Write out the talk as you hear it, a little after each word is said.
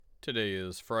Today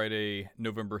is Friday,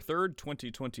 November 3rd,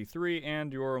 2023,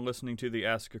 and you're listening to the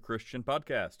Ask a Christian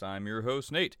podcast. I'm your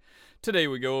host, Nate. Today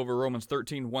we go over Romans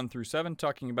 13, 1 through 7,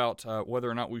 talking about whether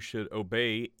or not we should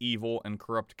obey evil and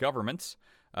corrupt governments.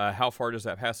 How far does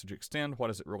that passage extend?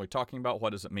 What is it really talking about? What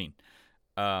does it mean?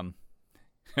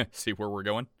 See where we're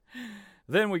going?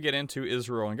 Then we get into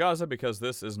Israel and Gaza because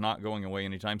this is not going away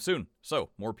anytime soon. So,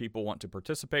 more people want to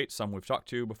participate. Some we've talked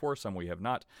to before, some we have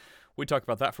not. We talk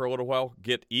about that for a little while,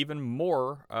 get even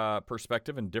more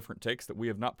perspective and different takes that we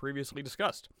have not previously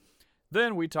discussed.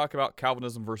 Then we talk about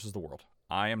Calvinism versus the world.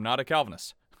 I am not a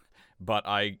Calvinist, but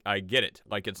I get it.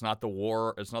 Like, it's not the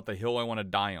war, it's not the hill I want to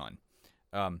die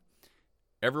on.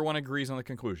 Everyone agrees on the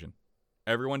conclusion.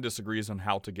 Everyone disagrees on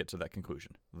how to get to that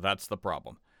conclusion. That's the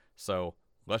problem. So,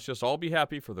 let's just all be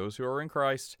happy for those who are in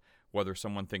Christ, whether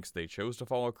someone thinks they chose to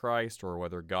follow Christ or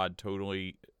whether God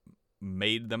totally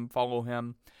made them follow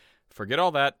him. Forget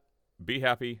all that. Be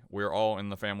happy. We're all in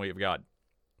the family of God.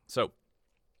 So,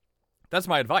 that's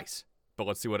my advice. But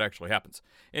let's see what actually happens.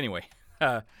 Anyway,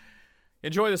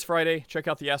 enjoy this Friday. Check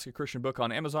out the Ask a Christian book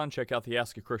on Amazon. Check out the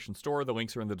Ask a Christian store. The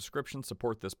links are in the description.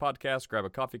 Support this podcast. Grab a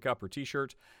coffee cup or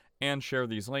t-shirt and share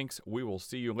these links. We will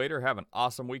see you later. Have an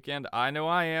awesome weekend. I know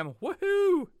I am.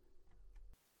 Woohoo!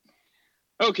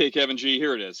 Okay, Kevin G.,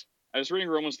 here it is. I was reading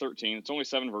Romans 13. It's only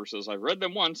 7 verses. I've read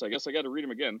them once. I guess I got to read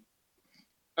them again.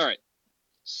 All right.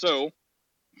 So,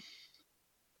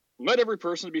 let every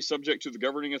person be subject to the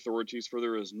governing authorities, for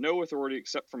there is no authority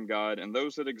except from God, and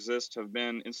those that exist have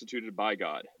been instituted by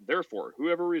God. Therefore,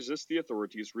 whoever resists the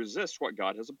authorities resists what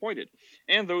God has appointed,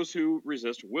 and those who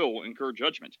resist will incur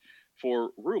judgment.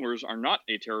 For rulers are not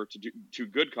a terror to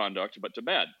good conduct, but to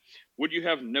bad. Would you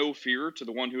have no fear to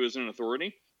the one who is in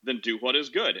authority? Then do what is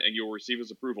good, and you will receive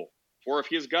his approval. For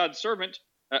he is God's servant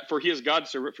for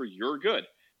your good.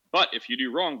 But if you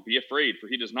do wrong, be afraid, for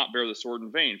he does not bear the sword in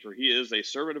vain, for he is a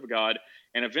servant of God,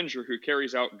 an avenger who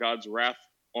carries out God's wrath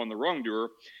on the wrongdoer.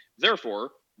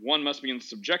 Therefore, one must be in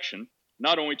subjection,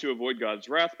 not only to avoid God's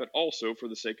wrath, but also for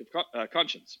the sake of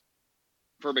conscience.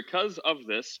 For because of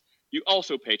this, you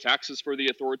also pay taxes, for the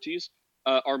authorities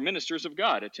are ministers of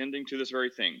God, attending to this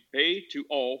very thing. Pay to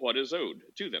all what is owed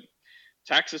to them.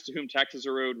 Taxes to whom taxes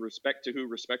are owed, respect to who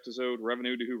respect is owed,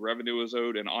 revenue to who revenue is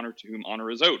owed, and honor to whom honor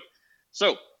is owed.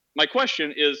 So, my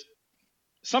question is,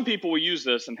 some people will use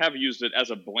this and have used it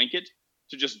as a blanket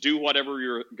to just do whatever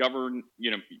your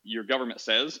government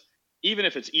says, even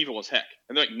if it's evil as heck.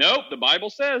 And they're like, nope, the Bible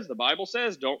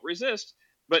says, don't resist.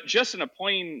 But just in a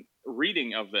plain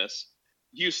reading of this,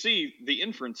 you see the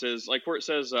inferences, like where it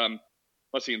says,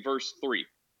 let's see, in verse 3,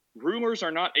 rulers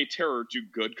are not a terror to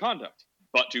good conduct,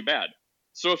 but to bad.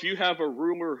 So if you have a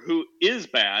ruler who is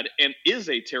bad and is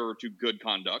a terror to good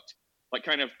conduct, like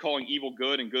kind of calling evil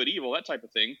good and good evil, that type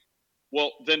of thing,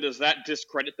 well, then does that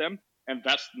discredit them? And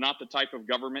that's not the type of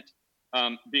government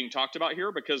being talked about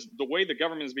here, because the way the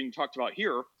government is being talked about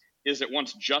here is it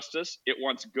wants justice, it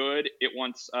wants good, it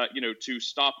wants to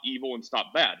stop evil and stop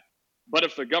bad. But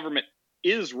if the government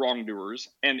is wrongdoers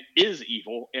and is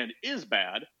evil and is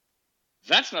bad,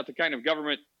 that's not the kind of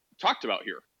government talked about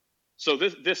here. So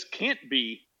this can't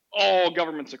be all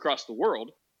governments across the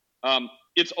world.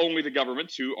 It's only the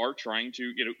governments who are trying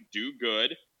to, do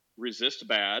good, resist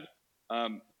bad.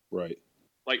 Right.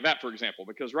 Like that, for example,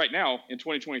 because right now in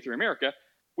 2023 America,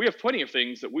 we have plenty of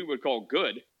things that we would call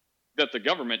good that the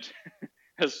government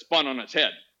has spun on its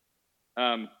head.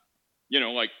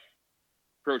 Like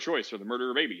pro-choice or the murder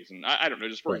of babies. And I don't know,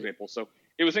 just for example. So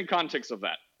it was in context of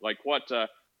that. Like what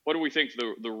do we think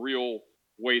the real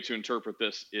way to interpret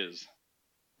this is?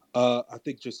 I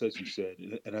think just as you said,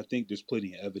 and I think there's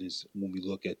plenty of evidence when we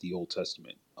look at the Old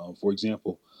Testament. For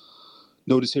example,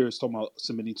 notice here it's talking about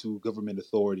submitting to government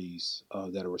authorities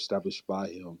that are established by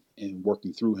him and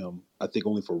working through him, I think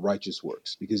only for righteous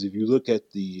works. Because if you look at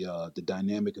the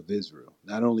dynamic of Israel,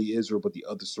 not only Israel, but the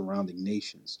other surrounding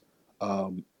nations,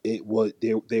 they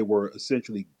were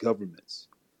essentially governments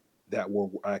that were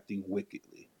acting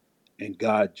wickedly, and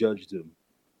God judged them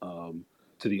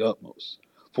to the utmost.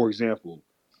 For example,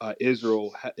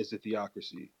 Israel is a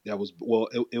theocracy that was,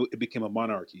 it became a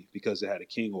monarchy because it had a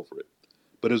king over it,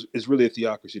 but it's really a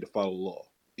theocracy to follow law.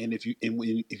 And if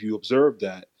you observe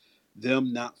that,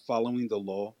 them not following the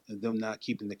law and them not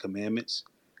keeping the commandments,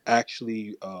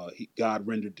 actually, God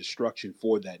rendered destruction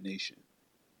for that nation.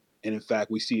 And in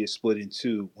fact, we see it split in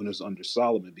two when it was under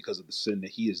Solomon because of the sin that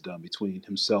he has done between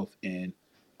himself and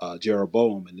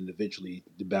Jeroboam, and then eventually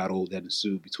the battle that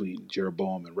ensued between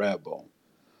Jeroboam and Rehoboam.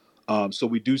 So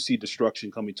we do see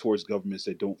destruction coming towards governments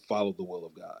that don't follow the will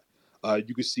of God.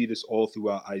 You can see this all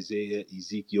throughout Isaiah,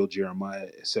 Ezekiel, Jeremiah,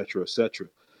 etc., etc.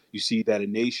 you see that a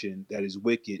nation that is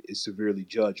wicked is severely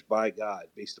judged by God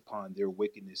based upon their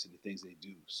wickedness and the things they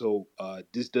do. So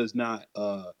this does not,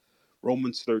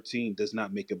 Romans 13 does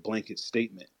not make a blanket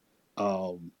statement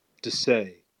to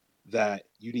say that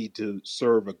you need to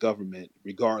serve a government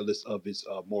regardless of its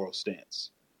moral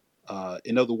stance.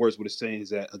 In other words, what it's saying is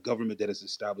that a government that is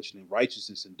established in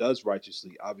righteousness and does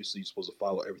righteously, obviously you're supposed to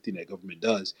follow everything that government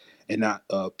does and not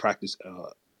practice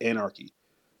anarchy,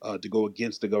 to go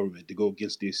against the government, to go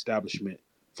against the establishment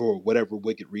for whatever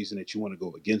wicked reason that you want to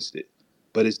go against it.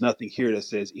 But there's nothing here that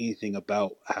says anything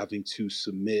about having to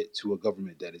submit to a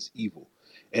government that is evil.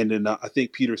 And then I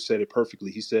think Peter said it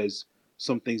perfectly. He says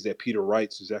some things that Peter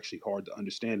writes is actually hard to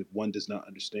understand if one does not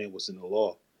understand what's in the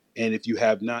law. And if you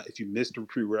missed the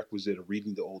prerequisite of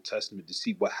reading the Old Testament to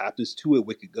see what happens to a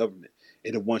wicked government,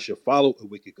 and if one should follow a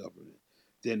wicked government,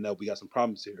 then we got some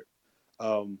problems here.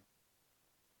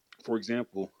 For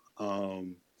example,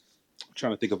 I'm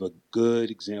trying to think of a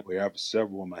good example here. I have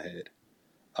several in my head.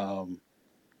 Um,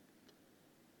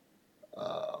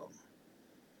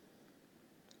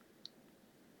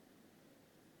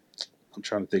 I'm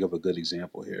trying to think of a good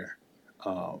example here.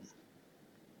 I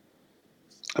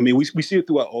mean, we see it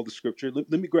throughout all the scripture. Let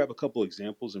me grab a couple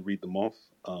examples and read them off.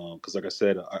 Because like I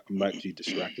said, I'm actually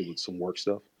distracted with some work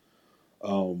stuff.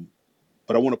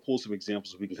 But I want to pull some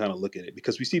examples so we can kind of look at it,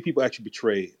 because we see people actually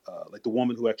betray, like the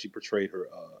woman who actually betrayed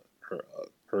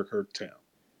her town,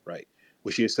 right?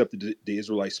 When she accepted the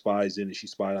Israelite spies in and she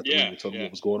spied out the land and told them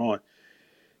what was going on.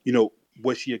 You know,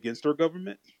 was she against her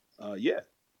government? Yeah.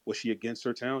 Was she against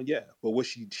her town? Yeah. But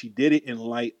she did it in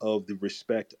light of the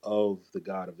respect of the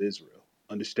God of Israel,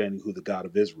 understanding who the God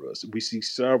of Israel is. We see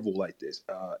several like this.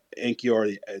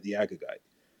 Enkior the Agagite,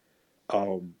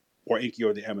 or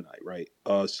Enkior the Ammonite, right?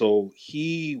 So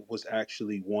he was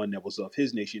actually one that was of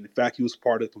his nation. In fact, he was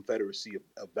part of the confederacy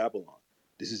of Babylon.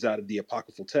 This is out of the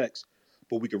apocryphal text.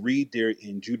 But we could read there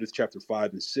in Judith chapter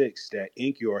 5 and 6 that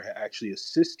Enkior had actually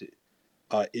assisted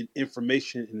in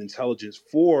information and intelligence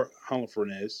for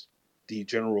Holofernes, the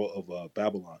general of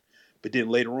Babylon. But then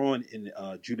later on in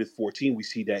Judith 14, we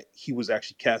see that he was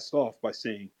actually cast off by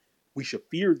saying, we should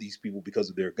fear these people because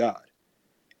of their God.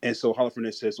 And so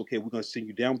Holofernes says, okay, we're going to send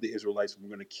you down with the Israelites and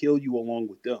we're going to kill you along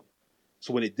with them.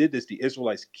 So when they did this, the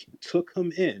Israelites took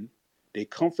him in, they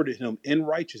comforted him in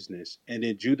righteousness, and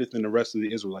then Judith and the rest of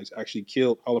the Israelites actually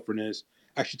killed Holofernes,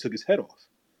 actually took his head off.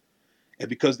 And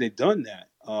because they've done that,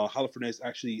 Holofernes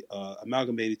actually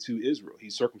amalgamated to Israel. He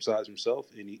circumcised himself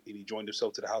and he joined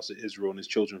himself to the house of Israel and his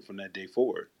children from that day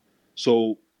forward.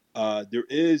 So there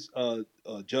is a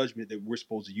judgment that we're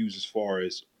supposed to use as far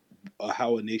as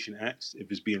how a nation acts,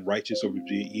 if it's being righteous or if it's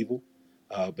being evil.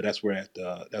 But that's where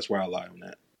I lie on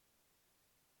that.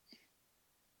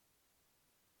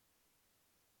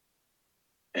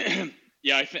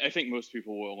 Yeah, I think most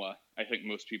people will. I think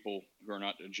most people who are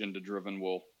not agenda driven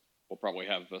will probably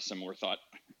have a similar thought.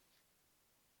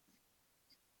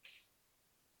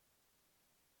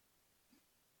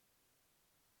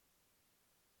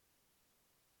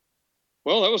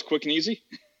 Well, that was quick and easy.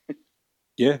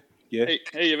 Yeah. Hey,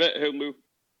 Yvette, hey, Lou.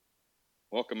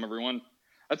 Welcome, everyone.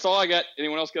 That's all I got.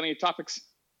 Anyone else got any topics?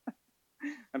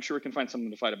 I'm sure we can find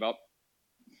something to fight about.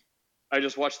 I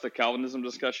just watched the Calvinism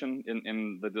discussion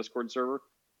in the Discord server,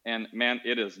 and man,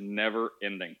 it is never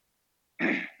ending.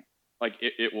 Like,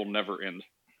 it will never end.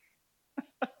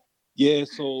 Yeah,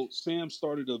 so Sam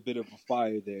started a bit of a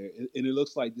fire there, and it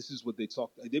looks like this is what they've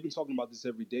been talking about this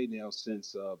every day now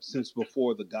since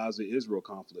before the Gaza-Israel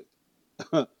conflict.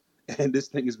 And this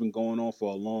thing has been going on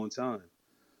for a long time.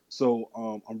 So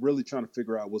I'm really trying to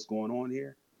figure out what's going on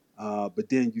here. But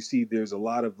then you see there's a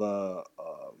lot of,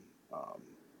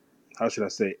 how should I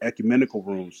say, ecumenical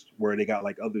rooms where they got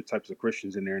like other types of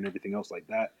Christians in there and everything else like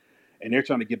that. And they're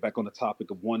trying to get back on the topic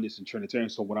of oneness and Trinitarian.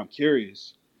 So what I'm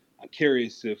curious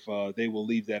if they will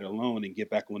leave that alone and get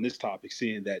back on this topic,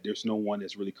 seeing that there's no one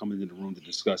that's really coming into the room to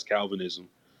discuss Calvinism.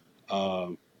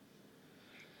 So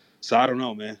I don't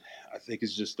know, man. I think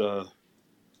it's just, I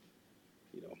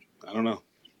don't know.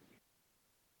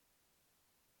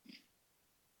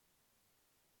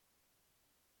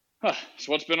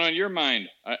 So what's been on your mind?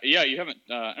 Yeah, you haven't.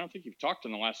 I don't think you've talked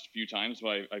in the last few times,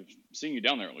 but I've seen you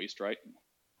down there at least, right?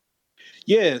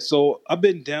 Yeah, so I've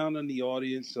been down in the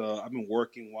audience. I've been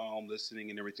working while I'm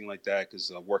listening and everything like that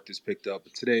because work has picked up.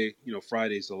 But today,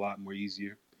 Friday's a lot more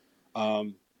easier.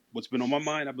 What's been on my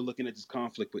mind, I've been looking at this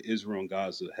conflict with Israel and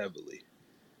Gaza heavily.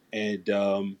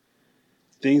 And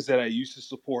things that I used to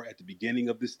support at the beginning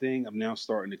of this thing, I'm now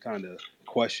starting to kind of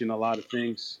question a lot of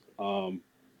things.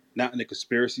 Not in a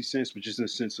conspiracy sense, but just in a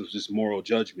sense of just moral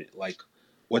judgment. Like,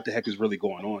 what the heck is really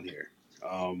going on here?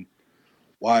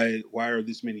 why are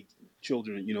this many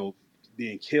children,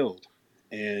 being killed?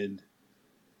 And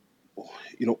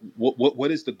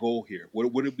what is the goal here? What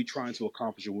are we trying to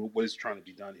accomplish? And what is trying to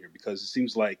be done here? Because it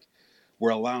seems like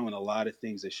we're allowing a lot of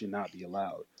things that should not be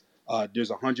allowed. There's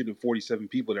 147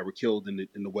 people that were killed in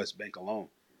the West Bank alone,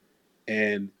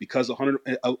 and because of the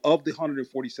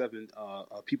 147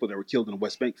 people that were killed in the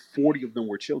West Bank, 40 of them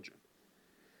were children.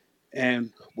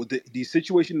 And with the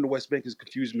situation in the West Bank has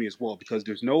confused me as well, because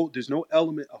there's no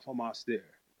element of Hamas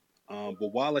there,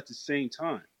 but while at the same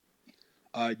time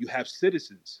you have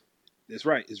citizens, that's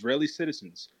right, Israeli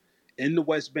citizens in the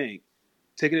West Bank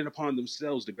taking it upon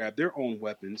themselves to grab their own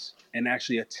weapons and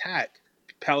actually attack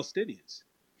Palestinians,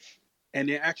 and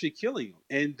they're actually killing them,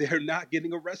 and they're not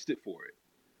getting arrested for it.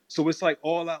 So it's like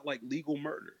all out like legal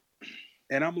murder.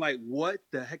 And I'm like, what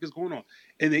the heck is going on?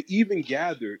 And they even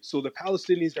gathered. So the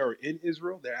Palestinians that are in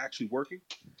Israel, they're actually working.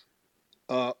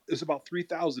 It's about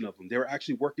 3,000 of them. They were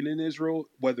actually working in Israel,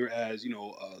 whether as,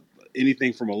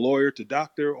 anything from a lawyer to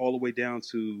doctor, all the way down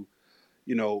to,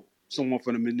 someone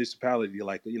from the municipality,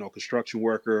 like, construction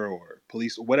worker or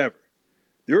police or whatever.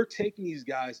 They're taking these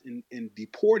guys and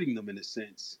deporting them, in a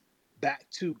sense, back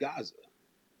to Gaza.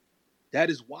 That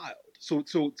is wild. So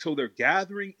they're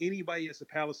gathering anybody as a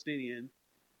Palestinian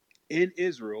in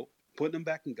Israel, putting them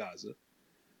back in Gaza.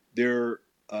 Their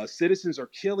citizens are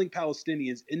killing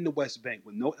Palestinians in the West Bank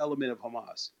with no element of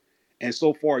Hamas. And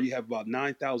so far, you have about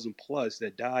 9,000 plus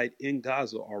that died in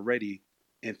Gaza already,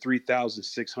 and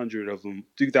 3,600 of them,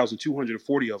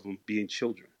 3,240 of them being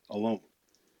children alone.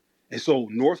 And so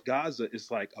North Gaza is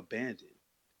like abandoned.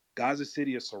 Gaza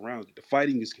City is surrounded. The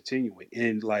fighting is continuing,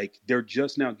 and like they're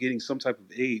just now getting some type of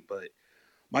aid. But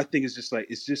my thing is just like,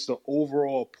 it's just an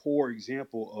overall poor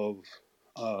example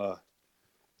of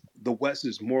the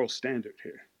West's moral standard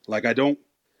here. Like I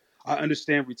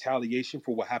understand retaliation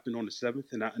for what happened on the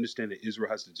 7th, and I understand that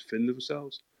Israel has to defend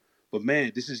themselves. But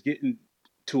man, this is getting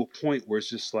to a point where it's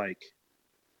just like,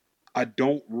 I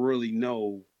don't really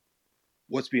know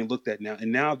what's being looked at now.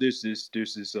 And now there's this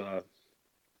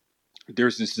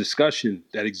discussion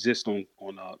that exists on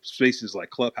spaces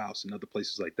like Clubhouse and other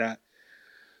places like that,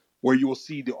 where you will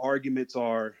see the arguments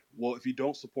are, well, if you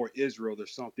don't support Israel,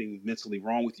 there's something mentally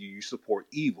wrong with you. You support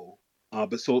evil.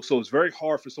 But so it's very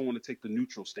hard for someone to take the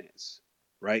neutral stance,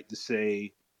 right? To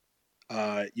say,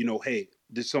 hey,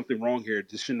 there's something wrong here.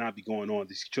 This should not be going on.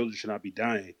 These children should not be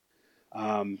dying.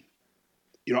 I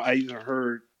even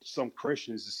heard some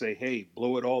Christians to say, hey,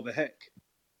 blow it all the heck,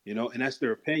 and that's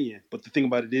their opinion. But the thing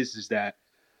about it is that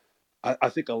I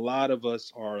think a lot of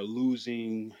us are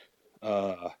losing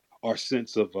our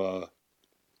sense of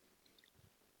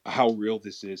how real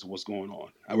this is, what's going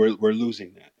on. We're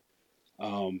losing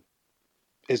that.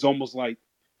 It's almost like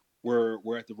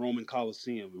we're at the Roman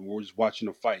Colosseum and we're just watching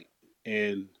a fight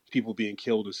and people being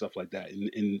killed and stuff like that.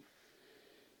 And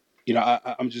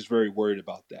I'm just very worried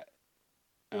about that.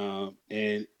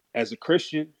 And as a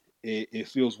Christian, it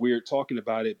feels weird talking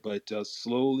about it, but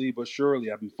slowly but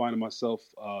surely, I've been finding myself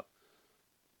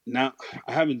now.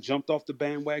 I haven't jumped off the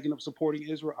bandwagon of supporting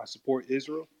Israel. I support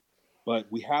Israel, but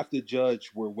we have to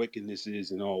judge where wickedness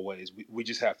is in all ways. We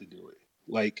just have to do it.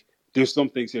 Like, there's some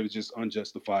things that are just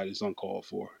unjustified, it's uncalled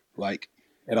for. Like,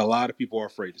 and a lot of people are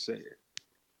afraid to say it.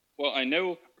 Well, I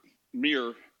know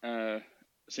Mir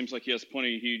seems like he has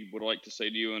plenty he would like to say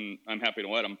to you, and I'm happy to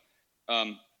let him.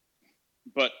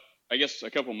 But I guess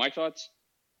a couple of my thoughts.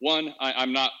 One,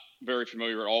 I'm not very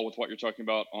familiar at all with what you're talking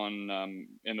about on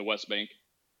in the West Bank.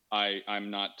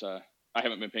 I'm not. I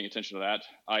haven't been paying attention to that.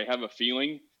 I have a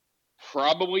feeling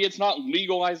probably it's not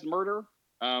legalized murder.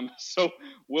 So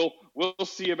we'll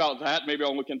see about that. Maybe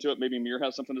I'll look into it. Maybe Mir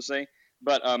has something to say.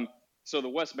 But so the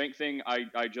West Bank thing,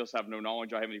 I just have no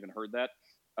knowledge. I haven't even heard that.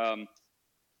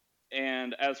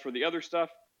 And as for the other stuff,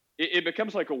 it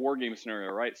becomes like a war game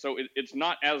scenario, right? So it's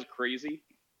not as crazy,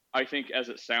 I think, as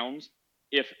it sounds.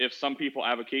 If some people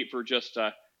advocate for just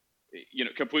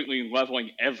completely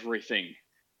leveling everything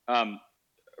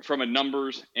from a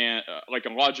numbers and like a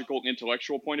logical,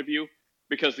 intellectual point of view,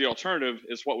 because the alternative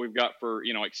is what we've got for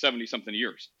like 70 something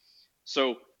years.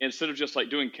 So instead of just like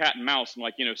doing cat and mouse and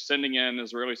like sending in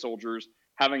Israeli soldiers,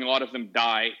 having a lot of them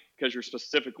die because you're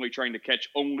specifically trying to catch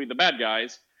only the bad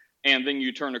guys, and then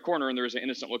you turn a corner and there's an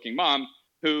innocent looking mom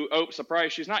who, oh,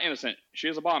 surprise, she's not innocent. She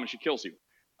has a bomb and she kills you.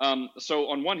 So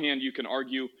on one hand, you can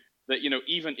argue that,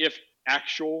 even if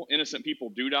actual innocent people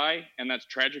do die, and that's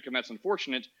tragic and that's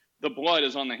unfortunate, the blood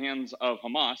is on the hands of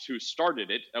Hamas, who started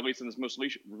it, at least in this most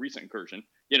recent incursion.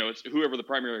 It's whoever the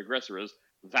primary aggressor is,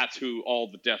 that's who all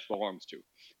the death belongs to.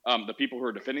 The people who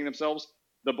are defending themselves,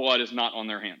 the blood is not on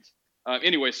their hands.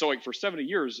 Anyway, so like for 70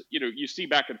 years, you see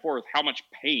back and forth how much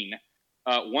pain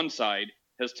one side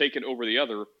has taken over the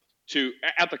other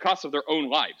at the cost of their own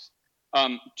lives,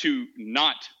 to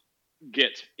not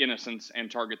get innocents and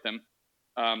target them.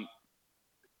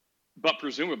 But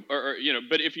presumably,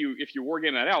 but if you war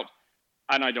game that out,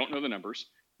 and I don't know the numbers,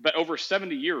 but over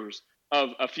 70 years of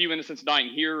a few innocents dying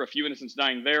here, a few innocents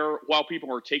dying there, while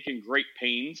people are taking great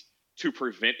pains to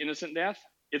prevent innocent death,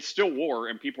 it's still war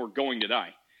and people are going to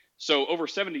die. So over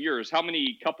 70 years, how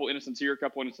many couple innocents here,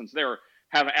 couple innocents there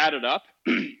have added up,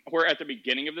 where at the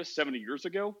beginning of this 70 years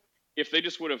ago, if they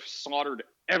just would have slaughtered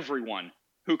everyone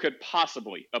who could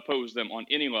possibly oppose them on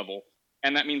any level,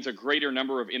 and that means a greater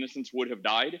number of innocents would have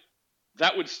died,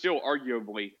 that would still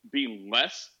arguably be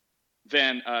less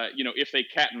than, if they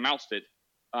cat and moused it,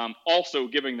 also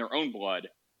giving their own blood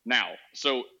now.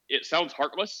 So it sounds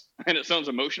heartless and it sounds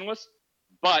emotionless,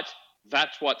 but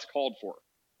that's what's called for.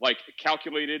 Like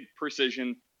calculated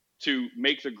precision to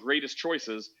make the greatest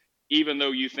choices, even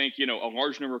though you think, a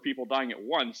large number of people dying at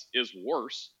once is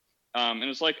worse. And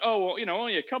it's like, oh, well,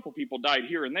 only a couple people died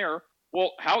here and there.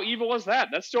 Well, how evil is that?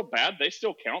 That's still bad. They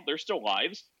still count. They're still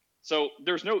lives. So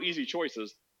there's no easy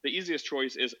choices. The easiest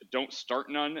choice is don't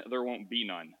start none. There won't be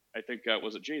none. I think,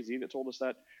 was it Jay-Z that told us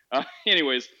that?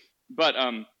 Anyways, but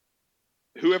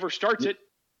whoever starts it,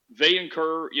 they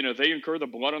incur the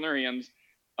blood on their hands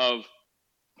of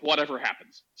whatever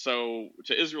happens. So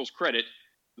to Israel's credit,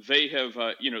 they have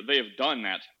done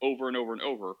that over and over and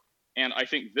over. And I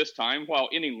think this time, while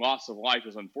any loss of life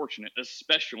is unfortunate,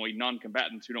 especially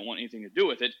non-combatants who don't want anything to do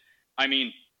with it, I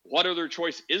mean, what other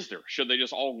choice is there? Should they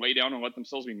just all lay down and let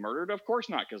themselves be murdered? Of course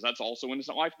not, because that's also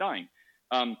innocent life dying.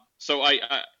 So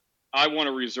I want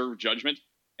to reserve judgment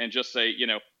and just say,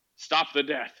 stop the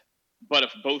death. But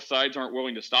if both sides aren't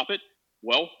willing to stop it,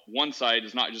 well, one side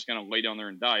is not just going to lay down there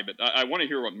and die. But I want to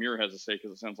hear what Mir has to say,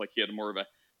 because it sounds like he had more of an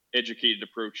educated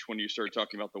approach when you started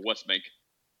talking about the West Bank.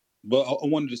 But I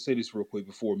wanted to say this real quick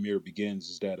before Mir begins,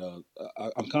 is that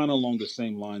I'm kind of along the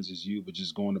same lines as you, but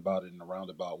just going about it in a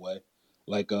roundabout way.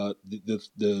 Like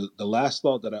the last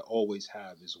thought that I always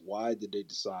have is, why did they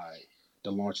decide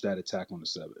to launch that attack on the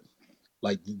 7th?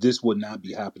 Like, this would not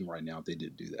be happening right now if they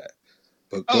didn't do that.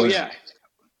 But yeah.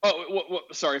 Oh,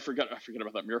 sorry, I forgot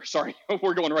about that, Mir. Sorry,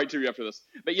 we're going right to you after this.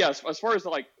 But yes, as far as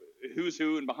the, who's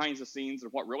who and behind the scenes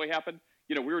and what really happened,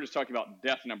 we were just talking about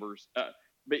death numbers.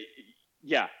 But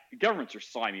yeah, governments are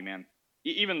slimy, man.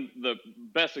 Even the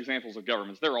best examples of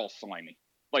governments, they're all slimy.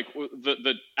 Like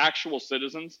the actual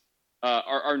citizens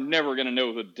are never going to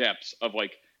know the depths of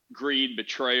greed,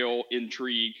 betrayal,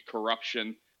 intrigue,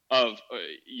 corruption.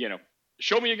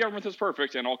 Show me a government that's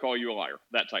perfect, and I'll call you a liar.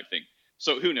 That type thing.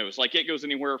 So who knows? It goes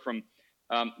anywhere from,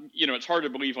 it's hard to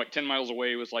believe 10 miles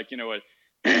away was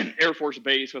an Air Force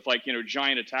base with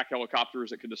giant attack helicopters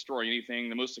that could destroy anything,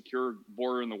 the most secure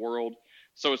border in the world.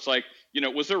 So it's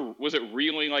was it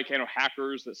really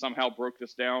hackers that somehow broke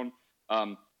this down?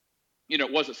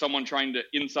 Was it someone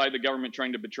inside the government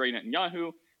trying to betray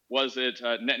Netanyahu? Was it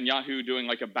Netanyahu doing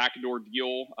a backdoor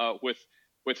deal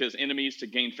with his enemies to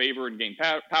gain favor and gain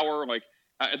power?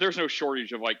 There's no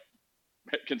shortage of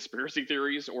conspiracy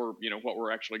theories, or what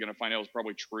we're actually going to find out is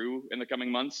probably true in the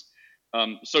coming months.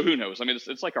 So who knows? I mean,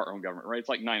 it's like our own government, right? It's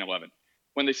like 9/11.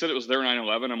 When they said it was their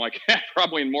 9/11, I'm like,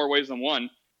 probably in more ways than one,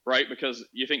 right? Because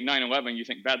you think 9/11, you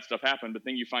think bad stuff happened, but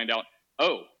then you find out,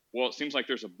 oh, well, it seems like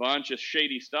there's a bunch of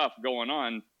shady stuff going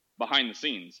on behind the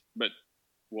scenes. But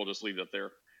we'll just leave that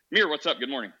there. Mir, what's up? Good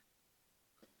morning.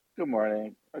 Good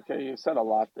morning. Okay, you said a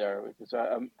lot there.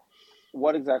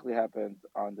 What exactly happened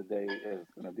on the day is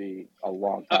going to be a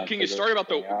long time. Can you start about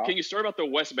the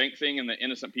West Bank thing and the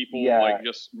innocent people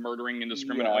just murdering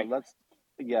indiscriminately?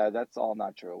 That's all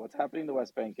not true. What's happening in the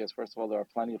West Bank is, first of all, there are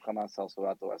plenty of Hamas cells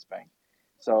throughout the West Bank.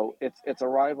 So it's a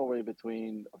rivalry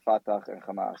between Fatah and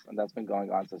Hamas, and that's been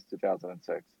going on since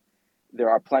 2006. There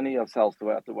are plenty of cells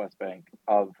throughout the West Bank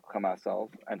of Hamas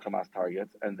cells and Hamas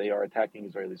targets, and they are attacking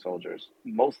Israeli soldiers.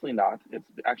 Mostly not. It's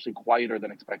actually quieter than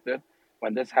expected.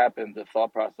 When this happened, the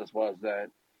thought process was that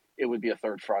it would be a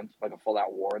third front, like a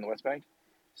full-out war in the West Bank.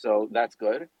 So that's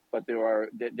good. But there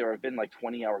have been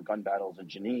 20-hour gun battles in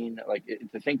Jenin.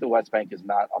 To think the West Bank is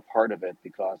not a part of it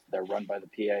because they're run by the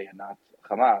PA and not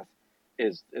Hamas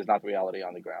is not the reality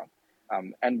on the ground.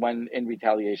 And when in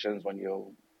retaliations, when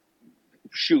you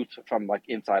shoot from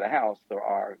inside a house, there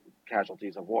are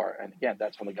casualties of war. And again,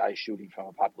 that's when the guy is shooting from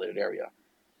a populated area.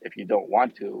 If you don't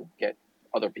want to get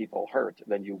other people hurt,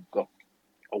 then you go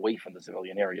away from the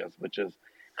civilian areas, which is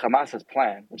Hamas's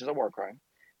plan, which is a war crime,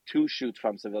 to shoot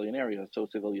from civilian areas so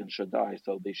civilians should die,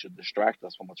 so they should distract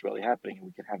us from what's really happening, and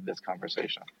we can have this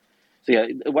conversation. So yeah,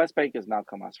 the West Bank is not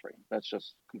Hamas free. That's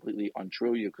just completely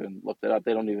untrue. You can look that up.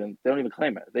 They don't even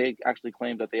claim it. They actually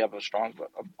claim that they have a strong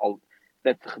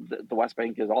that the West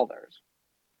Bank is all theirs.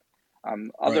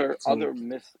 Other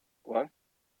myths. What?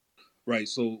 Right.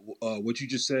 So what you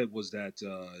just said was that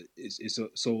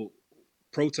so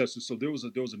protesters. So there was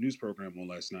a news program on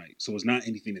last night. So it's not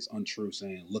anything that's untrue.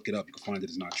 Saying look it up, you can find it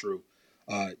is not true.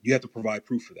 You have to provide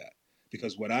proof for that.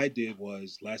 Because what I did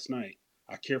was last night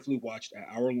I carefully watched an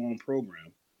hour-long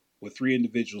program with three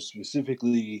individuals.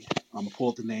 Specifically, I'm gonna pull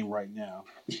up the name right now.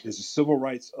 There's a civil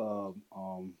rights. I'm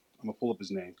gonna pull up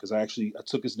his name because I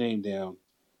took his name down.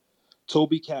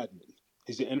 Toby Cadman.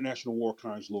 He's an international war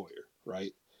crimes lawyer,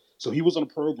 right? So he was on a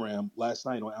program last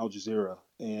night on Al Jazeera,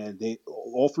 and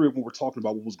all three of them were talking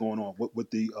about what was going on.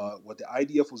 What the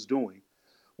IDF was doing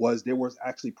was there was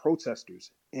actually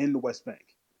protesters in the West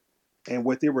Bank, and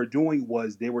what they were doing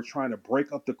was they were trying to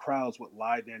break up the crowds with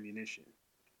live ammunition.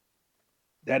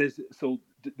 That is so.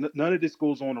 None of this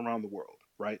goes on around the world,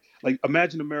 right? Like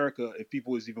imagine America if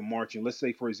people was even marching. Let's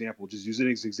say, for example, just using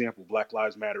this example, Black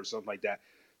Lives Matter or something like that.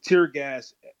 Tear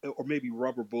gas or maybe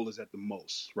rubber bullets at the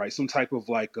most, right? Some type of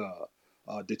like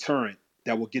deterrent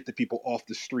that will get the people off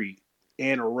the street,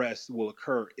 and arrest will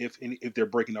occur if they're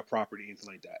breaking up property, anything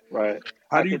like that. Right.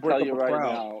 How I do you can break tell up you a right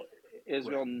crowd? now,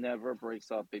 Israel never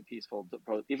breaks up a peaceful,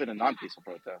 even a non-peaceful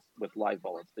protest with live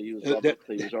bullets. They use rubber.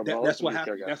 They use rubber bullets. That's what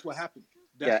happened. That's what happened.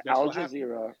 That's Al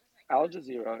Jazeera. Al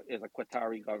Jazeera is a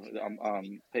Qatari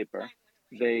paper.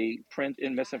 They print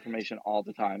in misinformation all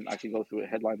the time. I can go through it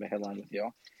headline by headline with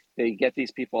you. They get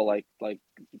these people like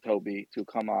Toby to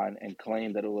come on and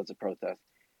claim that it was a protest.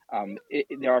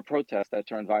 There are protests that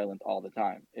turn violent all the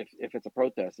time. If it's a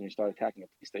protest and you start attacking a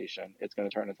police station, it's going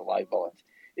to turn into live bullets.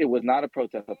 It was not a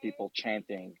protest of people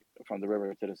chanting from the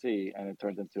river to the sea, and it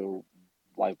turns into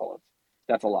live bullets.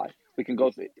 That's a lie. We can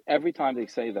go through every time they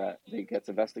say that it gets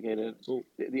investigated.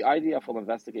 The IDF will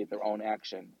investigate their own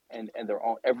action and their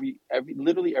own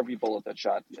literally every bullet that's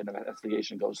shot. An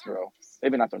investigation goes through.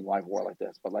 Maybe not during live war like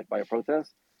this, but like by a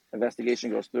protest,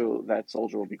 investigation goes through. That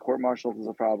soldier will be court-martialed if there's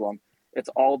a problem. It's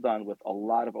all done with a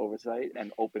lot of oversight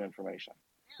and open information.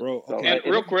 Bro, okay. And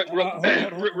real quick,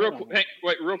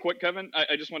 Kevin,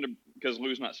 I just wanted to, because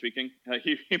Lou's not speaking,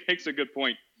 he makes a good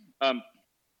point. I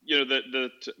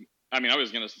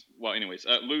was going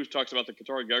to, Lou talks about the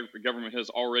Qatari government has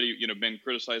already, been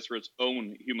criticized for its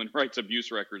own human rights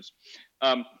abuse records.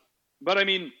 But I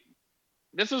mean,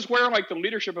 this is where like the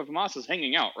leadership of Hamas is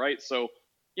hanging out, right? So,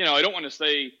 I don't want to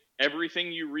say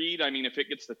everything you read. I mean, if it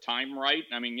gets the time right,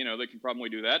 they can probably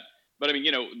do that. But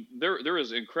there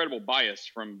is incredible bias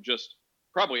from just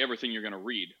probably everything you're going to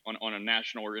read on a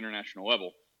national or international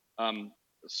level.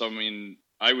 So,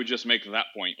 I would just make that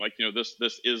point. Like,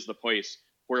 this is the place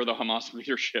where the Hamas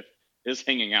leadership is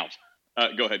hanging out.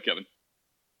 Go ahead, Kevin.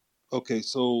 Okay,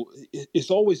 so it's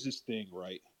always this thing,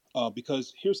 right?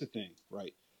 Because here's the thing,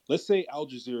 right? Let's say Al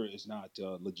Jazeera is not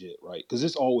legit, right? Because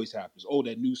this always happens. Oh,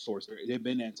 that news source, they've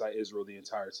been anti-Israel the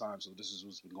entire time, so this is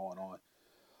what's been going on.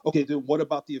 Okay, then what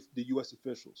about the U.S.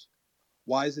 officials?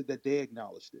 Why is it that they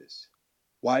acknowledge this?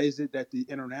 Why is it that the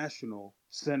International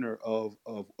Center of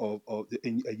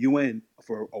the UN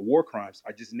for war crimes,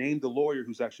 I just named the lawyer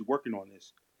who's actually working on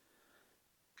this,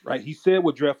 right? He said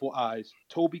with dreadful eyes,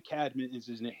 Toby Cadman is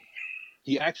his name.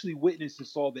 He actually witnessed and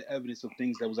saw the evidence of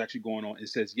things that was actually going on. It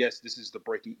says, yes, this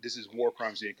is war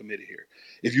crimes being committed here.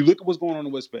 If you look at what's going on in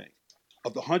the West Bank,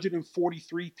 of the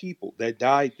 143 people that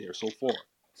died there so far,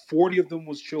 40 of them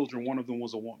was children, one of them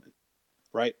was a woman,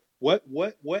 right? What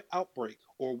outbreak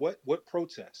or what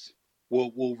protests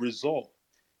will result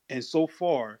in so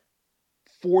far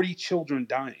 40 children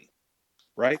dying,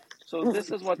 right? So this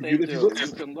is what they do.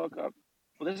 You can look up.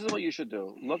 Well, this is what you should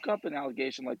do. Look up an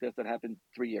allegation like this that happened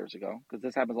 3 years ago, because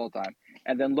this happens all the time,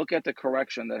 and then look at the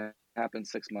correction that happened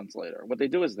 6 months later. What they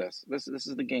do is this. This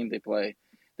is the game they play.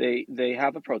 They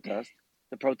have a protest.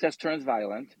 The protest turns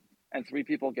violent, and 3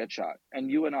 people get shot. And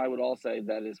you and I would all say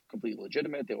that is completely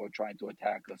legitimate. They were trying to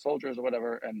attack the soldiers or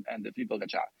whatever, and the people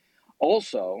get shot.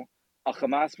 Also, a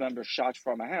Hamas member shot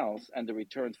from a house, and the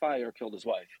return fire killed his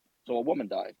wife. So a woman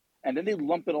died. And then they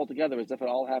lump it all together as if it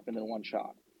all happened in one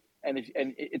shot. And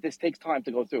this takes time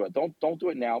to go through it. Don't do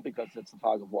it now because it's the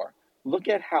fog of war. Look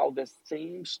at how this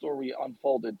same story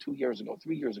unfolded 2 years ago,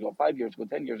 3 years ago, 5 years ago,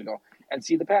 10 years ago, and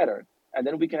see the pattern. And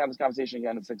then we can have this conversation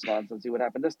again in 6 months and see what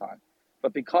happened this time.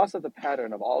 But because of the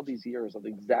pattern of all these years of the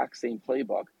exact same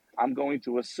playbook, I'm going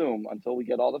to assume until we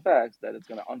get all the facts that it's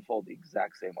going to unfold the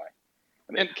exact same way.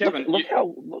 I mean, And Kevin,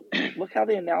 look how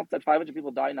they announced that 500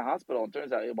 people died in the hospital. It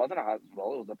turns out it wasn't a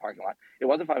hospital; it was a parking lot. It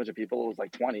wasn't 500 people; it was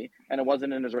like 20, and it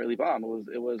wasn't an Israeli bomb.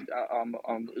 It was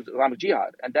Islamic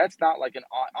Jihad, and that's not like an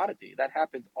oddity. That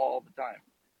happens all the time.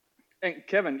 and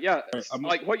Kevin, yeah,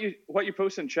 like what you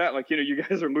post in chat, like you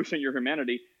guys are losing your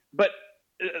humanity, but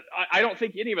I don't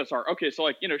think any of us are. Okay, so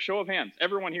like show of hands,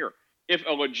 everyone here. If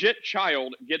a legit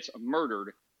child gets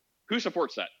murdered, who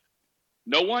supports that?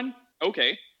 No one?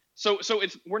 Okay. So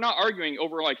we're not arguing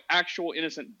over like actual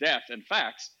innocent death and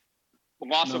facts.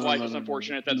 Loss of life is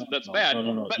unfortunate. That's bad.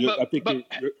 No. But I think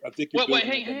you're wait,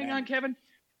 hang on, Kevin.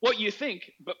 What you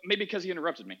think, but maybe because you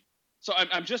interrupted me. So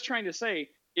I'm just trying to say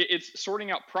it's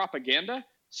sorting out propaganda.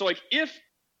 So like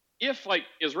if like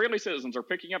Israeli citizens are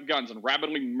picking up guns and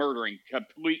rapidly murdering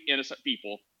complete innocent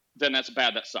people, then that's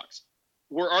bad. That sucks.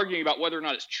 We're arguing about whether or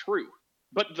not it's true.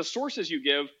 But the sources you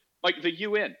give, like the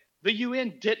UN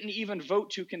didn't even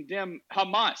vote to condemn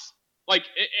Hamas. Like,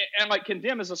 and like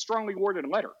condemn is a strongly worded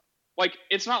letter. Like,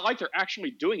 it's not like they're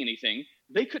actually doing anything.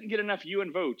 They couldn't get enough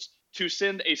UN votes to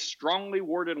send a strongly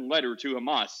worded letter to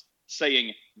Hamas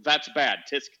saying that's bad,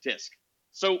 tisk tisk.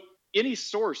 So any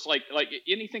source, like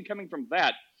anything coming from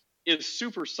that, is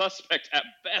super suspect at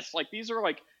best. Like, these are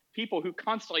like people who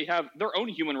constantly have their own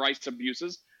human rights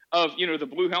abuses of the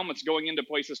blue helmets going into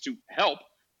places to help,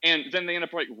 and then they end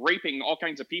up like raping all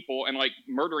kinds of people and like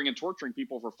murdering and torturing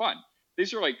people for fun.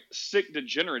 These are like sick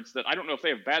degenerates that I don't know if they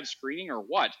have bad screening or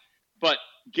what, but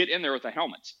get in there with the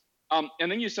helmets.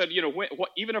 And then you said,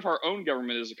 even if our own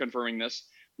government is confirming this,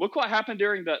 look what happened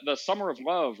during the Summer of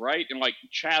Love, right? And like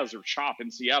Chaz or Chop in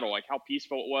Seattle, like how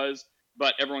peaceful it was,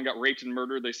 but everyone got raped and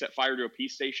murdered. They set fire to a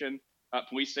police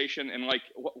station, and like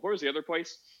where was the other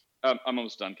place? I'm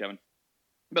almost done, Kevin.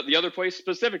 But the other place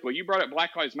specifically, you brought up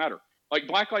Black Lives Matter. Like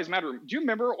Black Lives Matter. Do you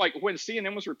remember like when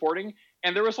CNN was reporting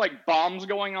and there was like bombs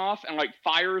going off and like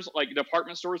fires, like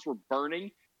department stores were burning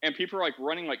and people were like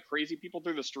running like crazy people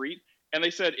through the street? And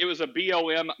they said it was a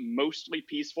BLM mostly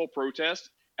peaceful protest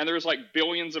and there was like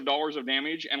billions of dollars of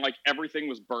damage and like everything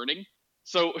was burning.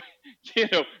 So,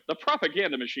 the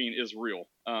propaganda machine is real.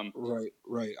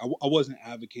 Right. I wasn't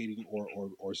advocating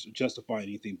or justifying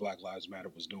anything Black Lives Matter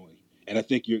was doing. And I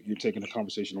think you're taking the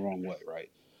conversation the wrong way,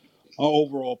 right? Our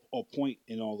overall point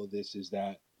in all of this is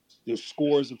that there's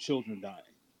scores of children dying.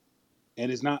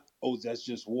 And it's not, that's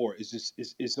just war.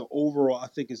 It's an overall, I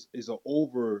think it's an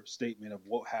overstatement of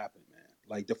what happened, man.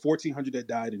 Like the 1,400 that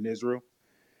died in Israel,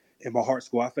 and my heart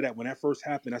go out for that. When that first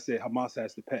happened, I said Hamas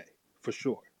has to pay, for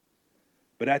sure.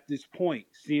 But at this point,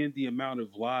 seeing the amount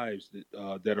of lives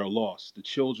that are lost, the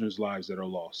children's lives that are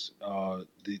lost,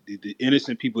 the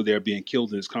innocent people there being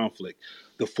killed in this conflict,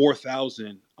 the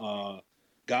 4,000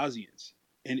 Gazians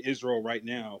in Israel right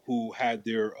now who had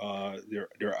their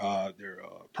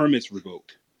permits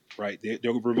revoked, right?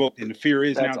 They're revoked, and the fear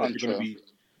is now that they're going to be.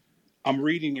 I'm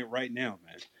reading it right now,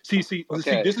 man. See.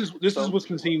 Okay. This is what's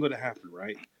continuing to happen,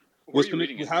 right?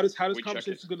 How does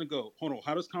conversation going to go? Hold on.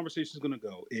 How does conversation going to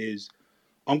go? Is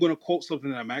I'm going to quote something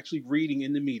that I'm actually reading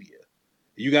in the media.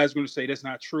 You guys are going to say that's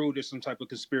not true. There's some type of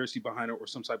conspiracy behind it or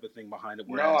some type of thing behind it.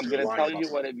 No, I'm going to tell you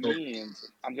what it means.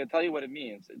 I'm going to tell you what it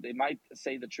means. They might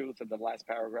say the truth in the last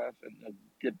paragraph and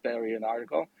get buried in an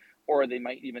article, or they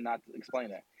might even not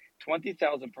explain it.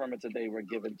 20,000 permits a day were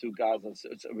given to Gaza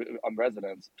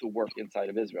residents to work inside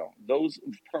of Israel. Those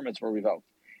permits were revoked.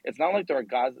 It's not like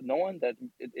no one that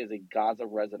is a Gaza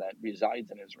resident resides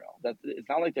in Israel. It's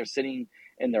not like they're sitting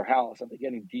in their house and they're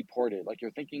getting deported. Like you're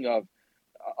thinking of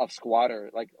squatter,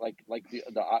 like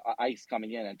the ICE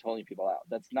coming in and tolling people out.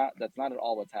 That's not at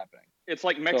all what's happening. It's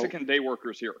like Mexican day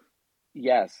workers here.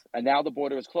 Yes, and now the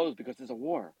border is closed because there's a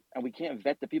war, and we can't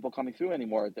vet the people coming through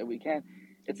anymore. That we can't.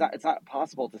 It's not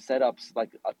possible to set up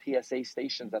like a PSA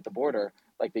stations at the border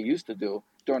like they used to do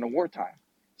during a wartime.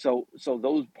 So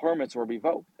those permits were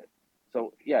revoked.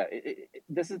 So yeah,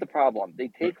 this is the problem. They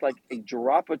take like a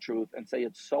drop of truth and say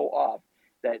it's so off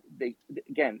that the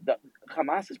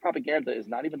Hamas's propaganda is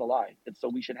not even a lie. So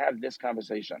we should have this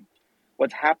conversation.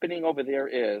 What's happening over there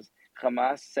is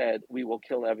Hamas said we will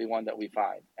kill everyone that we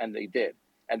find, and they did.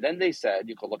 And then they said,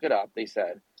 you can look it up. They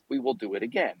said we will do it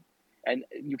again. And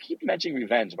you keep mentioning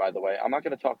revenge, by the way. I'm not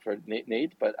going to talk for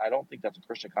Nate, but I don't think that's a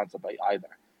Christian concept either.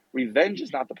 Revenge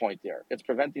is not the point there. It's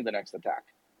preventing the next attack.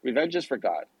 Revenge is for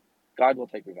God. God will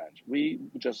take revenge. We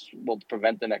just will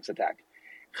prevent the next attack.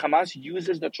 Hamas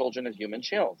uses the children as human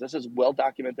shields. This is well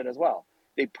documented as well.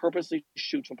 They purposely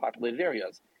shoot from populated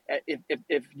areas.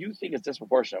 If you think it's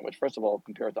disproportionate, which first of all,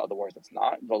 compared to other wars, it's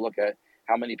not. Go look at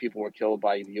how many people were killed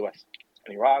by the U.S.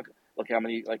 in Iraq. Look how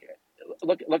many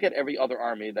look at every other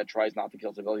army that tries not to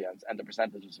kill civilians and the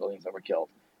percentage of civilians that were killed.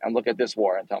 and look at this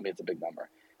war and tell me it's a big number.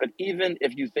 But even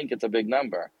if you think it's a big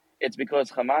number, it's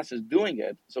because Hamas is doing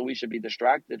it, so we should be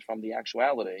distracted from the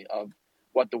actuality of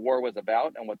what the war was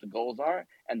about and what the goals are,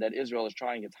 and that Israel is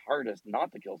trying its hardest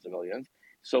not to kill civilians.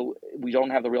 So we don't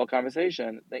have the real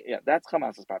conversation. That's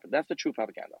Hamas's propaganda. That's the true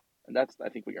propaganda, and that's, I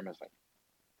think, what you're missing.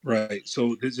 Right.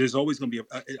 So there's always going to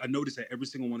be I noticed that every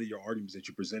single one of your arguments that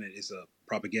you presented is a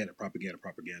propaganda.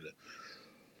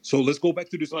 So let's go back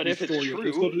to this story.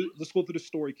 Let's go through the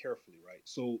story carefully, right?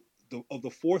 So of the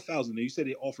 4,000, you said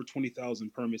they offered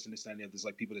 20,000 permits and this and that. There's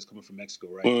like people that's coming from Mexico,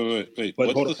 right? Wait.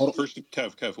 But what's the source?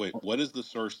 Kev, wait. What is the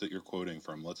source that you're quoting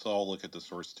from? Let's all look at the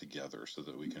source together so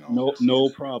that we can all. No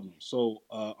problem. So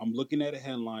I'm looking at a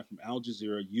headline from Al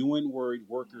Jazeera. UN worried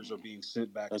workers are being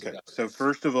sent back. Okay. So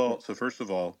first of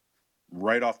all,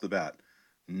 right off the bat,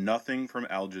 nothing from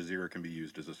Al Jazeera can be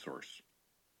used as a source.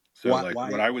 So why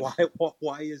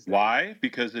is that? Why?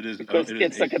 Because it's the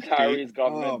Qatari's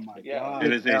government. Oh my God!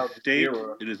 It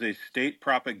is a state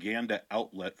propaganda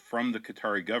outlet from the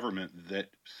Qatari government that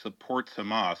supports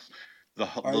Hamas. The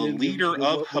leader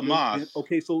of Hamas.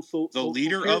 Okay, so the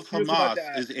leader of Hamas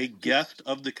is a guest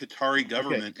of the Qatari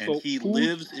government, and he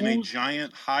lives in a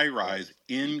giant high rise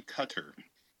in Qatar.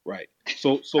 Right.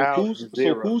 So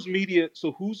whose media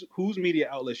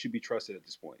outlet should be trusted at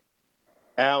this point?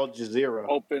 Al Jazeera.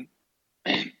 Open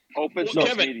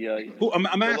Kevin, media.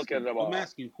 I'm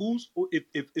asking who's if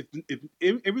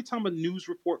every time a news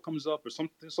report comes up or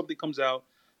something comes out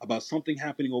about something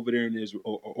happening over there in Israel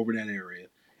or over in that area,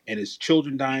 and it's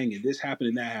children dying and this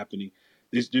happening, that happening,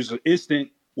 there's an instant,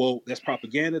 well, that's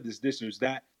propaganda, there's this, there's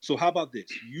that. So how about this?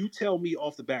 You tell me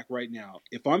off the back right now,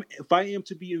 if I am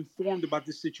to be informed about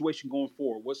this situation going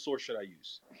forward, what source should I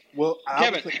use? Well, I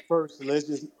would say first,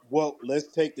 let's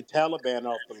take the Taliban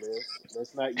off the list.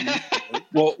 Let's not use them.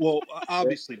 Well,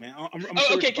 obviously, man.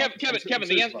 Okay,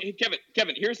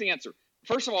 Kevin, here's the answer.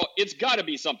 First of all, it's got to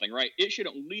be something, right? It should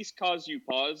at least cause you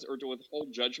pause or to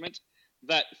withhold judgment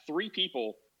that three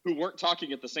people who weren't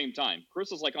talking at the same time. Chris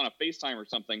was like on a FaceTime or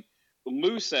something.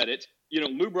 Lou said it.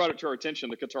 Lou brought it to our attention,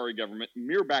 the Qatari government.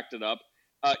 Mir backed it up.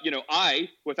 I,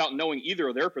 without knowing either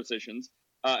of their positions,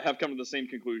 have come to the same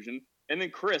conclusion. And then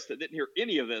Chris, that didn't hear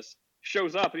any of this,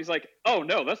 shows up and he's like, "Oh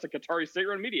no, that's the Qatari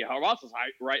state-run media. Hamas is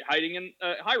hiding in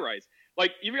high-rise."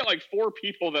 Like you've got like four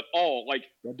people that all like.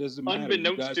 That doesn't matter.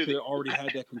 You guys could have already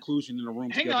had that conclusion in the room.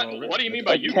 Hang on. Already. What do you mean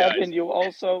by you Kevin, guys? you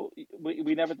also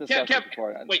we never discussed it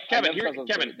before. Wait, Kevin.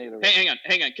 Hang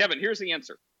on. Kevin, here's the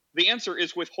answer. The answer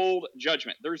is withhold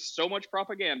judgment. There's so much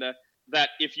propaganda that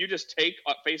if you just take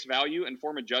at face value and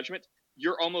form a judgment,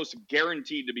 you're almost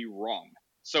guaranteed to be wrong.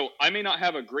 So I may not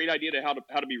have a great idea to how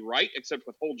to be right, except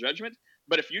withhold judgment.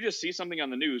 But if you just see something on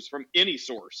the news from any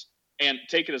source and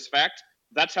take it as fact,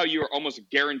 that's how you are almost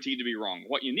guaranteed to be wrong.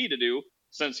 What you need to do,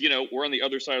 since we're on the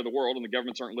other side of the world and the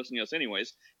governments aren't listening to us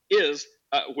anyways, is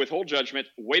withhold judgment,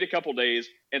 wait a couple days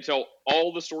until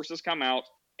all the sources come out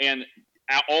and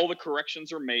all the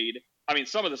corrections are made. I mean,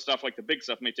 some of the stuff, like the big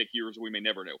stuff, may take years. We may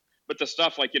never know. But the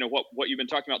stuff like, what you've been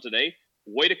talking about today,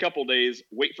 wait a couple days,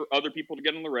 wait for other people to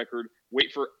get on the record,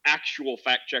 wait for actual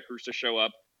fact checkers to show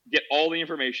up, get all the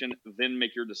information, then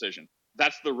make your decision.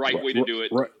 That's the right way to do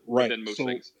it within most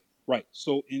things. Right.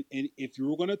 So if you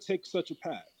were going to take such a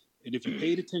path, and if you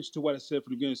paid attention to what I said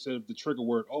from the beginning, instead of the trigger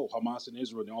word, Hamas and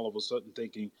Israel, and all of a sudden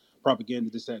thinking propaganda,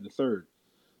 this, that, and the third,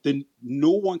 then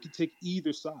no one can take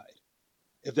either side.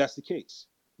 If that's the case,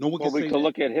 no one can say. We could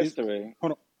look at history.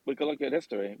 We could look at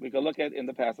history. We could look at in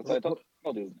the past. That's what I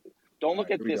told you. Don't look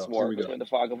at this war. We're in the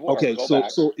fog of war. Okay,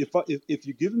 so if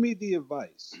you're giving me the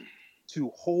advice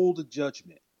to hold a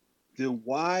judgment, then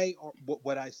why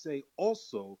what I say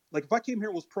also, like if I came here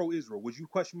and was pro-Israel, would you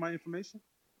question my information?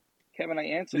 Kevin, I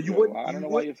answered you. I don't know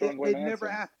why you're throwing away my answer. It never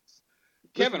happens.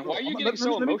 Kevin, why are you getting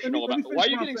so emotional about? Why are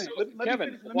you getting so?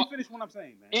 Kevin, let me finish what I'm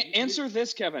saying, man. Answer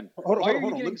this, Kevin. Hold on.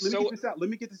 Let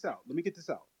me get this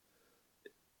out.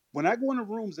 When I go into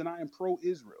rooms and I am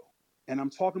pro-Israel and I'm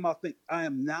talking about things, I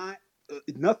am not.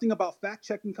 Nothing about fact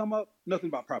checking come up. Nothing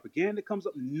about propaganda comes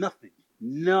up. Nothing.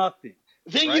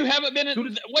 Then right? You haven't been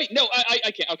in. Wait, no,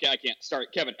 I can't. Okay, I can't. Sorry,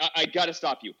 Kevin. I got to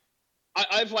stop you.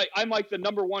 I'm like the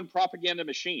number one propaganda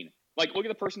machine. Like, look at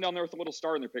the person down there with the little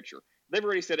star in their picture. They've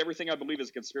already said everything I believe is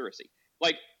a conspiracy.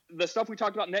 Like, the stuff we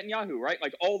talked about Netanyahu, right?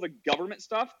 Like, all the government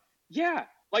stuff. Yeah,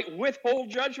 like, withhold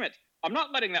judgment. I'm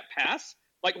not letting that pass.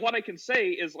 Like, what I can say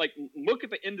is, like, look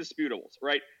at the indisputables,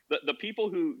 right? The people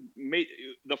who made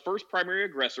the first primary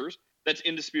aggressors, that's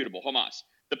indisputable, Hamas.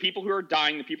 The people who are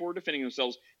dying, the people who are defending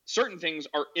themselves, certain things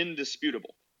are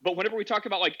indisputable. But whenever we talk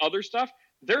about, like, other stuff,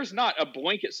 there's not a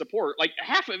blanket support. Like,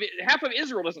 half of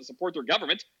Israel doesn't support their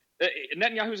government.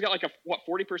 Netanyahu's got like a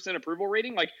 40% approval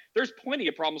rating. Like, there's plenty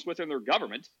of problems within their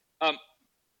government.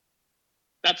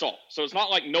 That's all. So it's not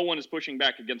like no one is pushing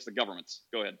back against the governments.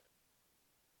 Go ahead.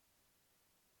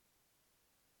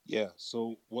 Yeah.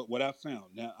 So what I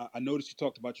found now, I noticed you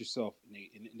talked about yourself,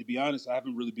 Nate, and to be honest, I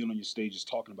haven't really been on your stages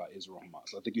talking about Israel and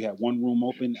Hamas. I think you had one room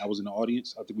open. I was in the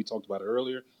audience. I think we talked about it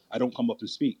earlier. I don't come up and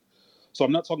speak, so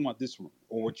I'm not talking about this room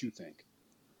or what you think,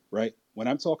 right? What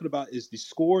I'm talking about is the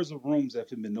scores of rooms that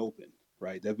have been open,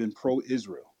 right? That have been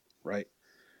pro-Israel, right?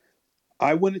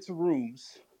 I went into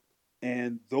rooms,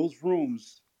 and those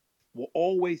rooms will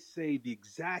always say the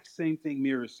exact same thing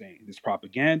Mira is saying. This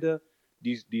propaganda.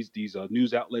 These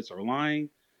news outlets are lying.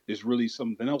 There's really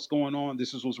something else going on.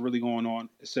 This is what's really going on,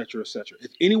 et cetera, et cetera. If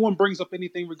anyone brings up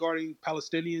anything regarding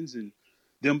Palestinians and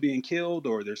them being killed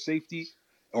or their safety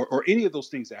or any of those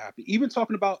things that happen, even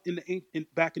talking about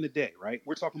back in the day, right?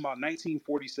 We're talking about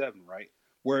 1947, right?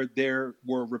 Where there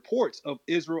were reports of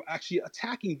Israel actually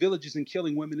attacking villages and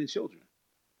killing women and children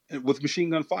with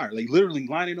machine gun fire, like literally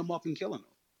lining them up and killing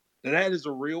them. Now, that is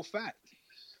a real fact.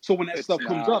 So when that stuff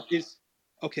comes up, it's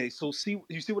okay. So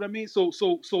you see what I mean? So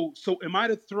am I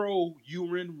to throw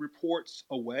urine reports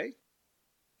away?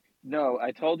 No, I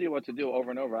told you what to do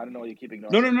over and over. I don't know why you keep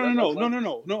ignoring No. it.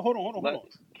 Hold on.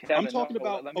 Kevin, I'm talking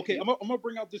about. Okay, I'm gonna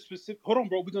bring out this specific. Hold on,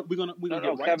 bro. We're gonna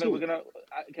get right Kevin, to it.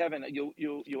 Kevin,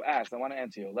 you asked. I want to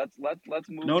answer you. Let's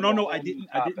move. No. To a whole I didn't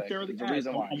fairly ask.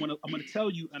 I'm gonna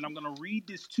tell you, and I'm gonna read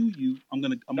this to you. I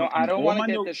don't want to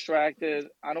get distracted.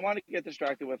 I don't want to get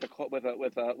distracted with a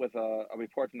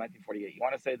report from 1948. You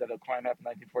want to say that a crime happened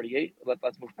in 1948?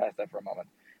 Let's move past that for a moment.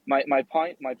 My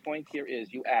point here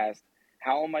is, you asked,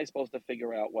 how am I supposed to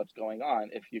figure out what's going on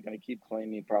if you're going to keep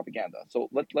claiming propaganda? So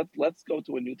let's go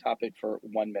to a new topic for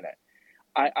 1 minute.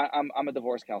 I'm a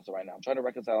divorce counselor right now. I'm trying to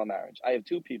reconcile a marriage. I have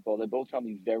two people. They both tell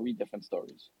me very different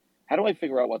stories. How do I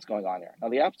figure out what's going on here? Now,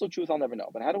 the absolute truth I'll never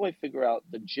know, but how do I figure out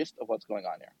the gist of what's going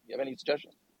on here? You have any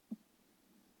suggestions?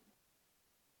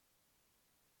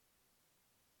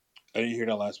 I didn't hear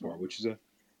that last part. What you said?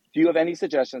 Do you have any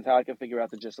suggestions how I can figure out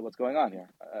the gist of what's going on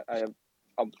here? I have.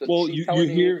 Well, you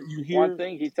hear one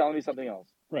thing. He's telling me something else.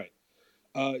 Right.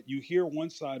 You hear one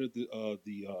side of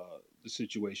the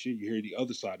situation. You hear the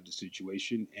other side of the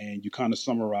situation, and you kind of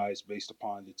summarize based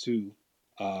upon the two.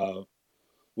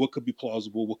 What could be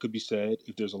plausible? What could be said?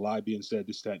 If there's a lie being said,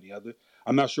 this, that, and the other.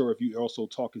 I'm not sure if you're also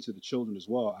talking to the children as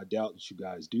well. I doubt that you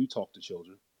guys do talk to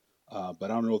children, but I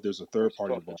don't know if there's a third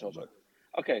party involved.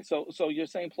 Okay, so you're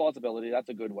saying plausibility. That's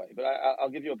a good way, but I'll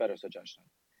give you a better suggestion.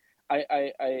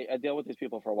 I deal with these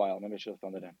people for a while. Maybe I should have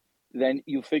thrown it in. Then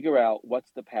you figure out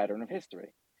what's the pattern of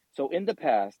history. So in the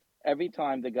past, every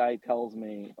time the guy tells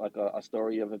me like a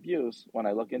story of abuse, when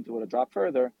I look into it a drop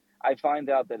further, I find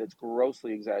out that it's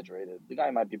grossly exaggerated. The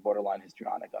guy might be borderline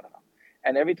histrionic, I don't know.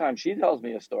 And every time she tells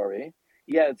me a story,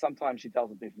 sometimes she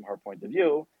tells it to me from her point of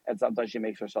view, and sometimes she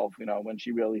makes herself, when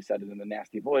she really said it in a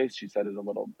nasty voice, she says it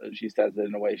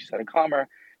in a way, she said it calmer.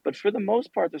 But for the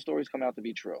most part, the stories come out to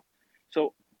be true.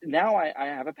 So now I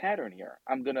have a pattern here.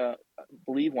 I'm going to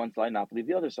believe one side, not believe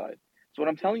the other side. So what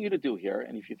I'm telling you to do here,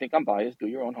 and if you think I'm biased, do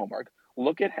your own homework.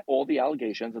 Look at all the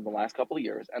allegations in the last couple of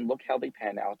years and look how they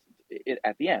pan out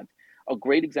at the end. A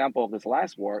great example of this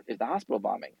last war is the hospital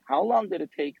bombing. How long did it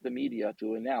take the media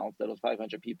to announce that it was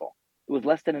 500 people? It was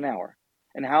less than an hour.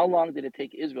 And how long did it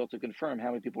take Israel to confirm how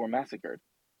many people were massacred?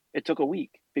 It took a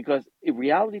week, because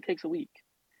reality takes a week.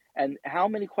 And how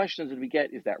many questions did we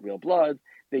get? Is that real blood?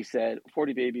 They said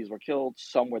 40 babies were killed.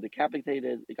 Some were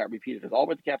decapitated. It got repeated as all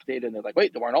were decapitated. And they're like,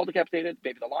 wait, they weren't all decapitated.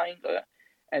 Maybe they're lying.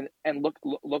 And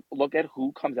look at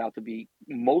who comes out to be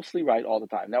mostly right all the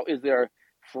time. Now, is there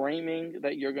framing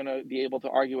that you're going to be able to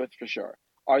argue with? For sure.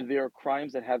 Are there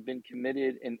crimes that have been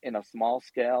committed in a small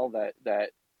scale that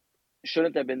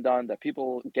shouldn't have been done, that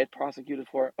people get prosecuted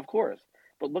for? Of course.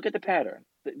 But look at the pattern.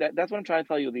 That's what I'm trying to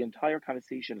tell you. The entire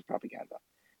conversation is propaganda.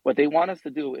 What they want us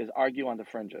to do is argue on the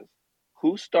fringes.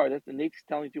 Who started, and Nate's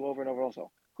telling you over and over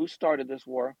also, who started this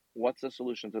war? What's the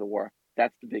solution to the war?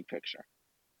 That's the big picture.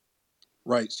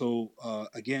 Right. So,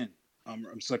 again,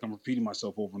 it's like I'm repeating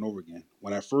myself over and over again.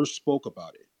 When I first spoke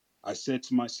about it, I said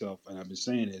to myself, and I've been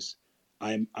saying this,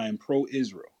 I am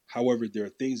pro-Israel. However, there are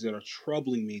things that are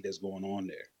troubling me that's going on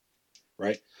there,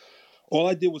 right? All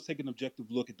I did was take an objective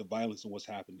look at the violence and what's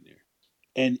happening there.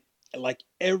 And like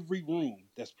every room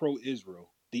that's pro-Israel,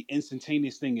 the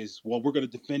instantaneous thing is, well, we're going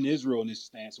to defend Israel in this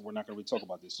stance, and we're not going to really talk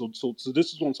about this. So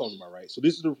this is what I'm talking about, right? So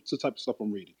this is the type of stuff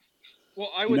I'm reading.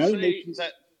 Well, I would say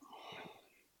that.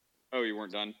 Oh, you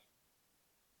weren't done?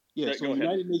 Yeah, so the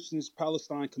United Nations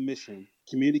Palestine Commission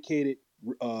communicated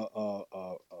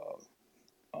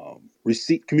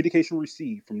Communication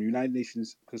received from the United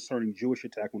Nations concerning Jewish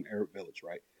attack on Arab village,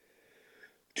 right?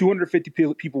 250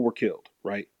 people were killed,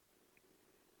 right?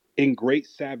 In great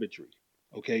savagery.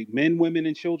 Okay, men, women,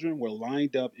 and children were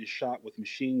lined up and shot with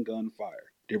machine gun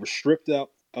fire. They were stripped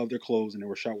out of their clothes and they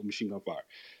were shot with machine gun fire.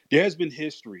 There has been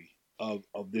history of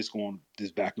this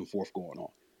back and forth going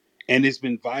on, and it's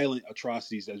been violent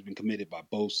atrocities that's been committed by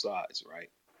both sides, right?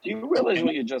 Do you realize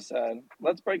what you just said?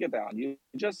 Let's break it down. You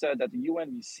just said that the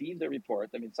UN received the report.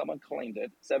 I mean, someone claimed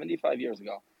it 75 years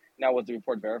ago. Now, was the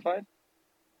report verified?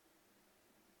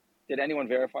 Did anyone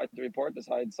verify the report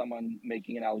besides someone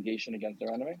making an allegation against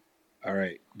their enemy? All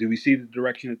right. Do we see the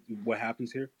direction of what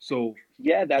happens here? So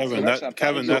yeah, that's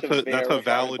Kevin, that's a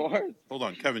valid. report. Hold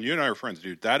on, Kevin. You and I are friends,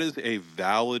 dude. That is a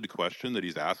valid question that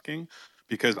he's asking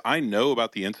because I know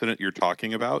about the incident you're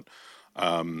talking about.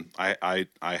 I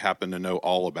happen to know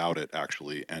all about it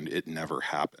actually, and it never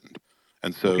happened.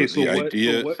 And so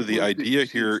the idea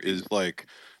here is like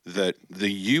that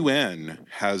the UN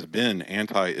has been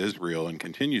anti-Israel and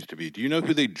continues to be. Do you know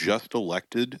who they just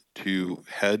elected to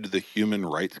head the Human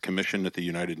Rights Commission at the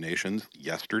United Nations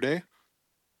yesterday?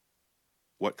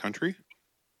 What country?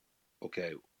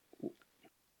 Okay.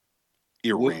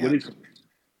 Iran.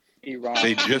 Iran.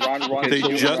 They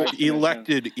just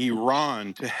elected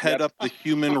Iran to head up the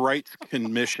Human Rights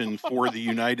Commission for the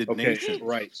United Nations.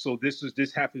 Right. So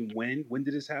this happened when? When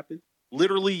did this happen?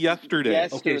 Literally yesterday.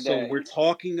 Okay, so we're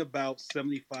talking about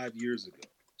 75 years ago.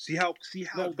 See how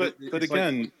no, but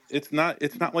again, it's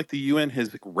not like the UN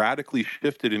has radically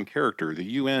shifted in character. The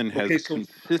UN has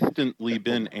consistently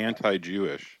been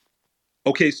anti-Jewish.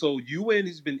 Okay, so UN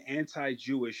has been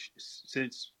anti-Jewish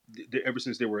ever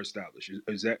since they were established.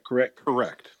 Is that correct?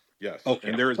 Correct. Yes. Okay.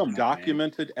 And there is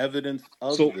documented evidence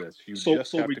of this. You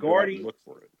just have to go out and look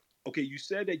for it. Okay, you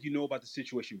said that you know about the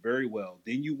situation very well.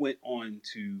 Then you went on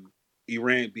to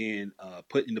Iran being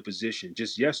put in the position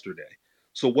just yesterday.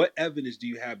 So what evidence do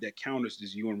you have that counters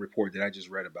this UN report that I just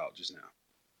read about just now?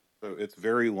 So it's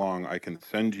very long. I can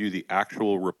send you the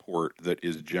actual report that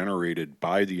is generated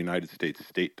by the United States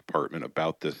State Department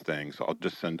about this thing. So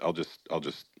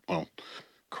well,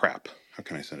 crap. How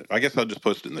can I send it? I guess I'll just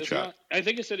post it in the chat. I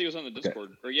think it said he was on the Discord.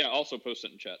 Okay. Or also post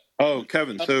it in chat. Oh,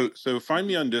 Kevin. So find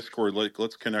me on Discord.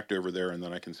 Let's connect over there, and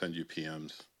then I can send you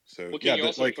PMs. So can you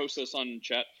also post this on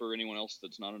chat for anyone else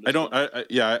that's not on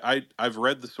Discord? I've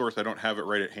read the source. I don't have it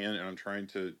right at hand, and I'm trying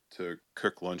to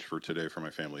cook lunch for today for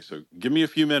my family. So give me a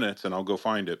few minutes, and I'll go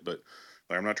find it. But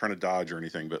I'm not trying to dodge or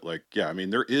anything. But I mean,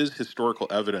 there is historical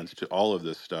evidence to all of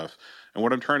this stuff. And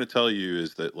what I'm trying to tell you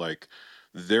is that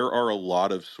there are a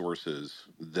lot of sources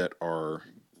that are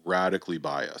radically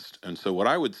biased. And so what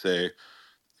I would say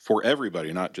for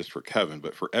everybody, not just for Kevin,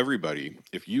 but for everybody,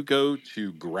 if you go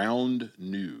to Ground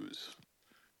News,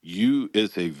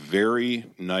 is a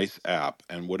very nice app.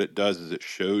 And what it does is it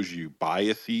shows you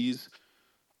biases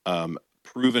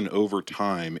proven over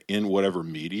time in whatever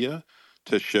media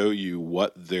to show you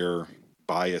what their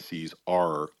biases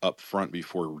are up front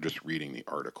before just reading the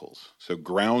articles. So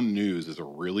Ground News is a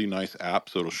really nice app.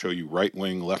 So it'll show you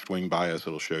right-wing, left-wing bias.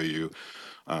 It'll show you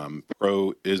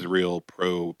pro-Israel,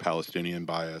 pro-Palestinian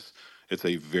bias. It's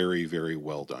a very, very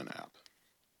well-done app.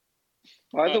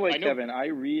 By the way, Kevin, I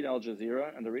read Al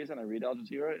Jazeera, and the reason I read Al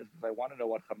Jazeera is because I want to know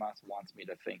what Hamas wants me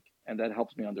to think, and that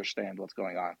helps me understand what's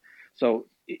going on. So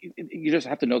you just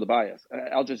have to know the bias.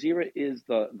 Al Jazeera is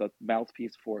the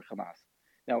mouthpiece for Hamas.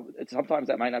 Now, sometimes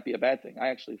that might not be a bad thing. I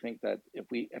actually think that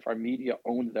if our media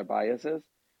owned their biases,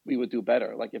 we would do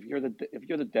better. Like if you're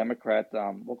the Democrat,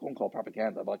 what can we call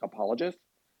propaganda, like apologist,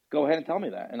 go ahead and tell me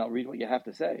that, and I'll read what you have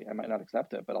to say. I might not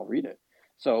accept it, but I'll read it.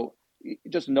 So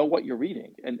just know what you're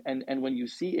reading, and when you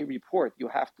see a report, you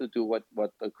have to do what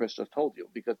Chris just told you,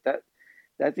 because that's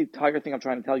the entire thing I'm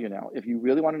trying to tell you now. If you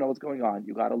really want to know what's going on,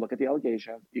 you got to look at the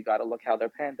allegations, you got to look how they're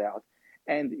panned out,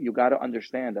 and you got to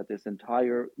understand that this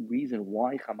entire reason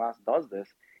why Hamas does this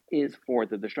is for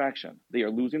the distraction. They are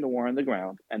losing the war on the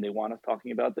ground, and they want us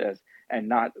talking about this and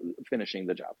not finishing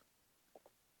the job.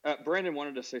 Brandon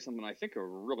wanted to say something, I think, a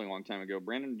really long time ago.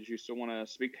 Brandon, did you still want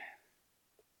to speak?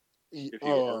 I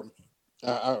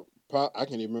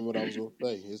can't even remember what I was going to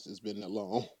say. It's been that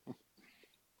long.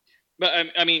 But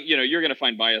I mean, you're going to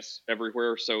find bias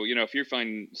everywhere. So, if you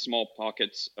find small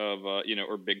pockets of,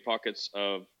 or big pockets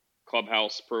of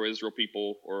Clubhouse pro-Israel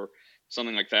people or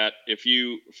something like that, if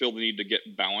you feel the need to get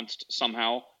balanced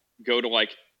somehow, go to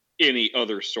any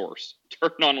other source.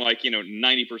 Turn on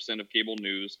 90% of cable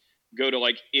news. Go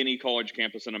to any college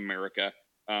campus in America.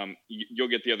 You'll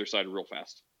get the other side real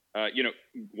fast.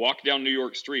 Walk down New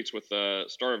York streets with the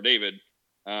Star of David.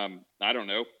 I don't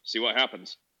know. See what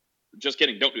happens. Just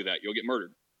kidding. Don't do that. You'll get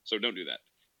murdered. So don't do that.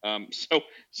 So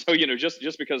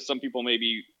just because some people may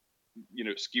be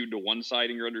skewed to one side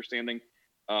in your understanding,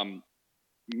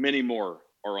 many more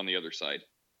are on the other side.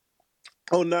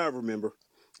 Oh, now I remember.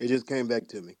 It just came back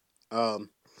to me. Um,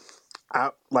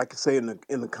 I like I say in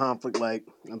the conflict, like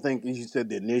I think you said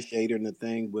the initiator and the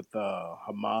thing with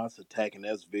Hamas attacking.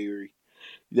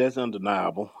 That's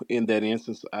undeniable. In that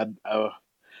instance,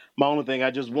 my only thing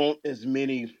I just want as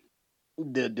many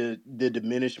the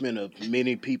diminishment of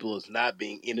many people as not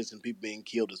being innocent people being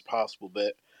killed as possible.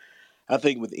 But I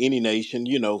think with any nation,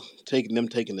 taking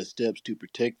the steps to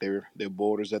protect their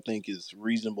borders, I think is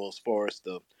reasonable as far as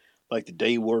the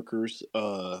day workers.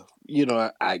 I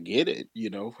get it.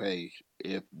 Hey,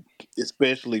 if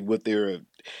especially with their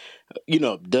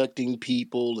abducting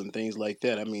people and things like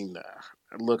that. I mean,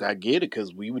 look, I get it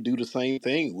because we would do the same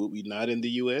thing, would we not, in the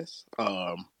U.S.?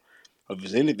 If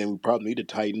there's anything, we probably need to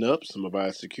tighten up some of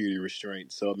our security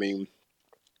restraints. So I mean,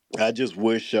 I just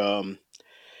wish.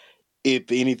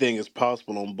 If anything is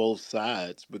possible on both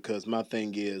sides, because my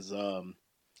thing is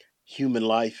human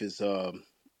life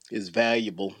is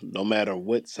valuable no matter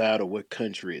what side or what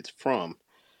country it's from.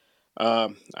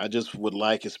 I just would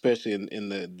like, especially in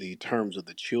the terms of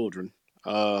the children,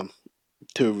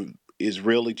 to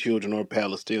Israeli children or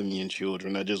Palestinian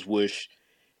children, I just wish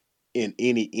in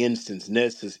any instance,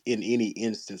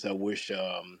 I wish,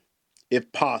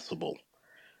 if possible,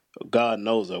 God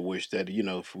knows I wish that,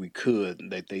 if we could,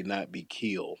 that they not be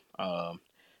killed. I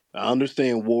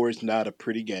understand war is not a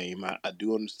pretty game. I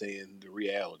do understand the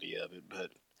reality of it,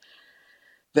 but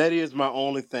that is my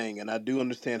only thing. And I do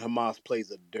understand Hamas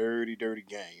plays a dirty, dirty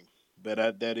game.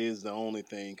 But that is the only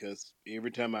thing, because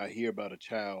every time I hear about a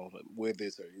child, whether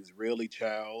it's an Israeli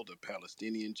child, a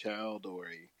Palestinian child, or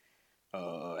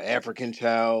a African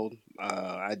child,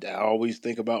 I always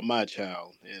think about my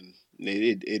child, and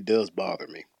it does bother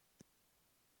me.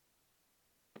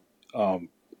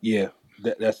 Yeah,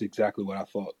 that's exactly what I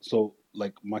thought. So,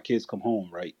 like, my kids come home,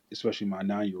 right? Especially my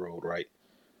 9-year-old, right?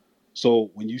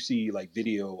 So when you see like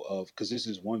video of, because this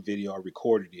is one video I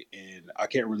recorded it, and I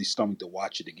can't really stomach to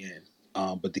watch it again.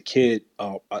 But the kid,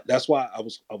 that's why I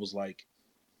was like,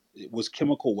 was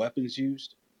chemical weapons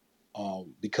used?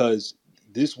 Because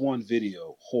this one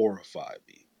video horrified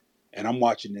me, and I'm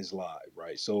watching this live,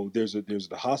 right? So there's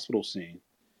the hospital scene,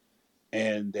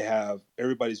 and they have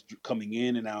everybody's coming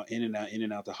in and out, in and out, in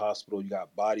and out the hospital. You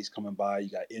got bodies coming by, you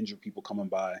got injured people coming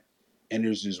by, and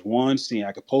there's this one scene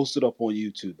I could post it up on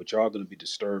YouTube, but y'all gonna be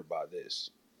disturbed by this,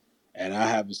 and I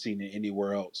haven't seen it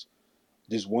anywhere else.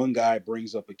 This one guy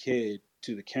brings up a kid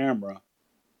to the camera,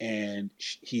 and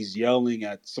he's yelling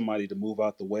at somebody to move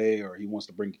out the way, or he wants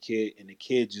to bring a kid, and the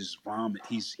kid just vomit.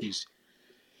 He's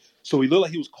so he looked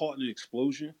like he was caught in an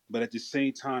explosion, but at the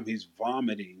same time, he's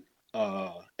vomiting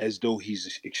as though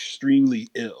he's extremely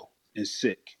ill and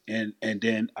sick. And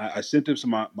then I sent them to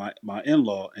my in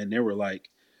law, and they were like,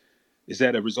 "Is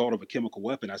that a result of a chemical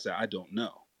weapon?" I said, "I don't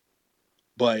know."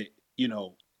 But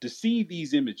to see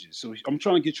these images, so I'm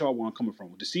trying to get y'all where I'm coming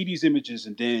from. To see these images,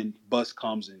 and then bus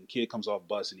comes and kid comes off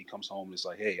bus and he comes home and it's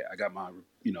like, "Hey, I got my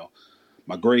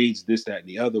grades, this, that, and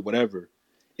the other, whatever,"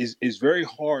 is very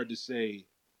hard to say,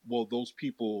 well, those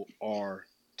people are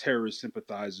terrorist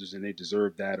sympathizers and they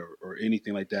deserve that, or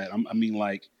anything like that. I mean,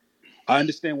 like, I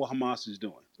understand what Hamas is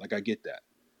doing. Like, I get that.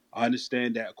 I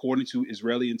understand that according to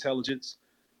Israeli intelligence,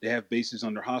 they have bases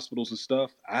under hospitals and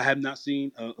stuff. I have not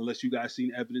seen, unless you guys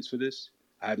seen evidence for this,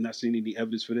 I have not seen any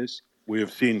evidence for this. We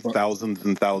have seen But thousands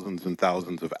and thousands and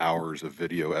thousands of hours of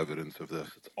video evidence of this.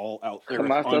 It's all out there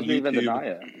Hamas on doesn't even YouTube, deny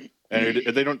it.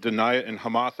 and they don't deny it. And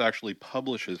Hamas actually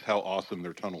publishes how awesome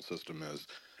their tunnel system is,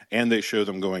 and they show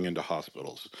them going into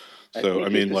hospitals. I So, I think you're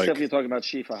mean, specifically like, talking about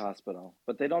Shifa Hospital,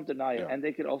 but they don't deny it, yeah. and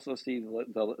they could also see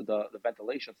the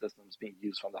ventilation systems being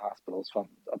used from the hospitals from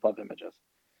above images.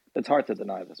 It's hard to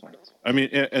deny this one. I mean,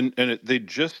 they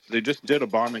just did a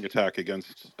bombing attack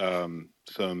against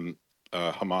some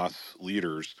Hamas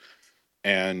leaders,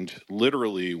 and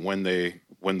literally when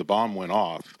the bomb went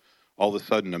off, all of a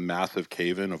sudden a massive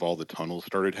cave-in of all the tunnels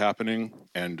started happening,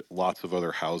 and lots of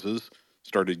other houses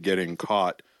started getting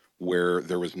caught where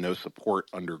there was no support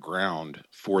underground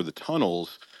for the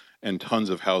tunnels, and tons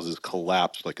of houses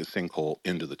collapsed like a sinkhole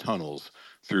into the tunnels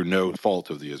through no fault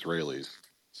of the Israelis.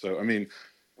 So, I mean,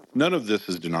 none of this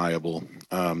is deniable.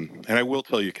 And I will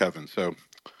tell you, Kevin, so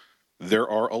there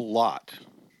are a lot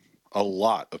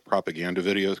of propaganda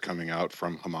videos coming out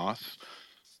from Hamas,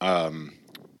 um,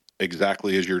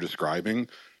 exactly as you're describing,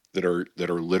 that are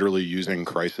literally using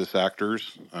crisis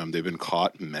actors. They've been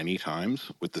caught many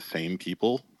times with the same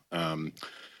people, um,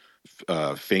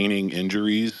 feigning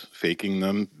injuries, faking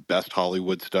them, best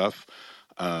Hollywood stuff.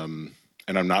 Um,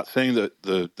 And I'm not saying that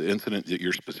the incident that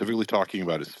you're specifically talking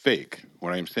about is fake.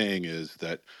 What I'm saying is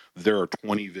that there are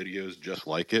 20 videos just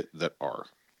like it that are.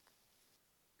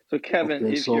 So Kevin,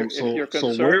 Okay, if your so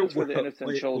concern is for the innocent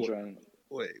wait, children,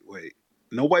 wait.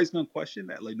 Nobody's gonna question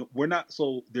that. Like, no, we're not.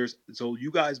 So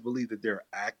you guys believe that there are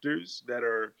actors that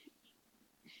are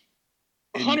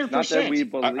in. Hundred not that we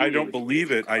percent. I don't believe.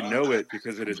 believe it. I know it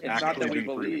because it has It's not actually that we been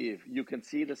proven. believe. You can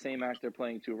see the same actor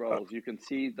playing two roles. You can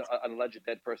see an alleged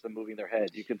dead person moving their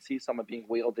head. You can see someone being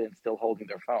wheeled in, still holding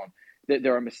their phone.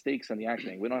 There are mistakes in the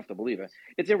acting. We don't have to believe it.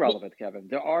 It's Well, irrelevant, Kevin.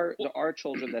 There are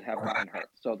children that have gotten hurt.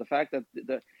 So the fact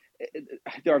that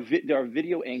there are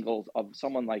video angles of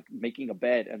someone like making a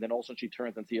bed, and then all of a sudden she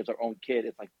turns and sees her own kid.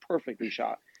 It's like perfectly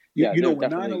shot. Yeah, You know, there's when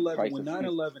definitely 9/11 when crisis.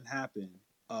 9/11 happened,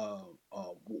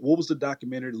 what was the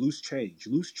documentary Loose Change?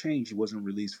 Loose Change wasn't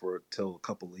released for till a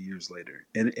couple of years later,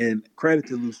 and credit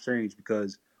to Loose Change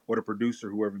because, or the producer,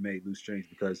 whoever made Loose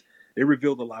Change, because they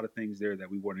revealed a lot of things there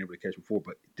that we weren't able to catch before.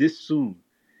 But this soon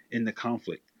in the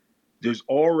conflict, there's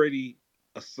already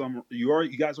a summer.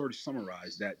 You guys already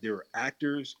summarized that there are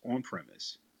actors on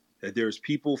premise, that there's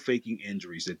people faking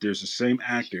injuries, that there's the same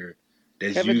actor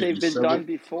that's Kevin, used they've in been several. done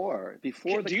before.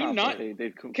 Before the do you not, conflict,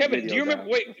 they've Kevin? Do you videoed remember?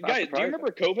 them. Wait, It's not guys, do you surprising.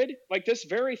 remember COVID? Like this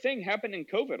very thing happened in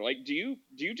COVID. Like, do you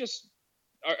just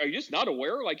are you just not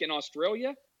aware? Like in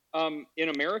Australia, in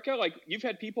America, like you've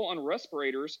had people on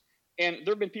respirators, and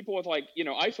there have been people with like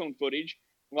iPhone footage,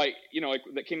 like like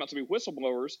that came out to be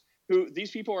whistleblowers. Who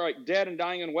these people are like dead and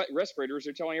dying on wet respirators.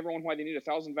 They're telling everyone why they need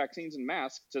 1,000 vaccines and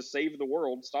masks to save the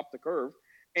world, stop the curve.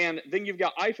 And then you've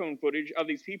got iPhone footage of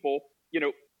these people,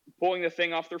 pulling the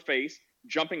thing off their face,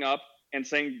 jumping up and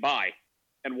saying bye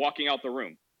and walking out the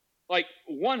room. Like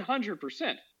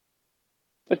 100%.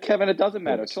 But Kevin, it doesn't Yeah,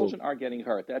 matter. so Children are getting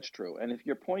hurt. That's true. And if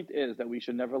your point is that we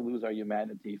should never lose our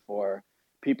humanity for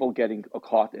people getting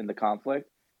caught in the conflict,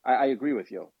 I agree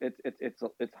with you.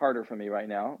 It's harder for me right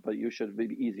now, but you should be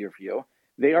easier for you.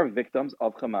 They are victims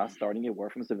of Hamas starting a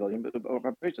war from civilian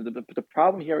population. The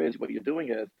problem here is what you're doing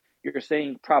is you're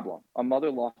saying problem. A mother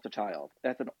lost a child.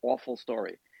 That's an awful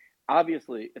story.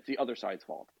 Obviously, it's the other side's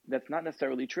fault. That's not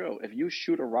necessarily true. If you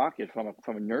shoot a rocket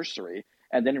from a nursery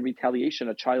and then in retaliation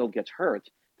a child gets hurt,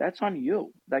 that's on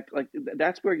you. Like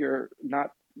that's where you're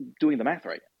not doing the math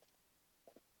right.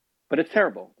 But it's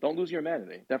terrible. Don't lose your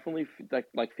humanity. Definitely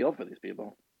like feel for these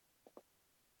people.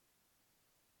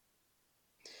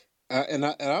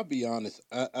 I'll be honest.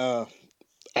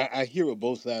 I hear what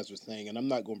both sides are saying, and I'm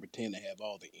not going to pretend to have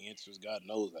all the answers. God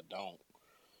knows I don't.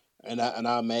 And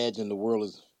I imagine the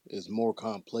world is more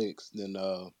complex than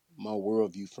my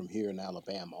worldview from here in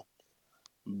Alabama.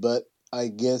 But I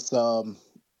guess, and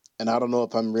I don't know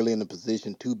if I'm really in a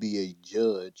position to be a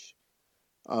judge.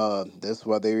 That's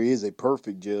why there is a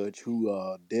perfect judge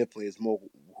who definitely is more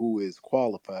who is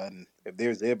qualified. And if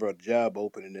there's ever a job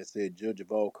opening that said judge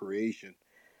of all creation,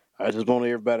 I just want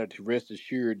everybody to rest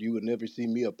assured you would never see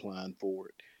me applying for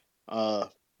it.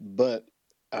 But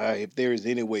if there is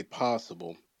any way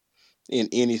possible in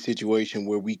any situation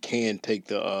where we can take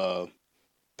the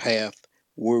path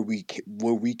where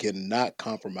we cannot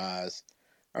compromise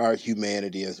our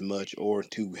humanity as much or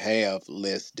to have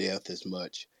less death as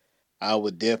much, I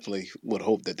would definitely would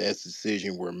hope that that's the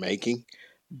decision we're making.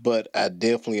 But I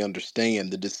definitely understand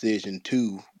the decision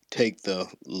to take the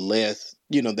less,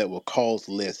 that will cause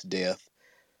less death.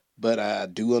 But I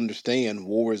do understand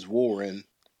war is war, and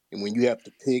when you have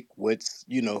to pick what's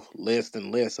less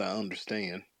than less, I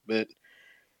understand. But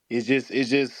it's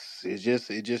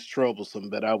just troublesome.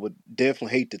 But I would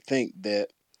definitely hate to think that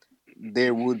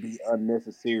there would be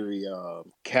unnecessary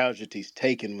casualties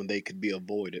taken when they could be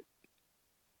avoided.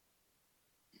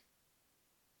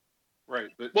 Right,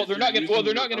 but Well, if they're you're not going to. Well,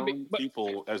 using they're your not going to be. own But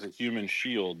people as a human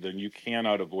shield, then you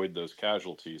cannot avoid those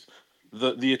casualties.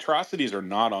 The atrocities are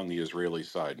not on the Israeli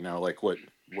side. Now, like what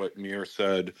Mir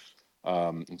said,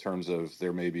 in terms of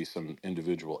there may be some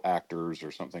individual actors or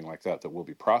something like that that will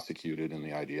be prosecuted in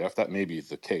the IDF. That may be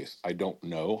the case. I don't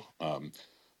know,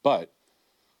 but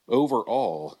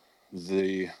overall,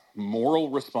 the moral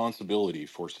responsibility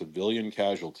for civilian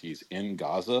casualties in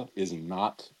Gaza is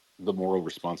not the moral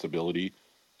responsibility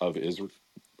of Israel.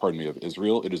 Pardon me, of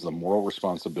Israel. It is the moral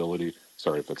responsibility.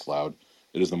 Sorry if it's loud.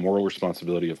 It is the moral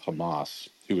responsibility of Hamas,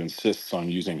 who insists on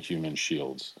using human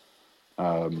shields.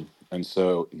 And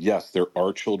so, yes, there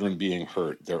are children being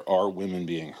hurt. There are women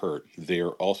being hurt. They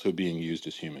are also being used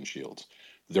as human shields.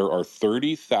 There are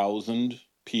 30,000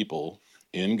 people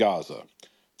in Gaza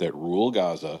that rule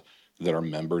Gaza that are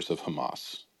members of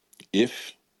Hamas.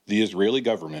 If the Israeli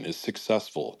government is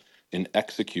successful in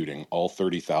executing all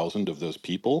 30,000 of those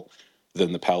people,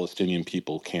 then the Palestinian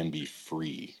people can be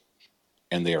free.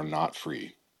 and they are not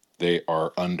free. They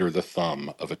are under the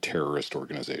thumb of a terrorist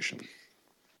organization.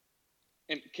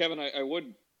 And Kevin, I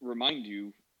would remind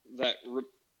you that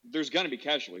there's going to be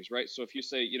casualties, right? So if you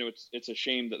say, it's a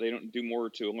shame that they don't do more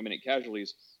to eliminate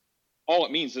casualties, all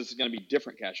it means is it's going to be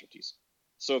different casualties.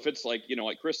 So if it's like,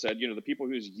 like Chris said, the people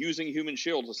who's using human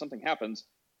shields, if something happens,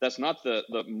 that's not the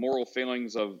moral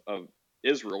failings of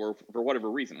Israel, or for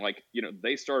whatever reason. Like,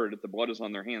 they started it, the blood is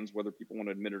on their hands, whether people want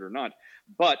to admit it or not.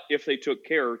 But if they took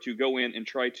care to go in and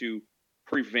try to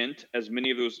prevent as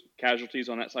many of those casualties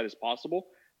on that side as possible,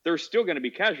 there's still going to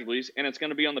be casualties, and it's going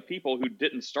to be on the people who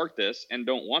didn't start this and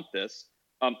don't want this.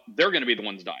 They're going to be the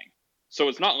ones dying. So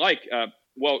it's not like,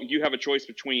 you have a choice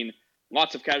between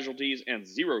lots of casualties and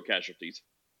zero casualties.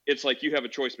 It's like you have a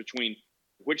choice between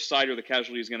which side are the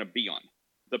casualties going to be on.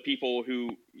 The people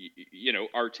who,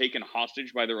 are taken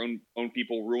hostage by their own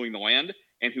people ruling the land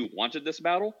and who wanted this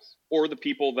battle, or the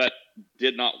people that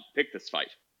did not pick this fight.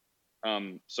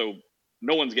 So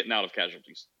no one's getting out of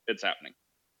casualties. It's happening.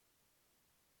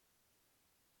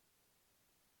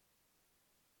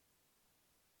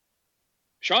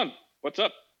 Sean, what's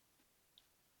up?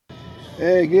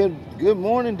 Hey, good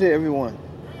morning to everyone.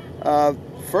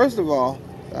 First of all,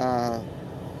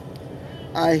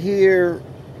 I hear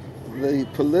the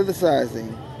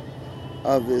politicizing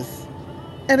of this,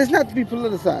 and it's not to be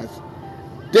politicized.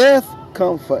 Death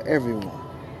comes for everyone.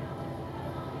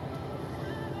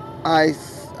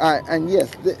 And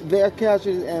yes, there are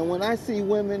casualties, and when I see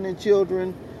women and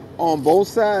children on both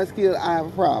sides killed, I have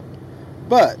a problem.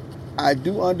 But I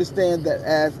do understand that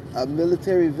as a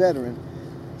military veteran,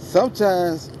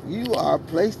 sometimes you are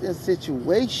placed in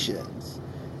situations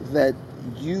that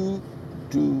you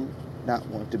do not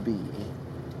want to be in.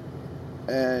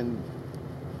 And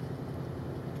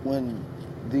when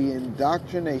the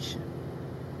indoctrination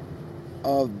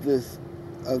of this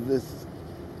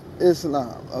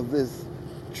Islam, of this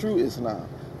true Islam,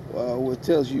 which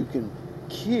tells you can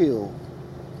kill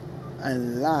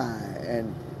and lie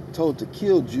and told to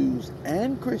kill Jews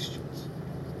and Christians,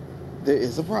 there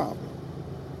is a problem.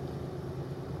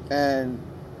 And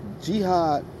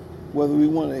jihad, whether we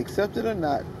want to accept it or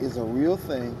not, is a real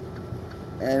thing,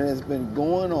 and it's been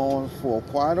going on for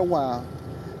quite a while.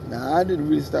 Now, I didn't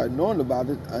really start knowing about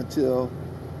it until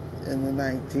in the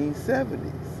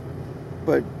 1970s,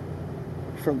 but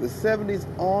from the 70s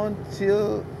on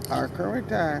till our current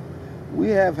time, we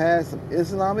have had some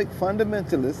Islamic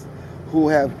fundamentalists who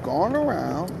have gone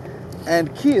around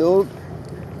and killed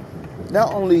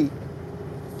not only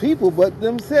people but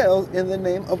themselves in the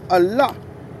name of Allah.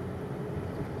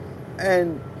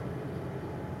 And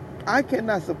I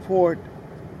cannot support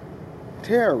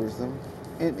terrorism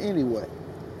in any way,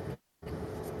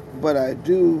 but I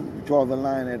do draw the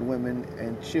line at women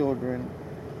and children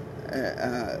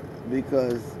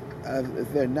because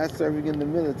if they're not serving in the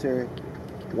military,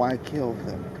 why kill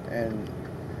them?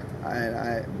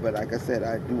 But like I said,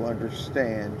 I do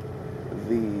understand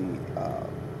the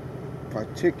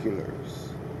particulars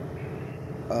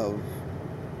of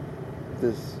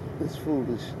this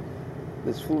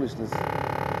foolishness.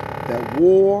 That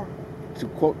war, to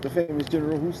quote the famous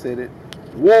general who said it,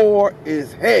 war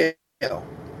is hell,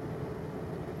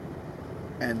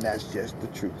 and that's just the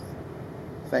truth.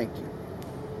 Thank you.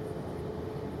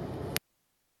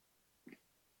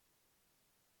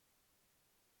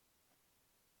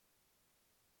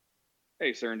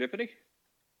 Hey, Serendipity.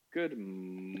 Good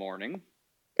morning.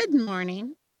 Good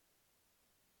morning.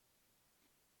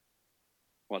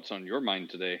 What's on your mind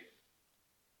today?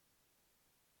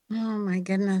 Oh my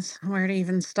goodness, where to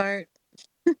even start?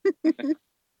 uh,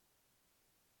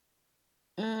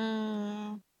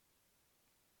 I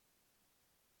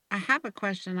have a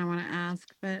question I want to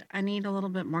ask, but I need a little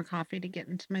bit more coffee to get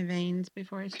into my veins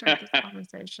before I start this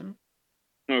conversation.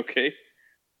 Okay.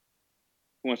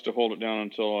 Who wants to hold it down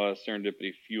until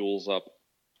Serendipity fuels up?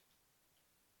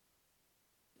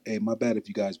 Hey, my bad if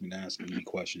you guys been asking me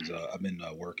questions. I've been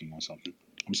working on something.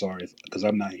 I'm sorry because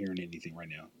I'm not hearing anything right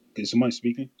now. Is somebody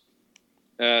speaking?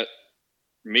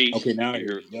 Me. Okay, now I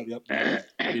hear you. Yep. My bad.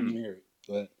 I didn't even hear it.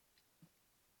 Go ahead.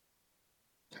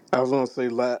 I was gonna say,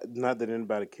 not that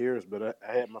anybody cares, but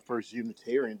I had my first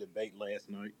Unitarian debate last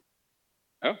night.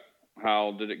 Oh,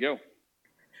 how did it go?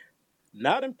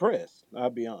 Not impressed. I'll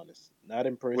be honest. Not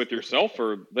impressed With yourself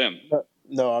or them?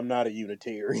 No, I'm not a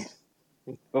Unitarian.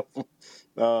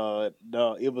 No,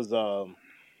 it was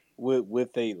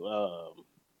with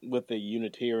a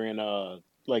Unitarian,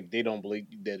 like they don't believe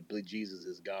Jesus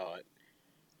is God.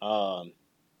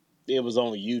 It was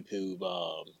on YouTube.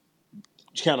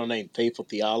 Channel named Faithful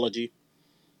Theology.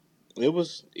 It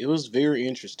was very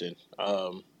interesting.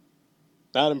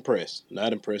 Not impressed.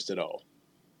 Not impressed at all.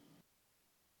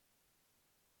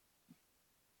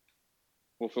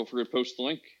 Well, feel free to post the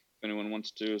link if anyone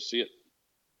wants to see it.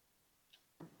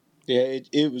 Yeah,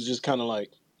 it was just kind of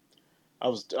like I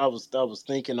was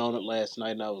thinking on it last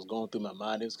night, and I was going through my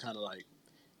mind. It was kind of like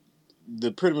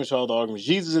pretty much all the arguments.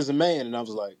 Jesus is a man, and I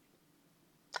was like,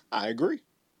 I agree.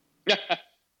 I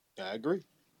agree.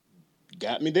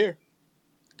 Got me there.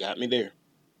 Got me there.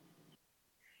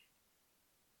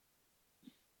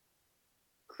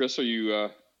 Chris, are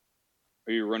you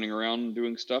running around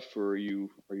doing stuff, or are you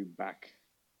back?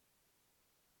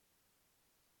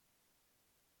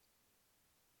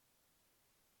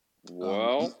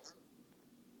 Well,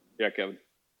 yeah, Kevin.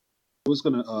 I was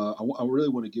gonna. I really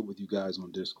want to get with you guys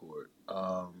on Discord.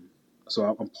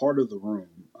 So I'm part of the room.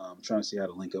 I'm trying to see how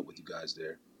to link up with you guys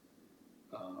there.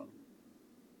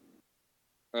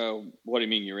 What do you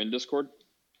mean? You're in Discord?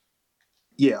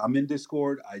 Yeah, I'm in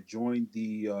Discord. I joined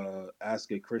the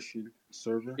Ask a Christian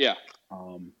server. Yeah.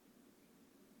 So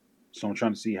I'm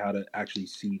trying to see how to actually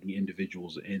see the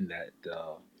individuals in that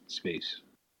space.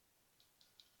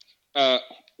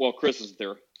 Well, Chris is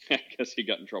there. I guess he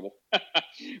got in trouble,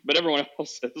 but everyone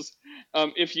else is.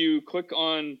 If you click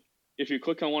on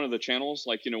one of the channels,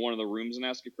 like one of the rooms in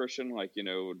Ask a Christian, like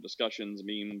discussions,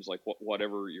 memes, like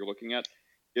whatever you're looking at,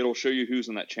 it'll show you who's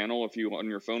in that channel. If you on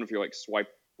your phone, if you like swipe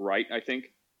right, I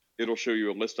think it'll show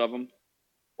you a list of them,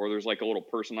 or there's like a little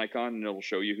person icon, and it'll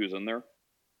show you who's in there.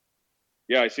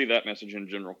 Yeah, I see that message in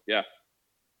general. Yeah.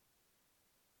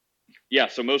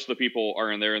 So most of the people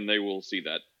are in there, and they will see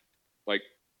that. Like,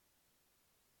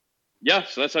 yeah,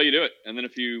 so that's how you do it. And then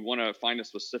if you want to find a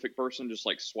specific person, just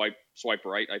like swipe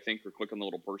right, I think, or click on the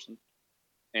little person,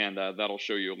 and that'll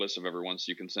show you a list of everyone,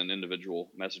 so you can send individual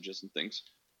messages and things.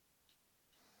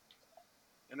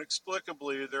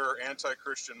 Inexplicably, there are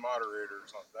anti-Christian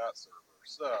moderators on that server,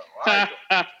 so I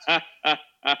don't.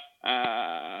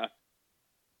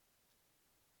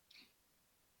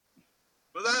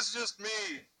 But that's just me,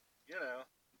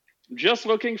 Just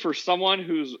looking for someone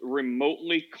who's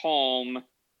remotely calm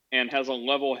and has a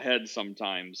level head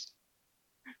sometimes,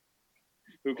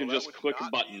 who can just click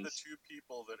buttons. Be the two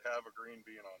people that have a green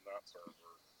bean on that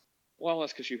server. Well,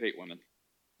 that's because you hate women.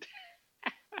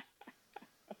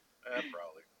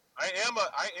 Probably. I am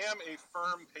a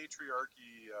firm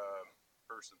patriarchy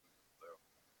person, though.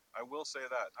 I will say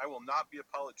that. I will not be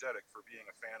apologetic for being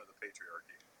a fan of the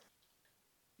patriarchy.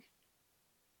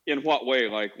 In what way?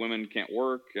 Like women can't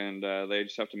work and they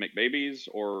just have to make babies,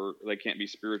 or they can't be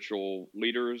spiritual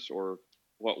leaders, or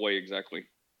what way exactly?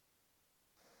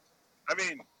 I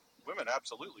mean, women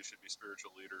absolutely should be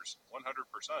spiritual leaders,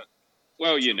 100%.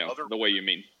 Well, the way you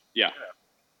mean. Yeah.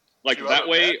 Like that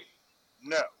way?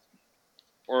 Men? No.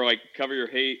 Or like cover your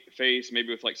face maybe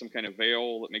with like some kind of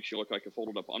veil that makes you look like a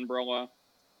folded up umbrella,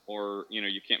 or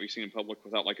you can't be seen in public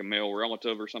without like a male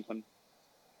relative or something.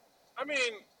 I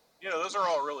mean, those are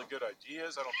all really good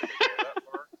ideas. I don't think I go that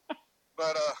far.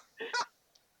 But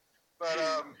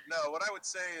no, what I would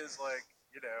say is like,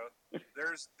 there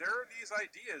are these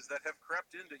ideas that have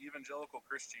crept into evangelical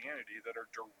Christianity that are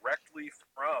directly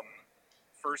from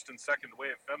first and second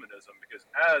wave feminism, because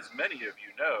as many of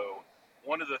you know,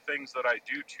 one of the things that I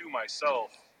do to myself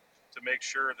to make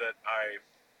sure that I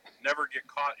never get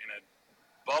caught in a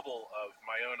bubble of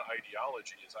my own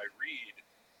ideology is I read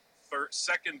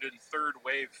second and third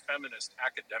wave feminist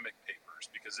academic papers,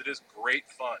 because it is great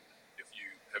fun if you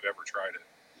have ever tried it.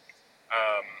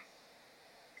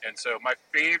 And so my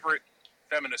favorite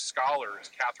feminist scholar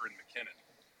is Catherine McKinnon.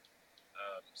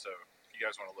 So if you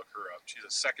guys want to look her up, she's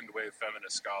a second wave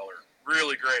feminist scholar.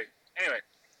 Really great. Anyway,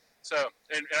 so,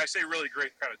 and I say really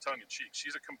great kind of tongue in cheek.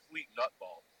 She's a complete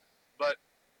nutball. But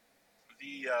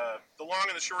the long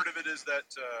and the short of it is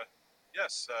that,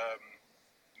 yes,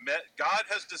 God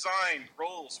has designed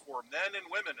roles for men and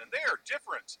women, and they are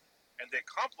different, and they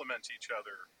complement each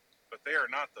other, but they are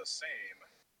not the same.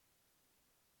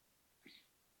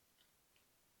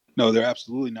 No, they're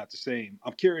absolutely not the same.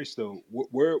 I'm curious though,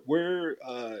 where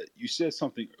you said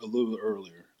something a little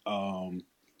earlier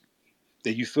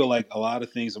that you feel like a lot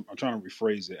of things. I'm trying to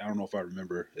rephrase it. I don't know if I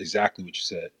remember exactly what you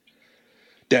said.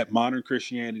 That modern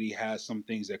Christianity has some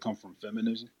things that come from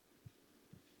feminism.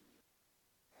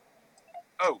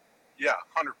 Oh, yeah,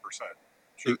 100%.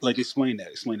 Sure. Like explain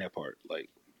that part. Like,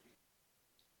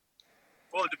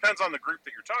 well, it depends on the group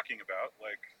that you're talking about.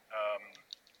 Like,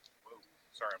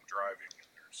 sorry, I'm driving.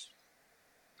 There's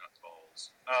nutballs.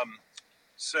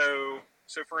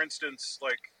 So for instance,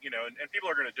 like, and people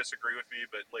are going to disagree with me,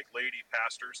 but like lady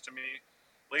pastors, to me,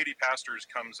 lady pastors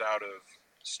comes out of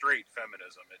straight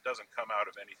feminism. It doesn't come out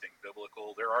of anything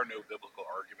biblical. There are no biblical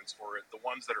arguments for it. The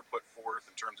ones that are put forth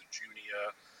in terms of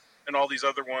Junia and all these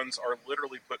other ones are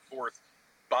literally put forth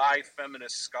by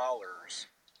feminist scholars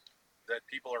that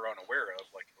people are unaware of,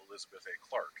 like Elizabeth A.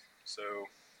 Clarke. So,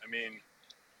 I mean,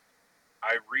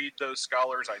 I read those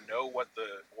scholars. I know what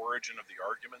the origin of the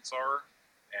arguments are,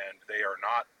 and they are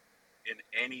not in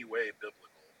any way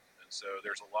biblical. And so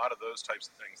there's a lot of those types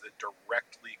of things that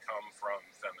directly come from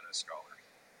feminist scholars.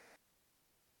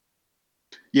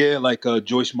 Yeah, like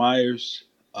Joyce Myers.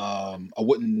 I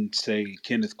wouldn't say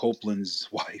Kenneth Copeland's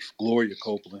wife, Gloria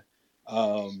Copeland.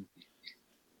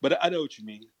 But I know what you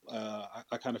mean.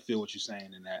 I kind of feel what you're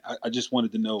saying in that. I just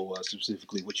wanted to know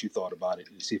specifically what you thought about it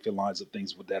and see if it lines up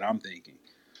things with that I'm thinking.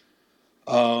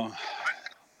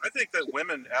 I think that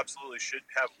women absolutely should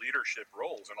have leadership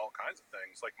roles in all kinds of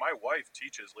things. Like my wife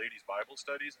teaches ladies' Bible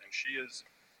studies, and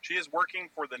she is working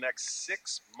for the next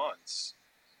 6 months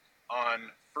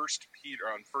on First Peter,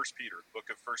 the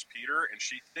book of First Peter, and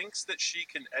she thinks that she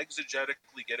can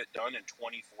exegetically get it done in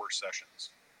 24 sessions,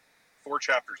 4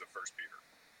 chapters of First Peter.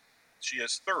 She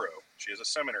is thorough. She is a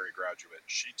seminary graduate.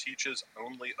 She teaches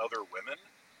only other women,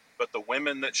 but the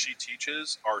women that she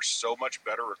teaches are so much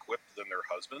better equipped than their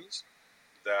husbands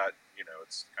that,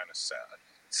 it's kind of sad.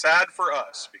 Sad for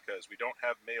us because we don't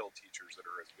have male teachers that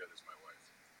are as good as my wife.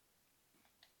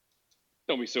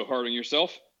 Don't be so hard on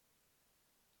yourself.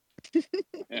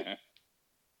 Yeah.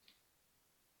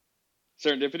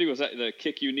 Serendipity, was that the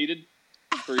kick you needed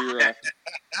for your...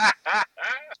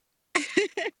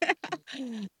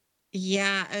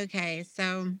 Yeah, okay.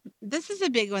 So this is a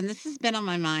big one. This has been on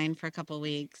my mind for a couple of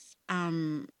weeks.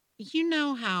 You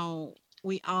know how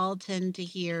we all tend to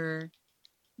hear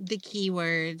the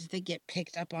keywords that get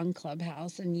picked up on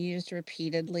Clubhouse and used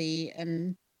repeatedly,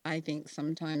 and I think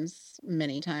sometimes,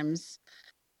 many times,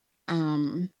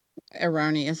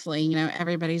 erroneously.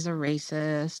 Everybody's a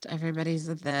racist, everybody's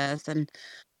a this, and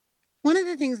one of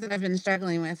the things that I've been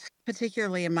struggling with,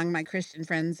 particularly among my Christian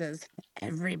friends, is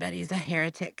everybody's a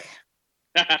heretic.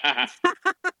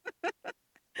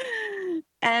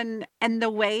 And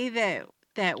the way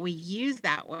that we use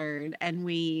that word and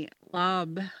we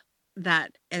lob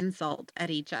that insult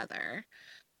at each other.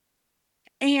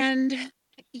 And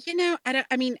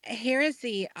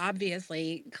heresy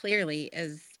obviously clearly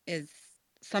is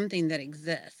something that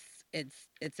exists.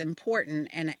 It's important,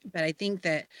 but I think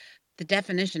that the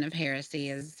definition of heresy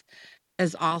is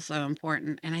also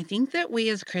important. And I think that we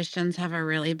as Christians have a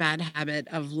really bad habit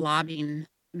of lobbing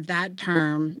that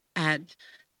term at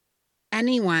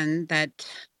anyone that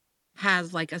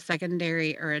has like a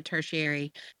secondary or a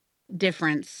tertiary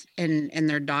difference in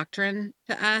their doctrine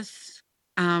to us.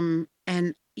 And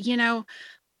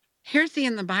heresy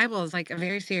in the Bible is like a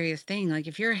very serious thing. Like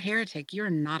if you're a heretic,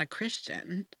 you're not a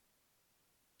Christian.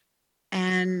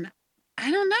 And I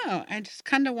don't know. I just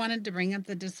kind of wanted to bring up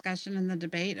the discussion and the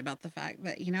debate about the fact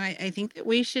that, I think that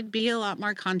we should be a lot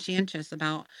more conscientious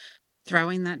about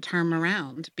throwing that term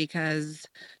around because,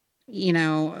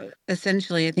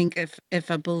 essentially, I think if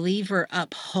a believer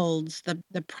upholds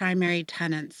the primary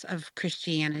tenets of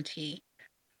Christianity,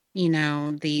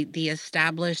 the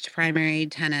established primary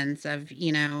tenets of,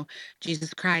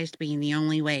 Jesus Christ being the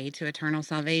only way to eternal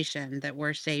salvation, that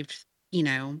we're saved,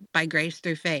 by grace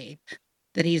through faith,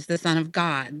 that he's the Son of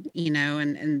God,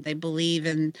 and they believe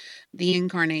in the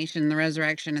incarnation, the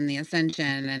resurrection, and the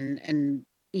ascension, and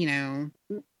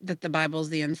that the Bible's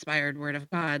the inspired word of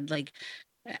God. Like,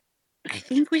 I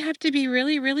think we have to be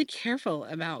really, really careful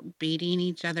about beating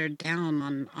each other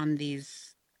down on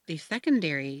these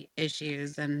secondary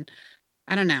issues, and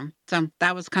I don't know. So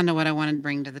that was kind of what I wanted to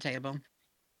bring to the table.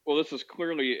 Well, this is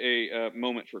clearly a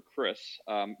moment for Chris,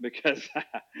 because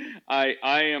I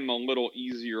am a little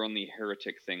easier on the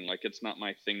heretic thing. Like, it's not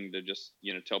my thing to just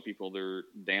tell people they're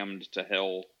damned to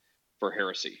hell for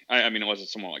heresy. I mean, unless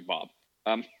it's someone like Bob.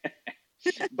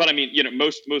 But I mean,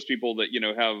 most people that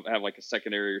have like a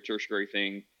secondary or tertiary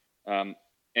thing,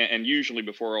 and usually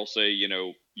before I'll say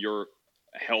you're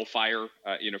hellfire,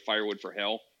 firewood for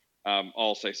hell.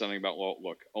 I'll say something about, well,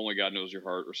 look, only God knows your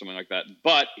heart or something like that.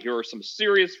 But here are some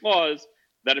serious flaws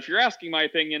that if you're asking my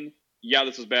opinion, yeah,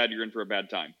 this is bad, you're in for a bad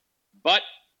time. But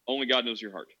only God knows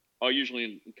your heart. I'll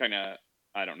usually kind of,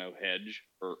 I don't know, hedge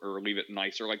or leave it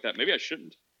nicer like that. Maybe I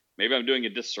shouldn't. Maybe I'm doing a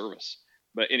disservice.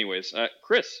 But anyways,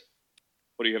 Chris,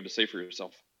 what do you have to say for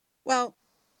yourself? Well,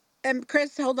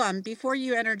 Chris, hold on. Before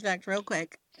you interject real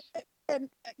quick, and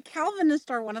Calvinists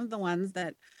are one of the ones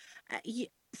that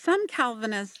some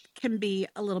Calvinists can be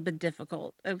a little bit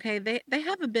difficult. Okay, they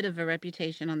have a bit of a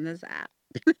reputation on this app.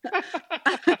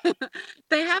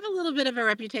 They have a little bit of a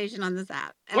reputation on this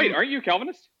app. Wait, aren't you a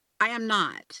Calvinist? I am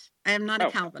not. I am not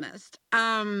a Calvinist.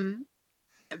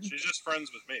 She's just friends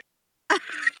with me.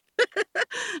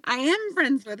 I am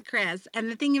friends with Chris, and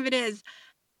the thing of it is,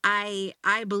 I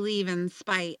believe, in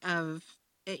spite of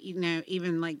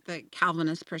even like the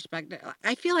Calvinist perspective,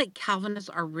 I feel like Calvinists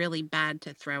are really bad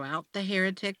to throw out the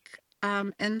heretic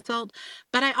insult,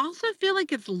 but I also feel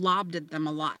like it's lobbed at them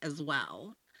a lot as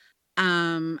well.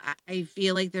 I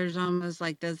feel like there's almost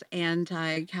like this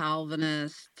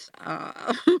anti-Calvinist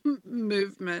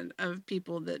movement of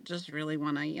people that just really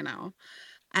want to,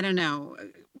 I don't know,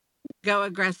 go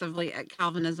aggressively at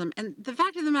Calvinism. And the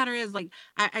fact of the matter is, like,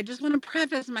 I just want to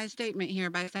preface my statement here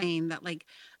by saying that, like,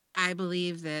 I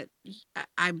believe that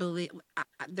I believe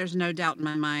there's no doubt in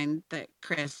my mind that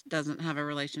Chris doesn't have a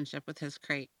relationship with his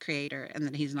creator and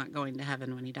that he's not going to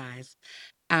heaven when he dies.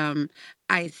 um,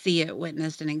 I see it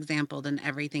witnessed and exampled in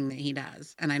everything that he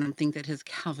does. And I don't think that his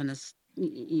Calvinist,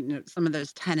 some of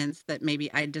those tenets that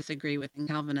maybe I disagree with in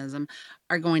Calvinism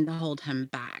are going to hold him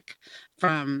back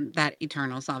from that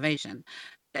eternal salvation.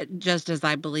 Just as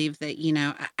I believe that,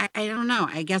 I don't know.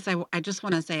 I guess I just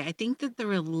want to say, I think that the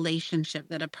relationship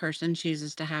that a person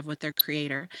chooses to have with their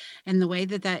creator and the way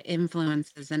that that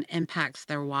influences and impacts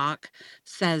their walk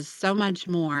says so much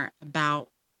more about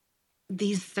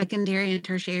these secondary and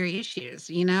tertiary issues.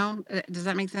 Does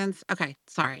that make sense? Okay,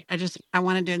 sorry. I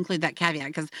wanted to include that caveat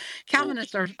because Well,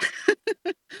 Calvinists are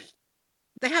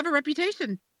they have a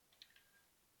reputation.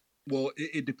 well,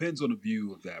 it depends on the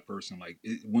view of that person. Like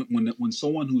when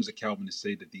someone who's a Calvinist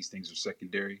say that these things are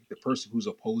secondary, the person who's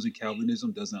opposing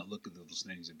Calvinism does not look at those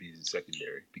things as being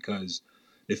secondary because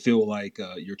they feel like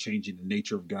you're changing the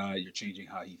nature of God, you're changing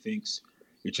how He thinks,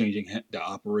 you're changing the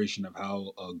operation of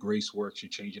how grace works, you're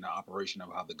changing the operation of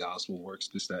how the gospel works,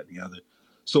 this, that, and the other.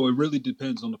 So it really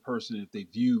depends on the person if they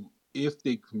view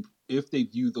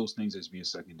those things as being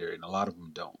secondary, and a lot of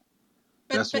them don't.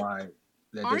 That's But why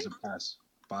that aren't doesn't pass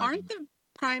by aren't them. the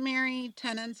primary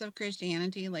tenets of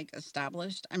Christianity like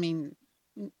established? I mean,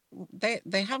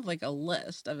 they have like a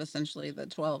list of essentially the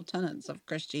 12 tenets of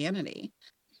Christianity.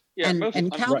 Yeah, And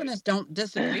Right. Calvinists don't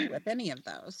disagree with any of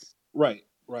those.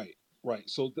 Right.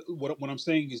 So what I'm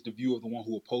saying is the view of the one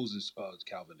who opposes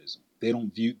Calvinism. They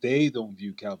don't view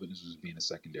Calvinism as being a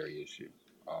secondary issue.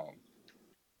 Um,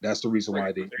 that's the reason right.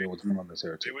 why they would view them as They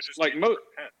would heretics. just Like need to most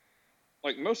repent.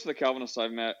 like most of the Calvinists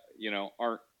I've met,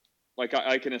 aren't like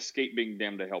I can escape being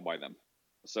damned to hell by them.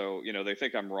 So they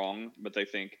think I'm wrong, but they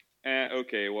think,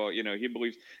 okay, well, he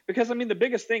believes because I mean the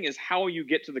biggest thing is how you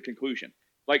get to the conclusion.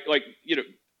 Like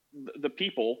the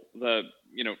people, the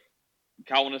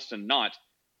Calvinists and not,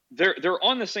 they're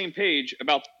on the same page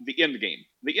about the end game.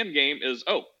 The end game is,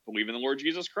 oh, believe in the Lord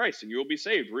Jesus Christ and you will be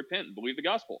saved. Repent and believe the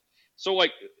gospel. So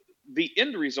like the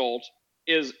end result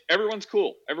is everyone's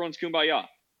cool. Everyone's kumbaya.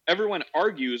 Everyone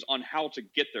argues on how to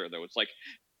get there though. It's like,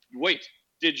 wait,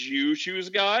 did you choose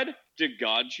God? Did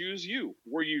God choose you?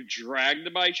 Were you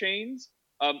dragged by chains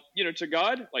to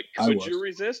God? Like I could you was.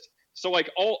 resist? So like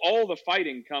all the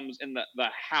fighting comes in the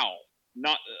how,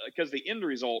 not because the end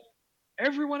result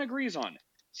everyone agrees on.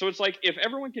 So it's like if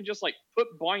everyone can just like put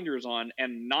blinders on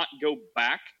and not go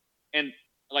back, and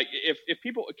like if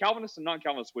people Calvinists and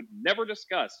non-Calvinists would never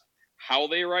discuss how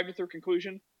they arrived at their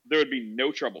conclusion, there would be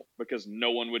no trouble because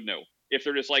no one would know. If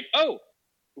they're just like, oh,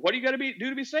 what do you got to do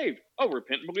to be saved? Oh,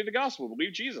 repent and believe the gospel,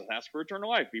 believe Jesus, ask for eternal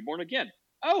life, be born again.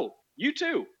 Oh, you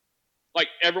too. Like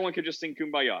everyone could just sing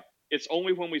kumbaya. It's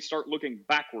only when we start looking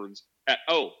backwards at,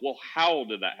 oh, well, how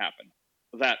did that happen?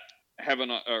 That heaven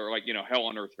or like hell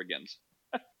on earth begins.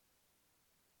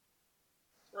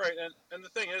 Right, and the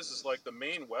thing is like the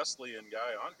main Wesleyan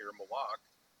guy on here, Malak,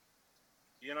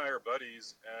 he and I are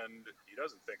buddies, and he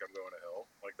doesn't think I'm going to hell.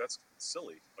 Like that's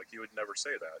silly. Like he would never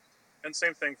say that. And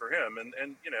same thing for him. And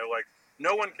like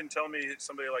no one can tell me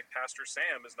somebody like Pastor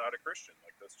Sam is not a Christian.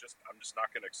 Like I'm just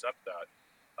not going to accept that,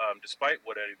 despite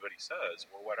what anybody says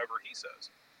or whatever he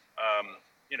says.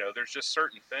 There's just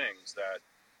certain things that,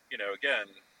 again,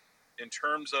 in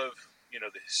terms of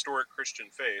the historic Christian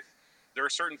faith, there are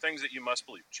certain things that you must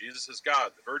believe. Jesus is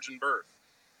God, the virgin birth,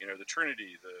 the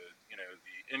Trinity, the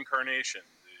incarnation,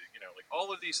 like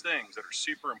all of these things that are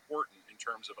super important in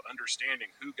terms of understanding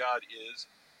who God is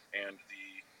and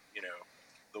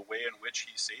the way in which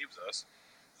He saves us.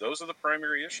 Those are the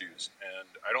primary issues, and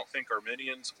I don't think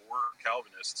Arminians or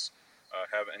Calvinists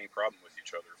have any problem with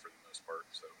each other for the most part.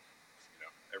 So,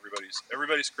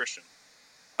 everybody's Christian.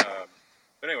 But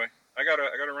anyway, I gotta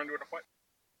run to an appointment.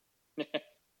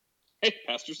 Hey,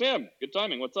 Pastor Sam, good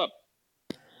timing. What's up?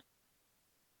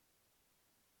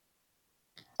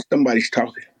 Somebody's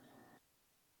talking.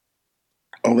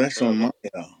 Oh, that's on my.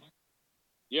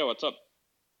 Yeah, what's up?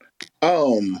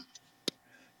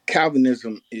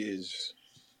 Calvinism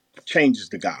changes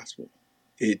the gospel.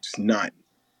 It's not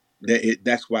that.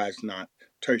 That's why it's not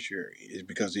tertiary, is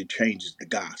because it changes the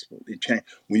gospel.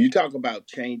 When you talk about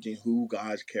changing who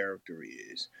God's character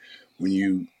is, when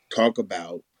you talk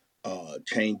about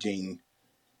changing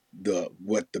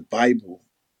what the Bible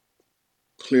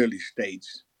clearly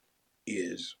states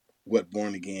is what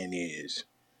born again is,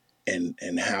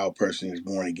 and how a person is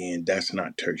born again, that's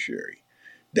not tertiary.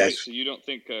 Wait, so you don't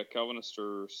think Calvinists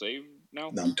are saved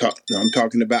now? I'm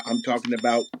talking about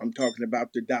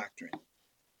the doctrine.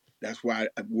 That's why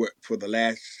for the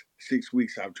last 6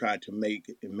 weeks I've tried to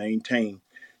make and maintain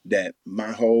that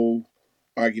my whole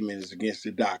argument is against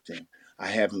the doctrine. I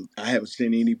haven't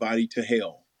sent anybody to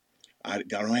hell. I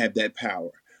don't have that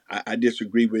power. I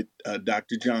disagree with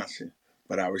Dr. Johnson,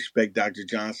 but I respect Dr.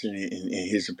 Johnson and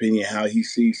his opinion, how he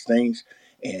sees things,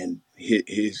 and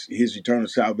his eternal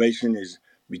salvation is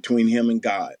between him and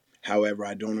God. However,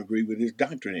 I don't agree with his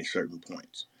doctrine at certain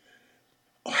points.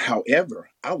 However,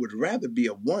 I would rather be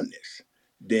a oneness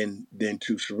than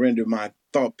to surrender my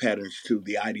thought patterns to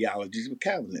the ideologies of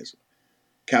Calvinism.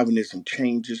 Calvinism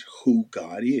changes who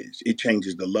God is. It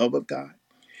changes the love of God.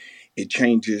 It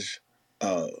changes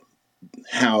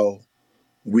how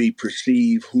we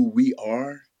perceive who we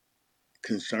are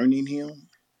concerning Him,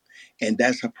 and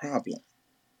that's a problem.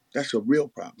 That's a real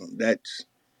problem. That's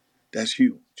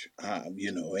huge,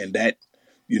 and that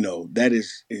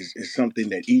is something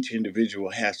that each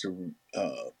individual has to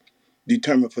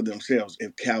determine for themselves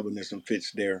if Calvinism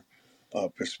fits their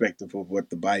perspective of what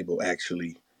the Bible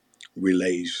actually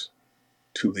relays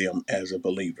to them as a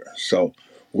believer. So,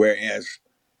 whereas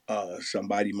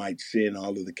somebody might send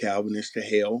all of the Calvinists to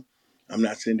hell, I'm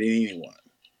not sending anyone,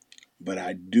 but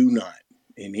I do not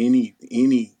in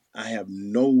any. I have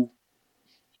no.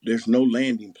 There's no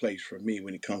landing place for me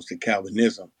when it comes to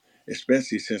Calvinism,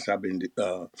 especially since I've been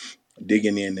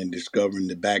digging in and discovering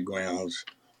the backgrounds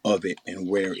of it and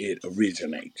where it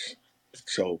originates.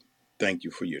 So, thank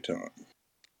you for your time.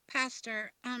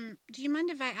 Pastor, do you mind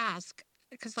if I ask?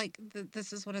 Because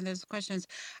this is one of those questions.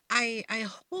 I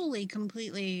wholly,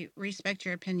 completely respect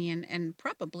your opinion, and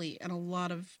probably in a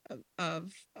lot of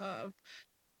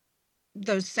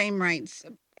those same rights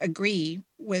agree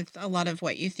with a lot of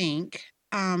what you think.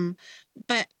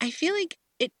 But I feel like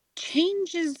it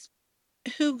changes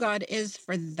who God is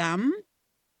for them.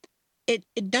 It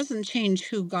doesn't change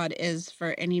who God is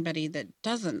for anybody that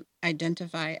doesn't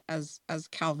identify as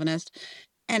Calvinist.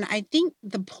 And I think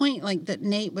the point that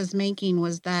Nate was making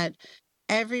was that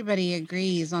everybody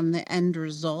agrees on the end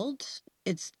result.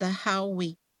 It's the how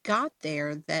we got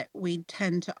there that we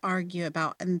tend to argue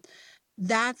about. And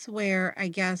that's where I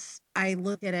guess I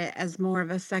look at it as more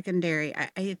of a secondary.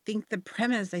 I think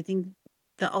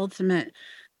the ultimate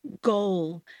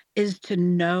goal is to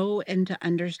know and to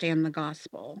understand the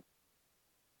gospel.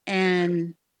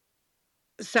 And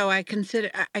so I consider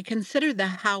the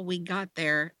how we got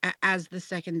there as the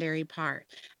secondary part.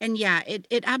 And yeah,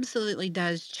 it absolutely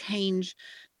does change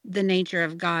the nature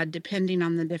of God depending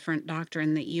on the different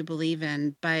doctrine that you believe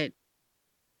in, but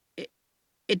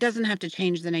it doesn't have to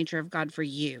change the nature of God for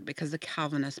you because the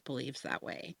Calvinist believes that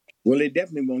way. Well, it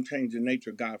definitely won't change the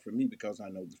nature of God for me because I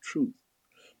know the truth.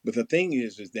 But the thing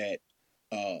is that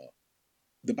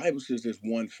the Bible says there's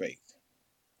one faith,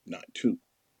 not two,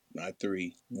 not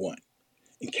three, one.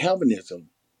 And Calvinism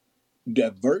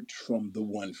diverts from the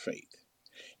one faith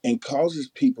and causes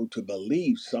people to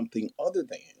believe something other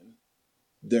than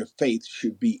their faith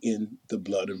should be in the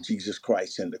blood of Jesus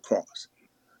Christ and the cross.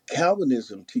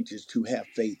 Calvinism teaches to have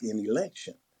faith in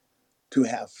election, to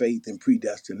have faith in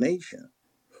predestination,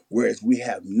 whereas we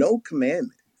have no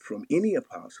commandment from any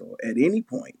apostle at any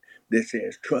point that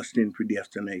says trust in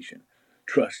predestination,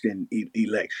 trust in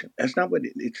election. That's not what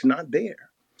it's not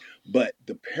there. But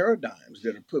the paradigms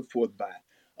that are put forth by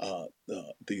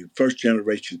the first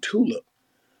generation tulip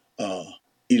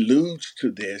alludes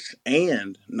to this,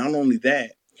 and not only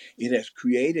that, it has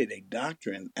created a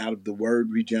doctrine out of the word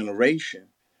regeneration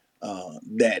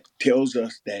that tells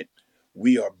us that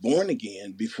we are born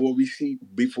again before we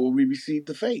receive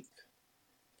the faith.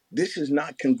 This is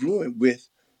not congruent with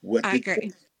what I the agree.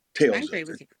 text tells I agree us.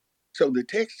 with you. So the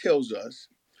text tells us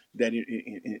that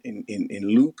in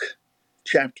Luke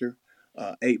chapter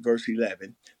 8, verse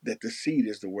 11, that the seed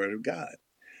is the word of God.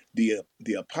 The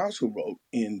apostle wrote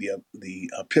in the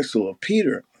epistle of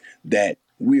Peter that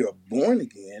we are born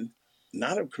again,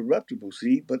 not of corruptible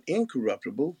seed, but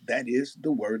incorruptible. That is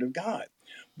the word of God.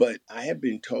 But I have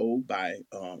been told by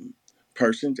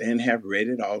persons and have read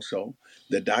it also,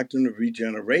 the doctrine of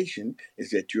regeneration is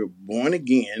that you're born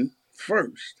again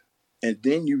first, and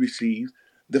then you receive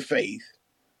the faith.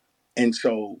 And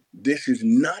so this is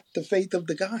not the faith of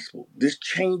the gospel. This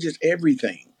changes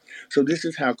everything. So this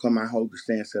is how come I hold the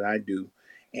stance that I do.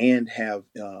 and have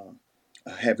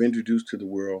introduced to the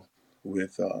world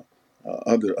with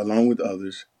along with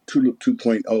others, Tulip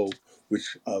 2.0,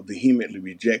 which vehemently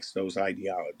rejects those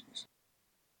ideologies.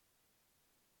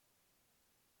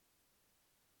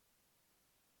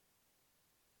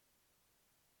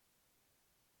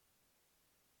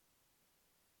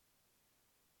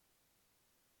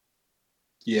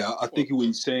 Yeah, I Well, think what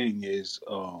he's saying is,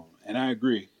 and I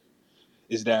agree,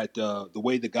 is that the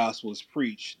way the gospel is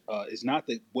preached is not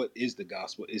that what is the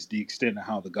gospel, is the extent of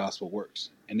how the gospel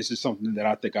works. And this is something that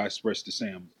I think I expressed to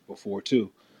Sam before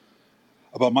too.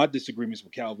 About my disagreements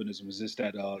with Calvinism is just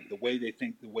that the way they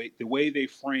think, the way they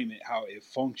frame it, how it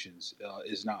functions,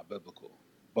 is not biblical.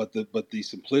 But the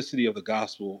simplicity of the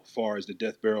gospel, as far as the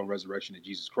death, burial, and resurrection of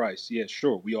Jesus Christ, yeah,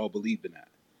 sure, we all believe in that.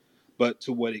 But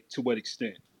to what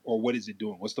extent, or what is it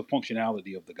doing? What's the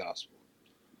functionality of the gospel?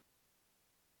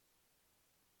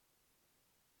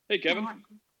 hey, Kevin.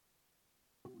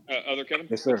 Other Kevin?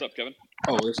 Yes, What's sir. up, Kevin?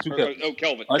 Oh, there's two Oh, Kevins.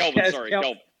 Kelvin. Kelvin, sorry.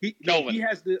 Kelvin. He Kelvin.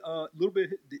 has the little bit.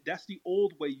 That's the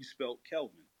old way you spelled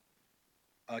Kelvin.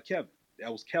 Kevin.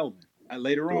 That was Kelvin.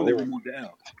 Later on, they Oh, removed the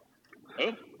L.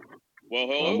 Oh, well, I'm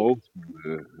hello. old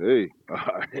school. Hey, all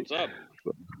right. What's up?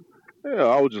 Yeah,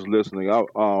 I was just listening.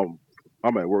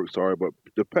 I'm at work, sorry, but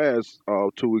the past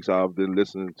 2 weeks I've been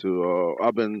listening to.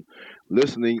 I've been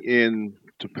listening in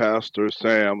to Pastor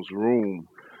Sam's room,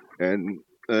 and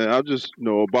I just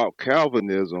know about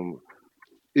Calvinism.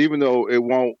 Even though it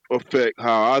won't affect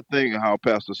how I think and how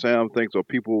Pastor Sam thinks, or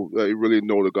people that really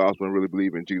know the gospel and really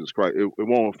believe in Jesus Christ, it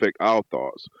won't affect our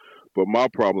thoughts. But my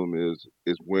problem is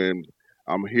when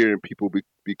I'm hearing people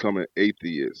becoming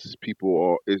atheists. People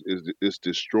are it's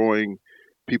destroying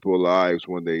people's lives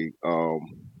when they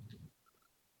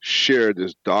share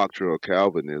this doctrine of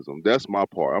Calvinism. That's my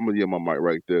part. I'm gonna get my mic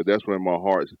right there. That's when my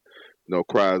heart,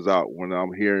 cries out when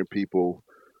I'm hearing people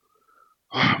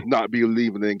not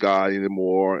believing in God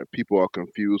anymore, and people are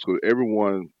confused because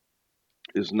everyone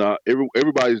is not.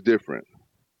 Everybody's different.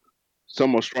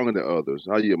 Some are stronger than others.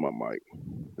 I yield my mic.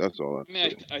 That's all I I mean,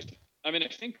 say. I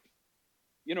think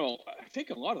I think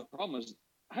a lot of the problem is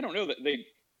I don't know that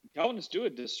Calvinists do a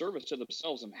disservice to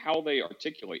themselves in how they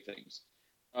articulate things,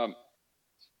 um,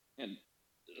 and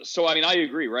so I mean I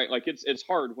agree, right? Like it's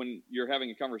hard when you're having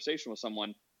a conversation with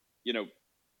someone, you know,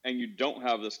 and you don't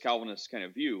have this Calvinist kind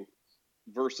of view,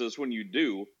 versus when you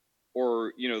do,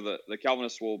 or the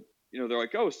Calvinists will, they're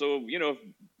like, oh, so if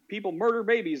people murder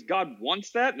babies, God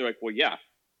wants that. And they're like, well, yeah.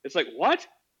 It's like, what?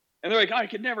 And they're like, I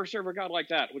could never serve a God like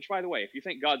that. Which, by the way, if you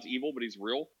think God's evil but he's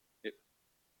real, it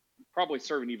probably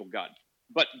serve an evil God.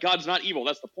 But God's not evil.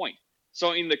 That's the point.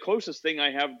 So, I mean, the closest thing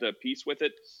I have to peace with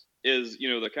it is,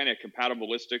 the kind of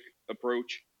compatibilistic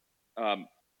approach. And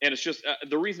it's just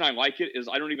the reason I like it is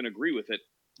I don't even agree with it,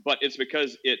 but it's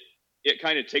because it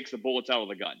kind of takes the bullets out of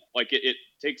the gun. Like it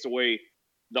takes away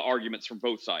the arguments from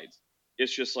both sides.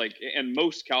 It's just like, and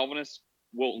most Calvinists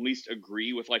will at least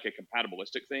agree with like a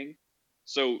compatibilistic thing.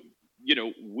 So,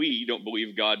 we don't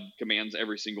believe God commands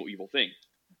every single evil thing.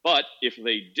 But if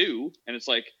they do, and it's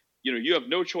like, you have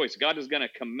no choice. God is going to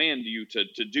command you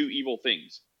to do evil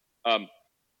things.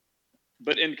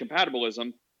 But in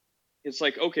compatibilism, it's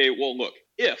like, okay, well, look,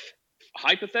 if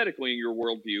hypothetically in your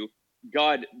worldview,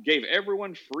 God gave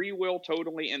everyone free will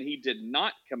totally and he did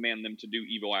not command them to do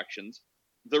evil actions,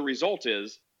 the result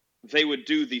is they would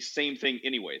do the same thing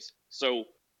anyways. So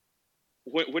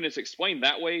when it's explained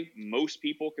that way, most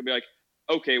people can be like,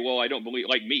 okay, well, I don't believe,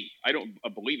 like me, I don't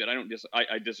believe it.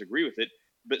 I disagree with it.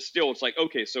 But still, it's like,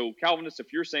 okay, so Calvinists,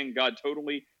 if you're saying God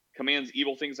totally commands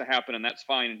evil things to happen and that's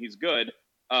fine and he's good,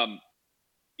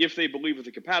 if they believe with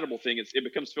the compatible thing, it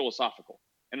becomes philosophical.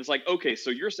 And it's like, okay, so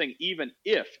you're saying even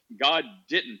if God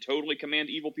didn't totally command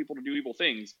evil people to do evil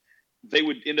things, they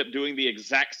would end up doing the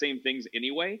exact same things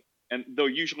anyway, and they'll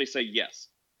usually say yes.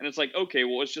 And it's like, okay,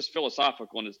 well, it's just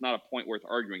philosophical, and it's not a point worth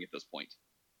arguing at this point.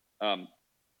 Well,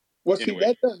 see, Anyway,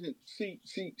 that doesn't see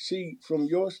from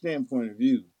your standpoint of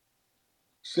view,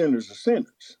 sinners are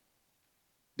sinners.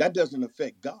 That doesn't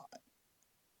affect God.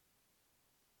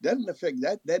 Doesn't affect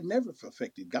that. That never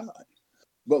affected God.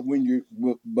 But when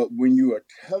you are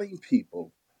telling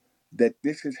people that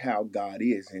this is how God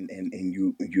is, and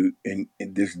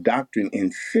this doctrine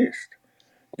insists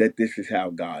that this is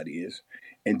how God is,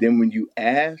 and then when you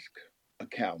ask a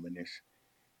Calvinist,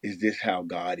 is this how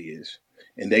God is?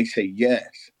 And they say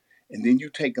yes. And then you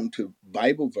take them to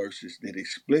Bible verses that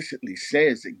explicitly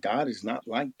says that God is not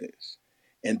like this.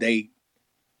 And they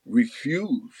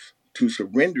refuse to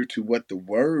surrender to what the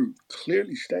word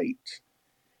clearly states.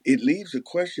 It leaves a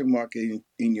question mark in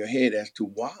your head as to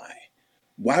why.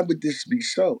 Why would this be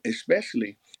so?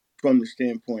 Especially from the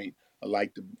standpoint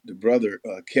like the brother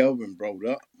Kelvin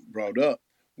brought up,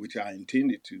 which I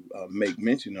intended to make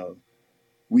mention of.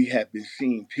 We have been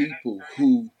seeing people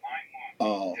who,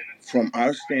 from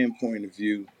our standpoint of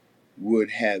view, would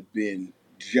have been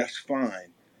just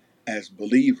fine as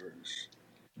believers,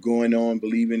 going on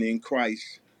believing in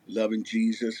Christ, loving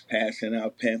Jesus, passing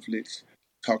out pamphlets,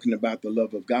 talking about the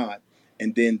love of God,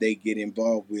 and then they get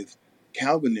involved with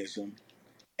Calvinism,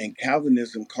 and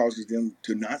Calvinism causes them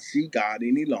to not see God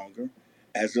any longer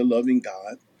as a loving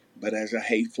God, but as a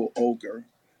hateful ogre,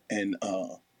 and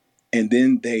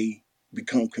then they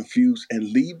become confused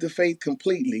and leave the faith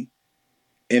completely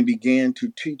and began to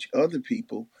teach other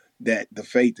people that the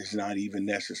faith is not even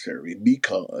necessary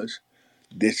because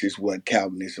this is what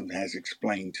Calvinism has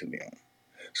explained to them.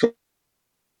 So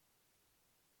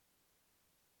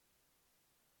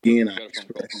again,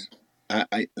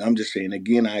 I'm just saying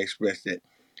again, I express that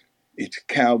it's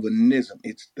Calvinism.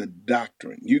 It's the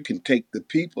doctrine. You can take the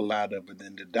people out of it,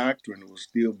 and the doctrine will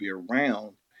still be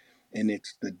around. And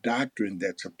it's the doctrine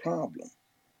that's a problem.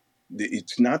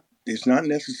 It's not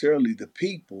necessarily the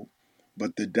people,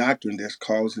 but the doctrine that's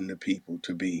causing the people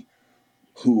to be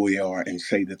who we are and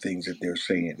say the things that they're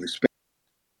saying.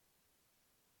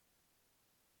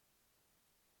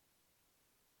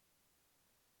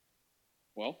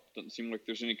 Well, doesn't seem like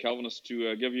there's any Calvinists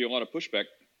to give you a lot of pushback.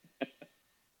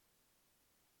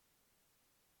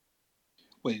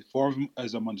 Wait, far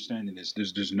as I'm understanding this,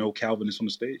 there's no Calvinists on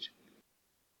the stage.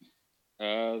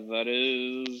 That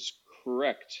is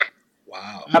correct.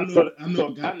 Wow. I know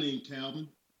a guy named Calvin.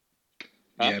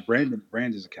 Yeah,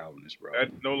 Brandon's a Calvinist, bro.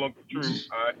 That's no longer true.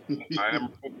 I am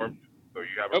reformed, so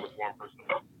you have a reformed person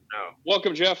now.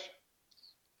 Welcome, Jeff.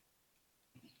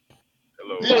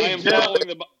 Hello. Hey,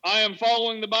 I am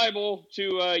following the Bible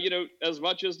to as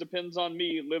much as depends on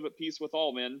me, live at peace with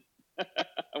all men.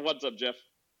 What's up, Jeff?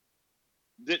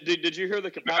 Did you hear the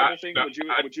compatible thing?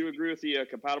 Would you agree with the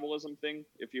compatibilism thing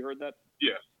if you heard that?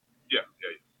 Yeah.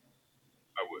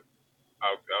 I would.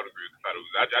 I would agree with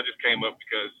compatibilism. I just came up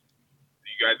because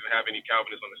you guys didn't have any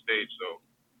Calvinists on the stage, so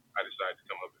I decided to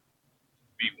come up and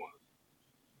be one.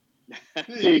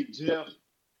 Hey, Jeff.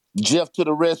 Jeff to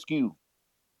the rescue.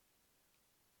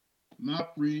 My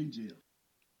friend Jeff.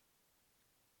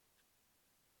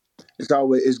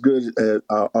 It's good,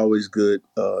 always good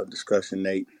discussion,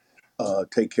 Nate.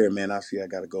 Take care, man. I see I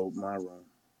got to go my room.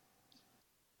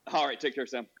 All right, take care,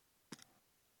 Sam.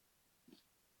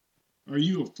 Are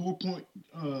you a 4-point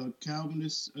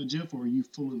Calvinist, Jeff, or are you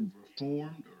fully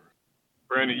reformed? Or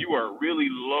Brandon, you are really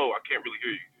low. I can't really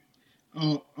hear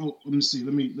you. Oh, let me see.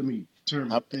 Let me turn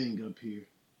my thing up here.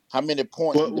 How many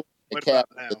points? What about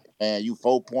now? Man, you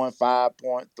 4 point, 5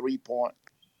 point, 3 point.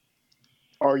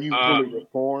 Are you fully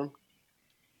reformed?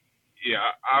 Yeah,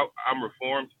 I'm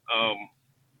reformed.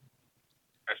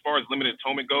 As far as limited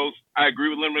atonement goes, I agree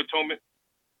with limited atonement.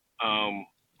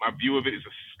 My view of it is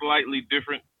slightly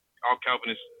different. All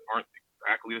Calvinists aren't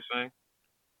exactly the same.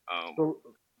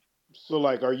 So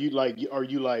like, are you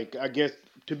like, I guess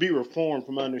to be reformed,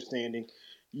 from my understanding,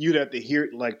 you'd have to hear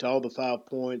like to all the 5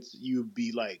 points. You'd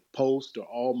be like post or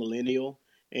all millennial,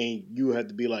 and you have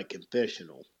to be like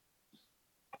confessional.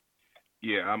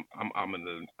 Yeah,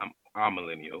 I'm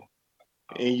millennial.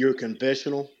 And you're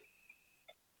confessional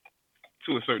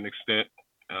to a certain extent.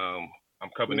 I'm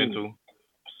covenantal.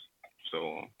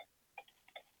 So.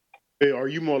 Hey, are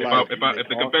you more like if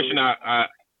the confession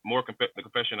the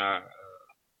confession I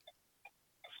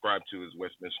subscribe to is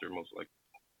Westminster, most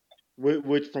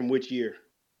likely. From which year?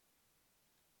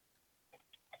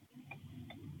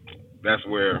 That's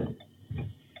where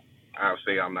I'll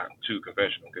say I'm not too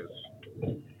confessional because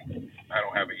I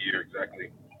don't have a year exactly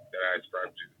that I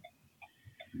subscribe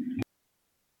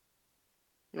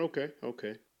to.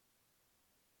 Okay.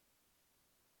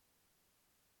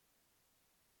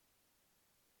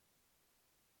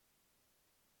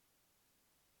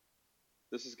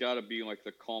 This has got to be like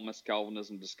the calmest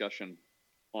Calvinism discussion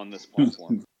on this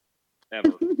platform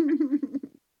ever.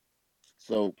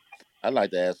 So, I'd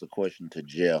like to ask a question to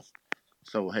Jeff.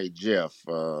 So, hey, Jeff,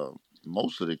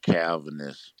 most of the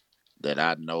Calvinists that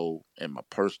I know in my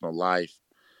personal life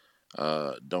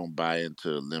don't buy into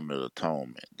limited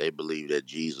atonement. They believe that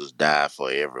Jesus died for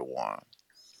everyone.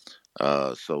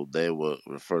 So they will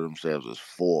refer themselves as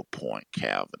 4-point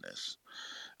Calvinists.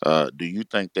 Do you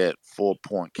think that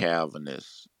 4-point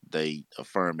Calvinists, they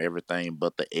affirm everything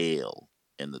but the L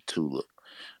in the tulip?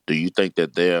 Do you think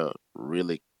that they're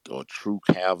really or true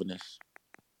Calvinists?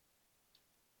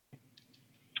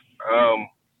 Well,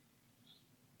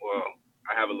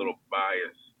 I have a little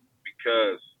bias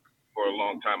because for a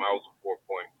long time I was a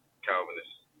 4-point Calvinist.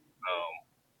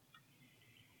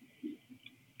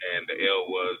 And the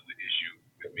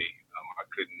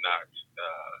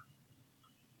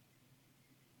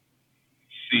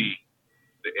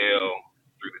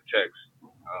text.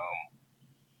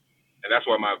 And that's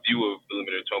why my view of the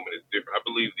limited atonement is different. I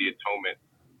believe the atonement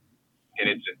in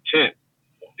its intent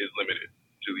is limited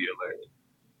to the elect,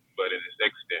 but in its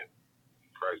extent,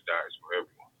 Christ dies for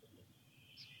everyone.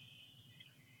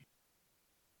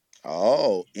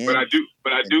 Oh, But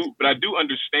I do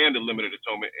understand the limited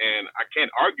atonement, and I can't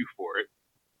argue for it.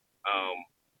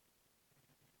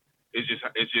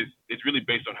 It's really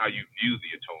based on how you view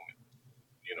the atonement.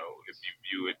 You know, if you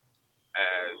view it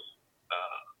as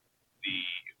the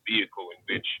vehicle in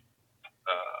which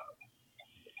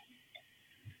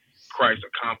Christ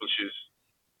accomplishes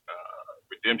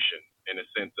redemption, in a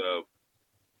sense of,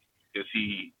 does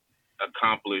he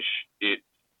accomplish it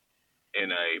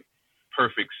in a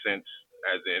perfect sense,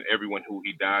 as in everyone who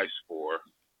he dies for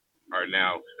are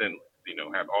now sinless,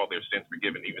 have all their sins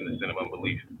forgiven, even the sin of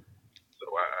unbelief. So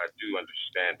I do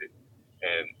understand it.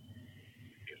 And,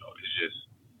 it's just,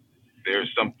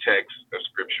 there's some text of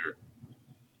scripture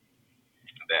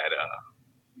that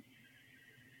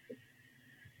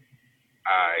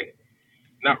I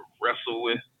not wrestle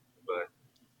with, but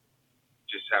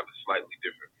just have a slightly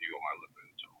different view on my limited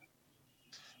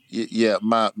atonement. Yeah,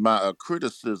 my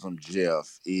criticism,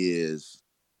 Jeff, is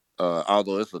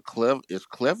although it's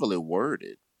cleverly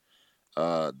worded,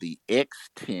 the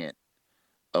extent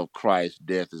of Christ's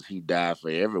death is he died for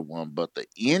everyone, but the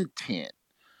intent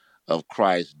of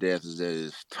Christ's death is that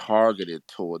it's targeted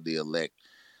toward the elect.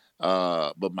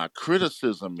 But my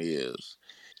criticism is,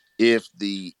 if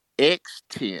the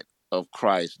extent of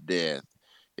Christ's death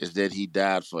is that he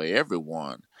died for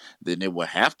everyone, then it would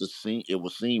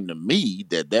seem to me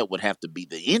that would have to be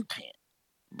the intent,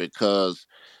 because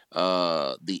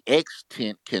the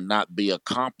extent cannot be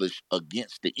accomplished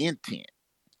against the intent.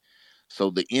 So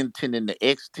the intent and the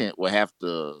extent will have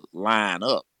to line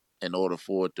up in order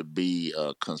for it to be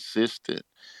consistent.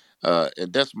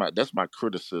 And that's my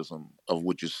criticism of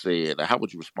what you said. How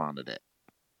would you respond to that?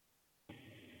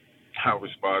 I'll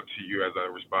respond to you as I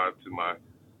respond to my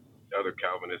other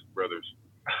Calvinist brothers.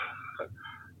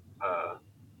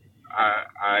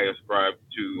 I ascribe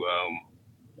to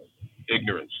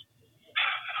ignorance.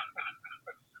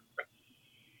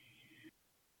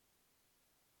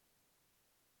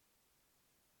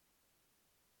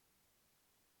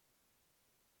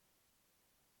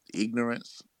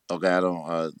 Ignorance. Okay, I don't.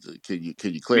 Can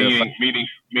you clarify?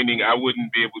 Meaning, I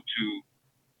wouldn't be able to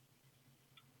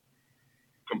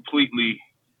completely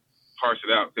parse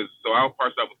it out. So I'll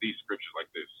parse out with these scriptures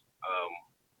like this.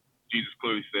 Jesus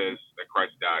clearly says that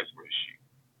Christ dies for his sheep.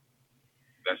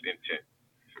 That's the intent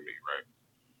for me, right?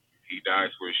 He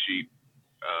dies for his sheep.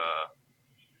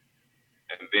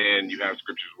 And then you have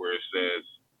scriptures where it says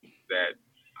that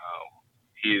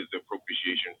he is the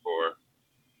propitiation for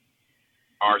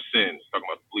our sins, talking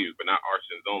about the believers, but not our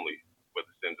sins only, but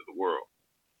the sins of the world.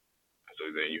 And so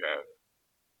then you have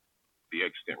the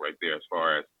extent right there, as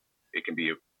far as it can be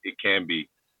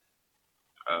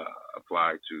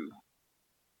applied to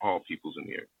all peoples in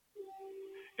the earth,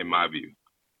 in my view.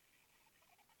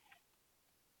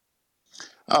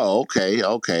 Oh,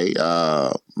 okay.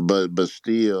 But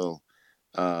still,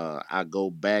 I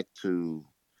go back to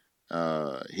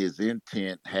his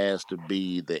intent has to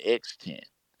be the extent,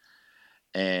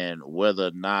 and whether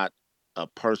or not a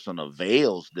person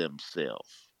avails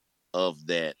themselves of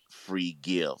that free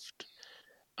gift,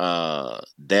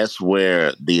 that's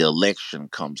where the election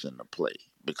comes into play,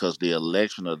 because the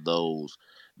election of those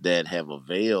that have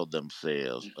availed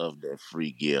themselves of that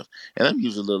free gift. And let me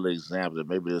use a little example that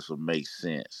maybe this will make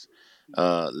sense.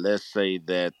 Let's say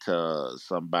that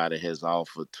somebody has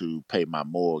offered to pay my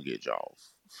mortgage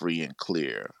off free and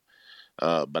clear,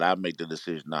 but I make the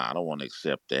decision, nah, I don't want to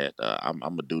accept that. I'm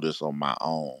gonna do this on my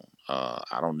own.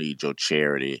 I don't need your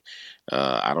charity.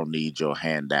 I don't need your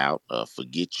handout.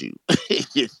 Forget you.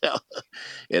 You know,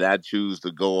 and I choose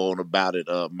to go on about it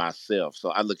myself. So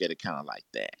I look at it kind of like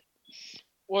that.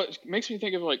 Well, it makes me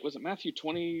think of, like, was it Matthew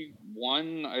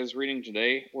 21 I was reading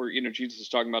today, where, Jesus is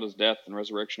talking about his death and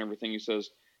resurrection and everything. He says,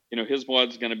 his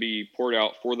blood's going to be poured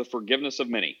out for the forgiveness of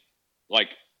many, like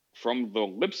from the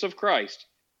lips of Christ,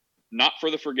 not for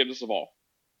the forgiveness of all.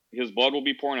 His blood will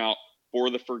be poured out for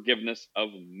the forgiveness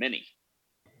of many.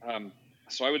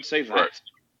 So I would say that. Right.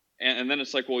 And then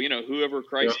it's like, well, whoever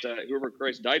Christ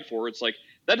died for, it's like,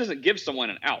 that doesn't give someone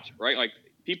an out, right? Like,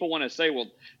 people want to say, well,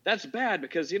 that's bad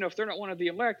because, if they're not one of the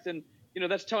elect, then,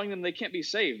 that's telling them they can't be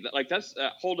saved. Like, that's a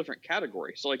whole different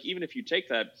category. So, like, even if you take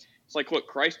that, it's like, look,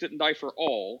 Christ didn't die for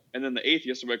all. And then the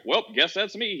atheists are like, well, guess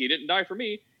that's me. He didn't die for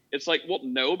me. It's like, well,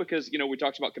 no, because, we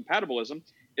talked about compatibilism.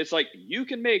 It's like, you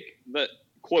can make the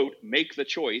quote, make the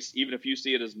choice, even if you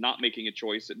see it as not making a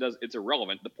choice. It's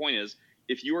irrelevant. The point is,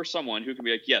 if you are someone who can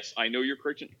be like, yes, I know your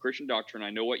Christian doctrine,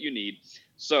 I know what you need.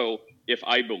 So if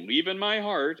I believe in my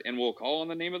heart and will call on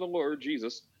the name of the Lord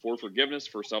Jesus for forgiveness,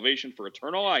 for salvation, for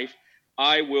eternal life,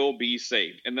 I will be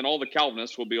saved. And then all the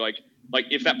Calvinists will be like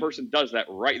if that person does that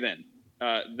right then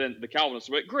the Calvinists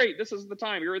will be like, great, this is the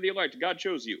time, you're the elect, God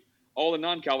chose you. All the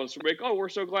non-Calvinists will be like, oh, we're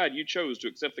so glad you chose to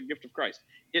accept the gift of Christ.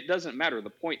 It doesn't matter. The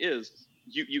point is,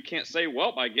 you can't say,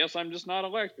 well, I guess I'm just not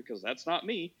elect because that's not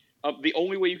me. The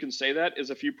only way you can say that is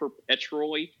if you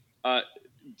perpetually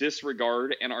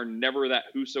disregard and are never that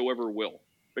whosoever will.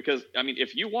 Because, I mean,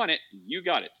 if you want it, you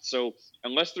got it. So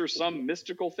unless there's some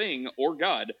mystical thing or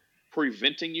God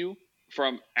preventing you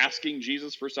from asking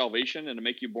Jesus for salvation and to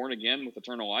make you born again with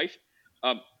eternal life,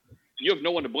 you have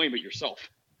no one to blame but yourself.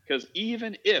 Because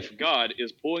even if God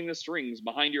is pulling the strings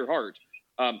behind your heart,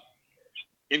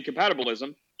 in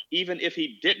compatibilism, even if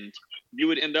he didn't, you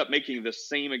would end up making the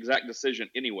same exact decision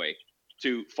anyway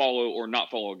to follow or not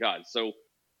follow God. So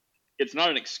it's not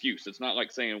an excuse. It's not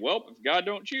like saying, well, if God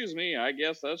don't choose me, I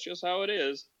guess that's just how it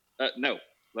is. No,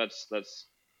 that's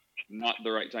not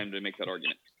the right time to make that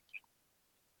argument.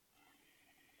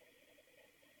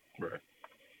 Right.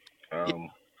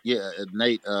 Yeah,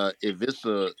 Nate.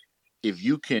 If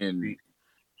you can,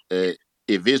 if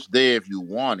it's there, if you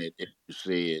want it, if you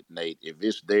said, Nate, if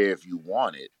it's there, if you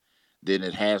want it, then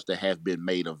it has to have been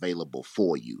made available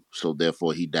for you. So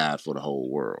therefore, he died for the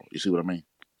whole world. You see what I mean?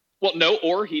 Well, no,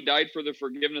 or he died for the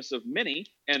forgiveness of many,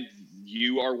 and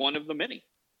you are one of the many.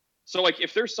 So, like,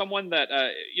 if there's someone that,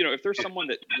 if there's someone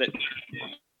that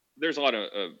there's a lot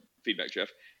of feedback, Jeff.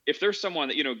 If there's someone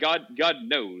that God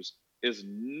knows is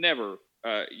never,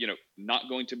 not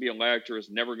going to be elect or is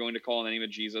never going to call on the name of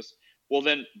Jesus, well,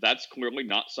 then that's clearly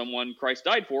not someone Christ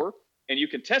died for, and you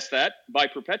can test that by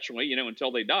perpetually,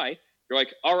 until they die. You're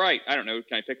like, all right, I don't know,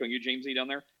 can I pick on you, Jamesy, down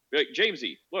there? You're like,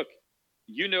 Jamesy, look,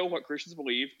 you know what Christians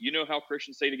believe, you know how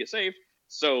Christians say to get saved.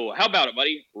 So how about it,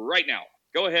 buddy? Right now,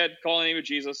 go ahead, call on the name of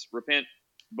Jesus, repent,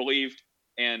 believe,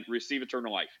 and receive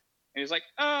eternal life. And he's like,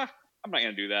 I'm not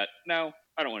going to do that. No,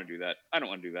 I don't want to do that. I don't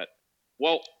want to do that.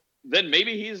 Well, then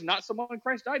maybe he's not someone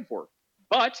Christ died for.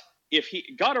 But if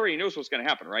God already knows what's going to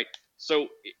happen, right? So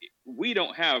we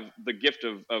don't have the gift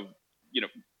of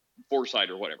foresight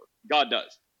or whatever. God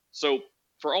does. So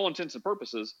for all intents and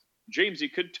purposes, James, he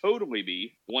could totally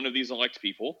be one of these elect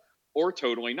people or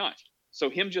totally not. So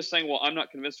him just saying, well, I'm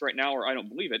not convinced right now or I don't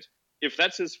believe it, if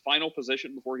that's his final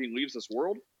position before he leaves this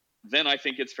world, then I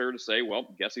think it's fair to say,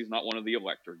 well, guess he's not one of the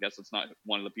elect, or guess it's not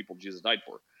one of the people Jesus died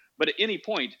for. But at any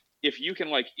point, if you can,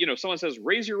 someone says,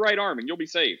 raise your right arm and you'll be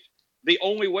saved. The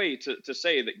only way to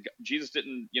say that Jesus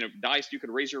didn't, die so you could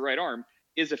raise your right arm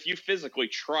is if you physically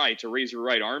try to raise your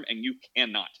right arm and you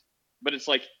cannot. But it's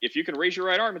like, if you can raise your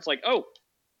right arm, it's like, oh,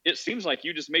 it seems like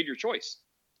you just made your choice.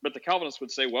 But the Calvinists would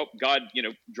say, well, God,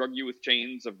 drug you with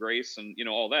chains of grace and,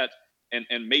 all that,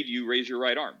 and made you raise your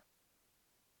right arm.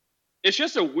 It's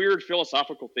just a weird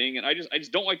philosophical thing, and I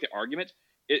just don't like the argument.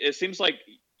 It seems like,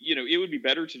 it would be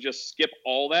better to just skip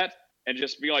all that and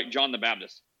just be like John the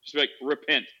Baptist. Just be like,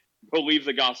 repent, believe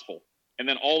the gospel. And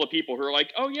then all the people who are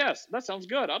like, oh, yes, that sounds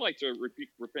good. I'd like to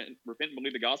repent and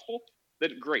believe the gospel.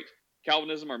 Then great.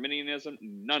 Calvinism, Arminianism,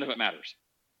 none of it matters.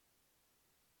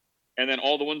 And then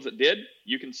all the ones that did,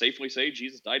 you can safely say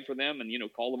Jesus died for them and,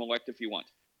 call them elect if you want.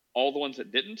 All the ones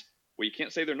that didn't, well, you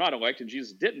can't say they're not elect and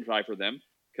Jesus didn't die for them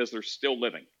because they're still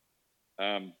living.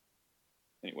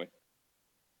 Anyway.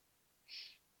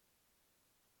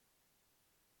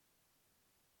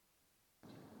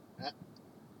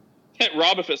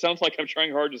 Rob, if it sounds like I'm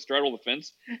trying hard to straddle the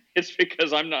fence, it's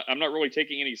because I'm not really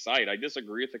taking any side. I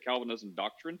disagree with the Calvinism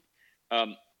doctrine,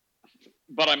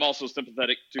 but I'm also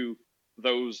sympathetic to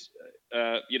those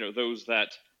those that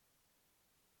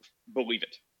believe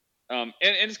it. And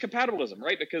it's compatibilism,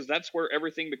 right? Because that's where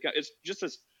everything becomes. It's just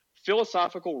this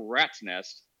philosophical rat's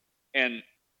nest, and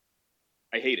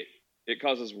I hate it. It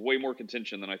causes way more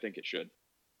contention than I think it should.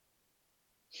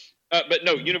 But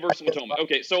no, universal atonement.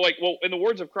 Okay, so in the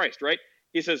words of Christ, right?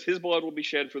 He says his blood will be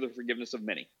shed for the forgiveness of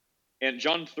many. And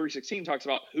John 3:16 talks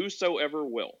about whosoever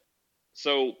will.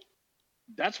 So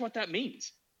that's what that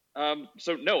means.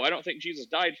 So no, I don't think Jesus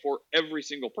died for every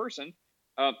single person,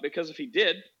 because if he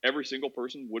did, every single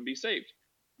person would be saved.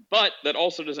 But that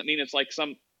also doesn't mean it's like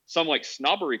some like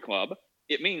snobbery club.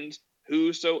 It means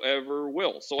whosoever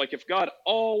will. So if God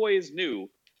always knew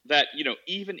that,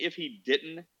 even if he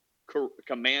didn't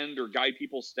command or guide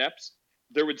people's steps,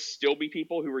 there would still be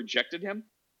people who rejected him,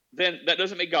 then that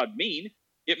doesn't make God mean.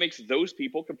 It makes those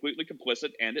people completely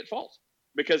complicit and at fault.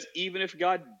 Because even if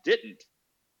God didn't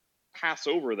pass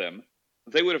over them,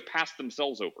 they would have passed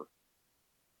themselves over.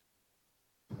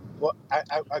 Well,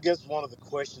 I guess one of the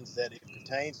questions that it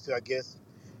pertains to, I guess,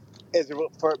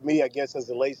 for me, I guess, as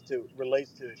it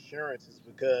relates to assurance, is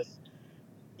because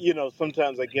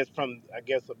sometimes I guess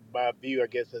my view, I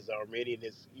guess, as an Armenian,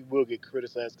 is you will get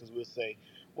criticized because we'll say,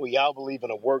 well, y'all believe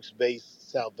in a works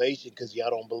based salvation because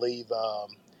y'all don't believe,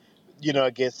 I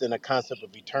guess, in a concept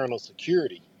of eternal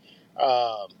security.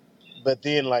 Um, but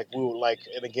then, like,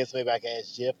 and I guess maybe I can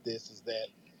ask Jeff this, is that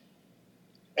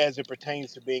as it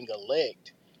pertains to being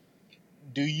elect,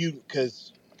 do you,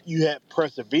 because you have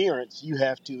perseverance, you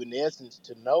have to, in essence,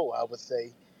 to know, I would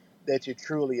say, that you're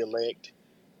truly elect,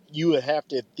 you would have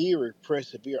to, in theory,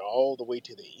 persevere all the way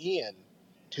to the end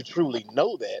to truly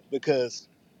know that, because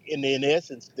in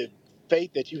essence, the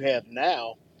faith that you have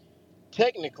now,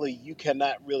 technically, you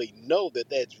cannot really know that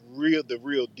that's the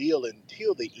real deal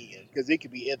until the end, because it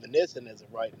could be evanescent as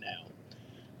of right now.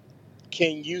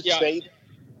 Can you Yeah. say?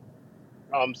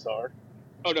 I'm sorry.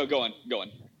 Oh no, go on.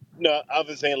 No, I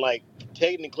was saying, like,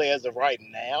 technically, as of right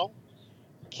now,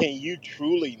 can you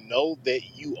truly know that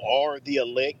you are the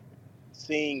elect,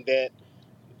 seeing that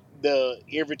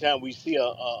every time we see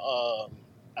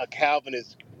a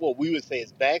Calvinist, what we would say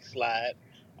is backslide,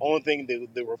 only thing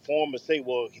the reformers say,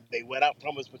 well, they went out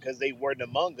from us because they weren't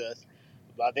among us.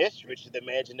 By that stretch of the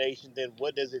imagination, then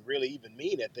what does it really even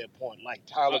mean at that point? Like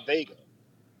Uh, Tyler Vega.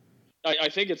 I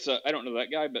think it's I don't know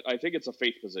that guy, but I think it's a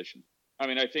faith position. I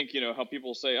mean, I think how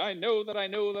people say, I know that I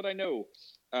know that I know.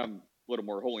 A little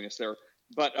more holiness there,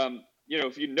 but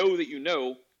if you know that you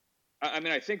know, I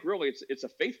mean, I think really it's a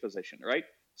faith position, right?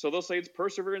 So they'll say it's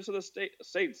perseverance of the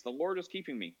saints. The Lord is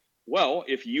keeping me. Well,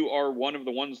 if you are one of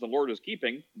the ones the Lord is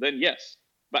keeping, then yes.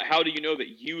 But how do you know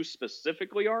that you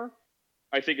specifically are?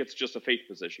 I think it's just a faith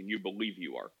position. You believe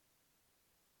you are.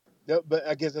 No, but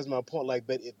I guess that's my point. Like,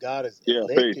 but if God has Yeah,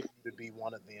 faith. elected you to be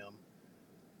one of them,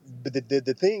 but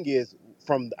the thing is,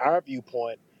 from our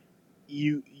viewpoint,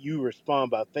 you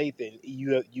respond by faith and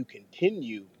you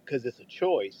continue because it's a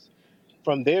choice.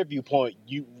 From their viewpoint,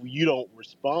 you don't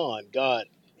respond. God,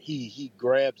 he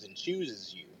grabs and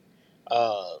chooses you.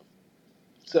 Uh,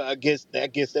 so I guess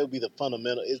that would be the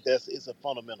fundamental. It's a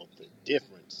fundamental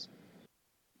difference.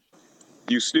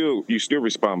 You still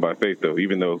respond by faith though,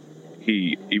 even though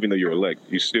you're elect,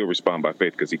 you still respond by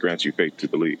faith because he grants you faith to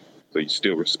believe. So you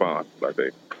still respond by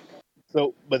faith.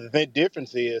 So, but the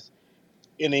difference is,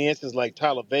 in the instance like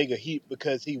Tyler Vega,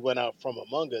 because he went out from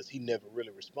among us, he never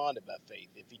really responded by faith.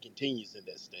 If he continues in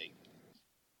that state.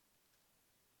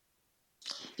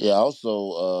 Yeah.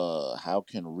 Also, how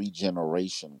can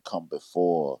regeneration come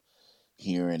before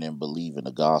hearing and believing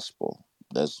the gospel?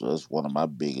 That's one of my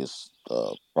biggest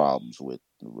problems with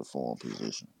the reform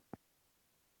position.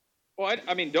 Well,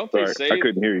 I mean, don't they Sorry, I say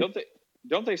couldn't hear you.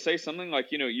 don't they say something like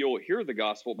you'll hear the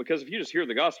gospel, because if you just hear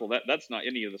the gospel, that's not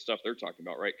any of the stuff they're talking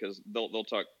about, right? Because they'll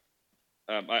talk.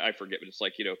 I forget, but it's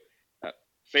like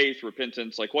faith,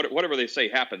 repentance, like whatever they say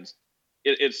happens.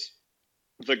 It's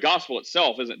the gospel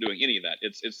itself isn't doing any of that.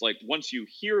 It's like once you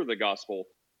hear the gospel,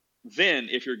 then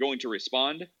if you're going to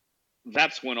respond,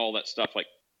 that's when all that stuff like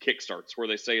kickstarts, where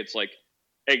they say it's like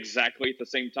exactly at the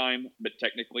same time, but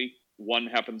technically one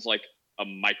happens like a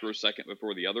microsecond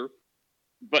before the other.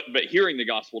 But hearing the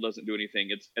gospel doesn't do anything.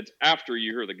 It's after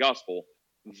you hear the gospel,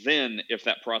 then if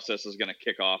that process is going to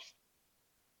kick off,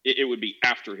 it would be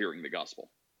after hearing the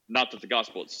gospel, not that the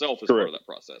gospel itself is part Correct. of that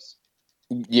process.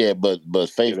 Yeah, but Yeah,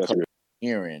 faith that's comes good. by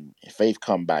hearing. Faith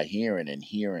come by hearing, and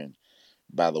hearing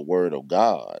by the word of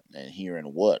God, and hearing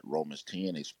what Romans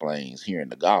 10 explains, hearing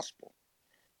the gospel.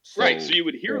 Right. So So you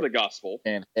would hear you the gospel,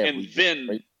 can't have and then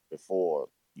regeneration before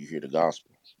you hear the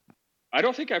gospel. I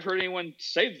don't think I've heard anyone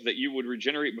say that you would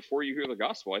regenerate before you hear the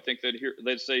gospel. I think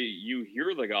they'd say you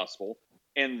hear the gospel,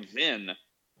 and then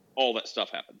all that stuff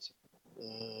happens.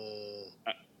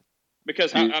 Mm,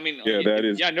 Because You, I mean, yeah, yeah,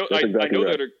 that's I exactly know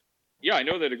right. that. Yeah, I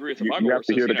know that agree with the You Bible where have it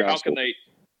to says, hear the how can gospel. they?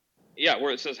 Yeah,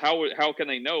 where it says how can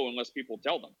they know unless people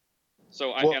tell them? So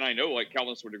well, I know like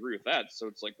Calvinists would agree with that. So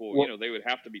it's like, well, well, they would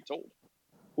have to be told.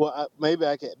 maybe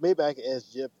I can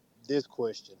ask Jeff this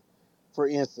question. For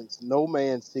instance, no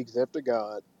man seeks after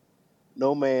God.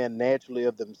 No man naturally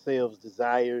of themselves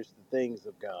desires the things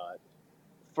of God.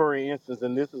 For instance,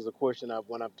 and this is a question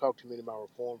when I've talked to many of my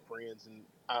Reformed friends, and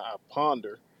I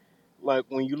ponder, like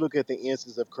when you look at the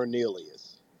instance of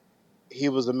Cornelius, he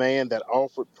was a man that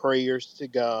offered prayers to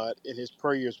God, and his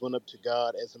prayers went up to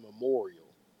God as a memorial.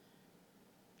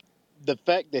 The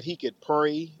fact that he could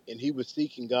pray and he was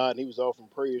seeking God and he was offering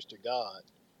prayers to God,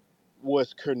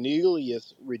 was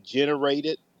Cornelius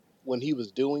regenerated when he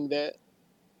was doing that?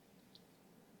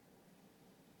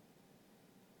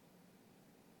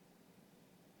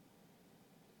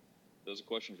 That's a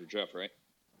question for Jeff, right?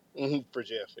 For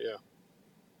Jeff, yeah.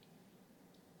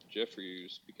 Jeff, are you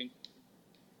speaking?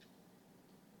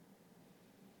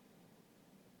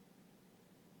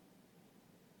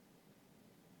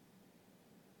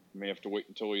 You may have to wait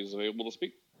until he's available to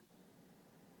speak.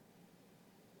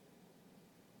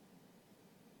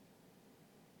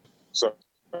 Sorry,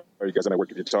 guys, I'm at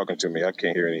work. If you're talking to me, I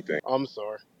can't hear anything. I'm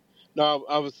sorry. No,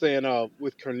 I was saying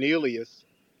with Cornelius,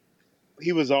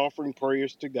 he was offering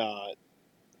prayers to God,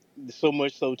 so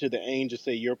much so to the angel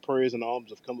say, "Your prayers and alms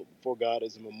have come up before God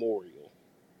as a memorial."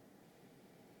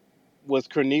 Was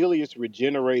Cornelius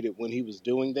regenerated when he was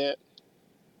doing that?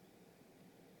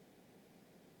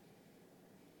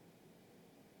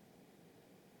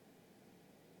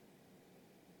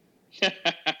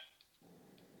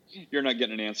 You're not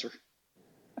getting an answer.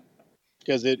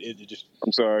 Because it just.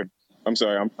 I'm sorry.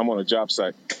 I'm on a job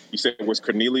site. You said, was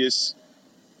Cornelius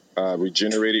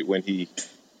regenerated when he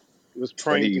was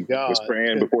praying to was God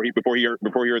praying before he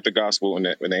heard the gospel, and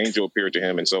when the angel appeared to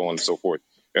him, and so on and so forth?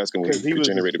 Asking, was because he he was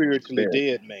a regenerated spiritually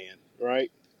then? dead man,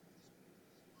 right?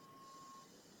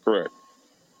 Correct.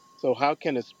 So how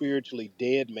can a spiritually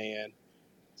dead man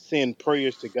send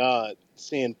prayers to God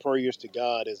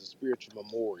as a spiritual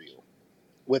memorial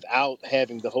without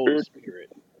having the Holy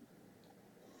Spirit?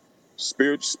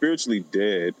 Spiritually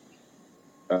dead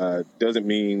doesn't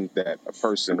mean that a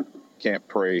person can't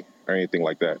pray or anything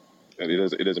like that. And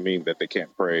it doesn't mean that they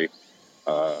can't pray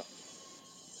uh,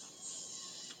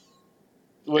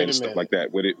 Wait and a stuff like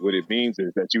minute. that. What it means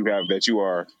is that you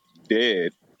are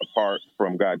dead apart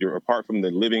from God. You're apart from the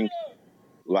living,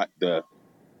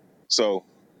 so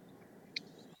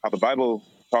how the Bible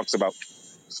talks about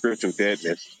spiritual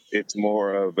deadness. It's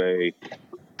more of a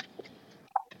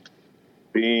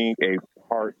being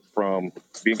apart from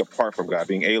God,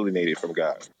 being alienated from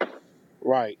God,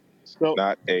 Right. So,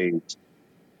 not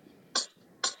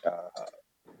uh,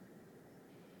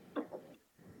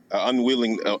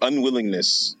 a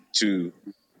unwillingness to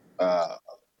uh,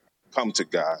 come to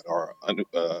God, or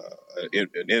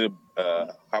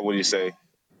how would you say?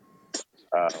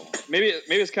 Um, Maybe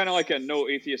it's kind of like a no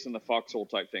atheist in the foxhole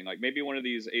type thing. Like maybe one of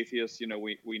these atheists,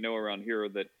 we know around here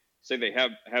that say they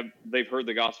they've heard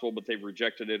the gospel, but they've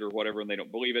rejected it or whatever, and they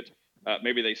don't believe it.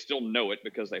 Maybe they still know it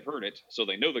because they've heard it, so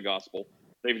they know the gospel.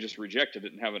 They've just rejected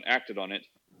it and haven't acted on it.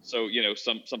 So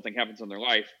something happens in their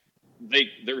life.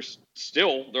 They're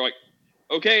like,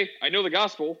 okay, I know the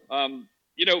gospel.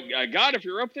 God, if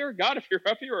you're up there, God, if you're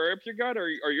up here, or up here, God, are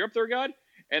you up there, God?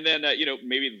 And then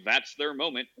maybe that's their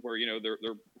moment where they're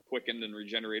quickened and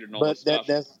regenerated and all but this stuff.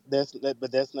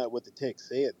 but that's not what the text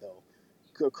said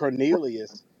though.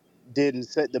 Cornelius didn't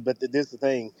say the. But this is the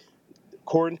thing.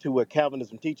 According to what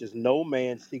Calvinism teaches, no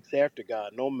man seeks after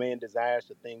God. No man desires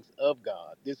the things of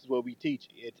God. This is what we teach.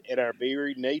 It's at our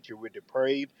very nature, we're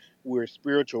depraved. We're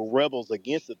spiritual rebels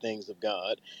against the things of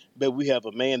God. But we have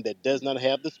a man that does not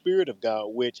have the Spirit of God,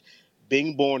 which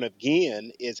being born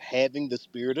again is having the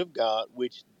Spirit of God,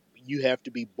 which you have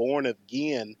to be born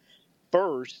again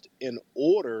first in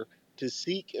order to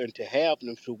seek and to have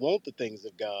and to want the things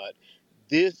of God.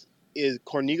 This is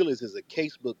Cornelius is a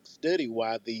casebook study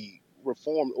why the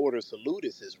Reformed Order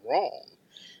Salutis is wrong.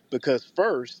 Because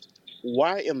first,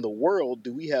 why in the world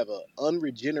do we have an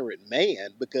unregenerate man?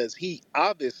 Because he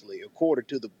obviously, according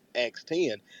to the Acts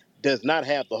 10, does not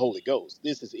have the Holy Ghost.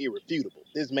 This is irrefutable.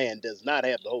 This man does not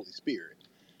have the Holy Spirit,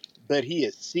 but he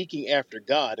is seeking after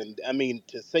God. And I mean,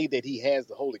 to say that he has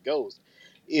the Holy Ghost,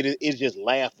 it is just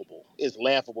laughable. It's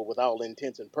laughable with all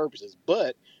intents and purposes.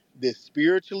 But this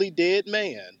spiritually dead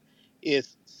man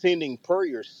is sending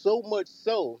prayers, so much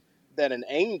so that an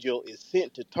angel is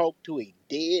sent to talk to a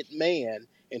dead man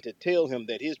and to tell him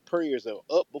that his prayers are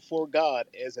up before God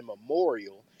as a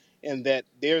memorial, and that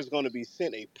there's going to be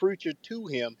sent a preacher to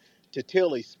him to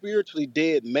tell a spiritually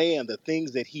dead man the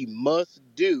things that he must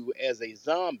do as a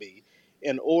zombie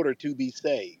in order to be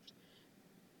saved.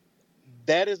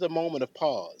 That is a moment of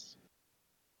pause.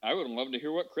 I would love to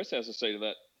hear what Chris has to say to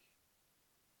that.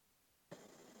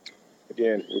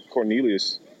 Again, with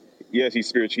Cornelius, yes, he's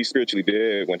spiritually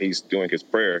dead when he's doing his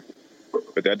prayer,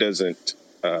 but that doesn't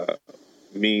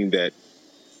mean that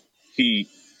he.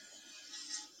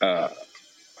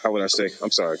 How would I say?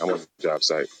 I'm sorry, I'm on a job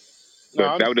site, No, but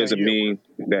I that understand doesn't you at work.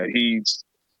 mean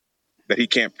that he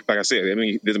can't. Like I said, I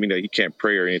mean, it doesn't mean that he can't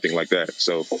pray or anything like that.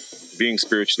 So, being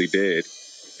spiritually dead,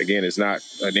 again, is not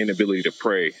an inability to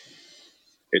pray.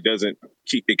 It doesn't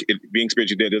being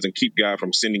spiritually dead doesn't keep God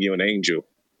from sending you an angel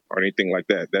or anything like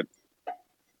that.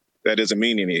 That doesn't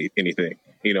mean anything.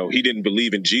 He didn't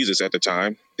believe in Jesus at the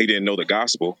time. He didn't know the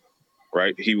gospel,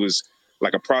 right? He was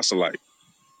like a proselyte.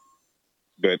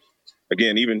 But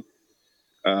again, even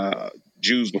uh,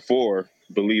 Jews before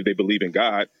believe they believe in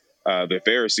God. The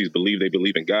Pharisees believe they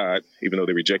believe in God, even though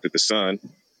they rejected the Son,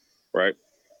 right?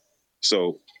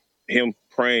 So him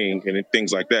praying and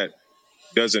things like that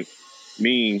doesn't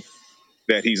mean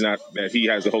that he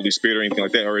has the Holy Spirit or anything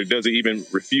like that, or it doesn't even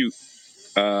refute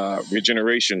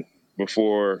regeneration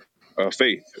before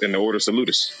faith in the order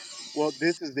salutis. Well,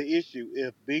 this is the issue.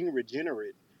 If being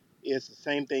regenerate is the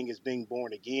same thing as being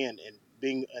born again, and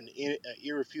being an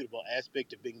irrefutable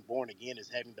aspect of being born again is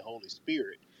having the Holy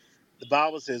Spirit, the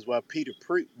Bible says while Peter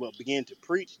began to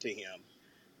preach to him,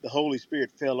 the Holy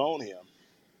Spirit fell on him.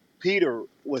 Peter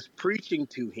was preaching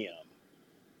to him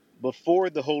before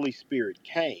the Holy Spirit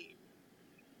came.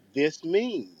 This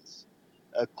means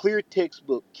a clear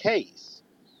textbook case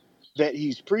that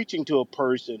he's preaching to a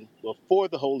person before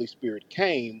the Holy Spirit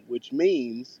came, which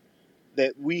means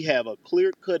that we have a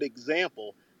clear cut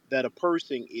example that a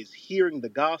person is hearing the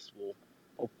gospel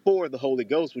before the Holy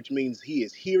Ghost, which means he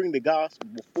is hearing the gospel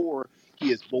before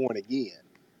he is born again.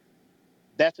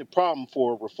 That's a problem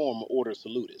for Reform Order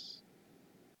Salutis.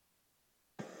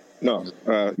 No,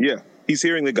 yeah, he's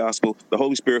hearing the gospel. The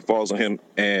Holy Spirit falls on him,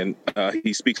 and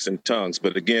he speaks in tongues.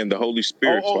 But again, the Holy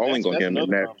Spirit falling on That's him another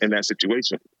in conversation. that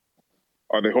situation,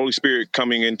 or the Holy Spirit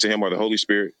coming into him, or the Holy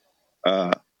Spirit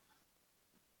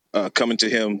uh, coming to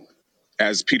him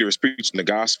as Peter is preaching the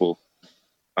gospel,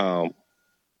 um,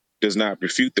 does not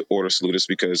refute the order salutis,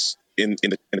 because in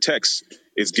the text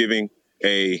it's giving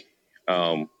a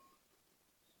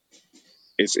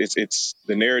it's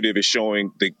the narrative is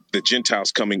showing the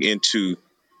Gentiles coming into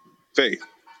faith.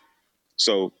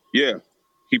 So yeah,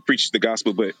 he preaches the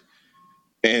gospel,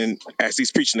 and as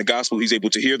he's preaching the gospel, he's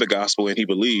able to hear the gospel and he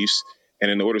believes.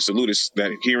 And in the order salutis,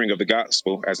 that hearing of the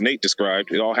gospel, as Nate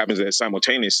described, it all happens at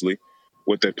simultaneously.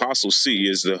 What the apostles see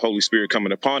is the Holy Spirit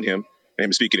coming upon him and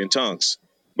him speaking in tongues.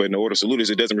 But in the order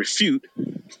salutis, it doesn't refute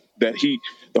that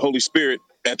the Holy Spirit,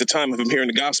 at the time of him hearing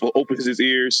the gospel, opens his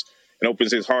ears and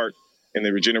opens his heart in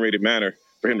the regenerated manner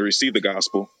for him to receive the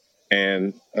gospel.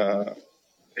 And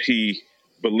he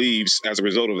believes as a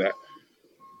result of that.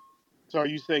 So are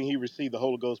you saying he received the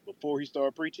Holy Ghost before he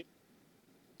started preaching?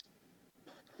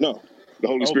 No, the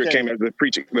Holy Spirit came Okay. as the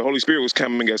preaching. The Holy Spirit was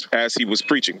coming as he was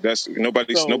preaching. That's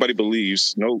So nobody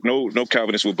believes. No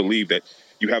Calvinist will believe that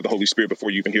you have the Holy Spirit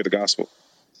before you even hear the gospel.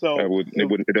 so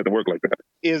if, It doesn't work like that.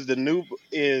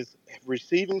 is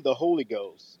receiving the Holy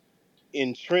Ghost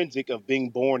intrinsic of being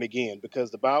born again,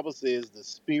 because the Bible says the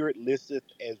Spirit listeth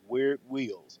as where it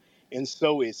wills, and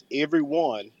so is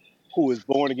everyone who is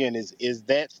born again. Is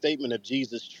that statement of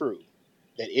Jesus true?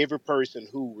 That every person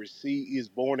who is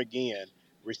born again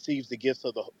receives the gift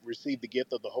of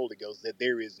the Holy Ghost. That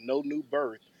there is no new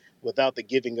birth without the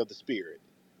giving of the Spirit.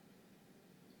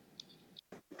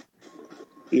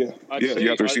 Yeah, I'd yeah. You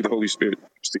have say to receive the Holy Spirit.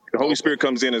 The Holy okay. Spirit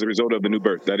comes in as a result of the new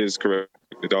birth. That is correct.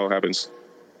 It all happens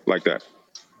like that.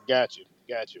 Got you.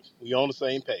 Got you. We on the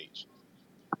same page.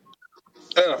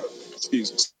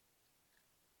 Jesus.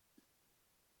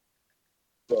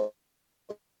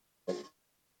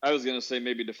 I was gonna say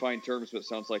maybe define terms, but it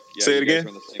sounds like Say it you guys again. are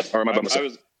on the same. Or am I by myself?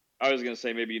 I was gonna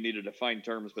say maybe you need to define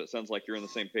terms, but it sounds like you're on the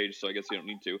same page. So I guess you don't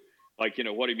need to. Like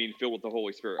what do you mean filled with the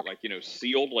Holy Spirit? Like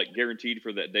sealed, like guaranteed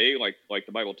for that day, like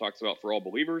the Bible talks about for all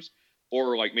believers,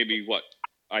 or like maybe what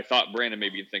I thought Brandon may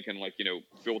be thinking, like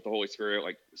filled with the Holy Spirit,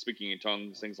 like speaking in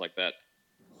tongues, things like that.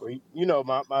 Well,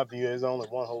 my view is only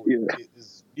one holy Yeah.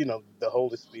 is the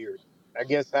Holy Spirit. I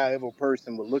guess however a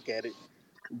person would look at it,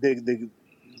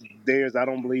 there's I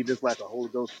don't believe it's like a Holy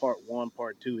Ghost part one,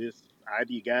 part two. It's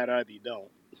either you got it, either you don't.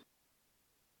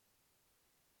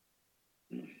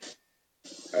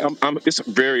 It's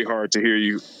very hard to hear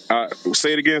you.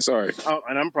 Say it again. Sorry.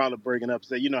 And I'm probably breaking up.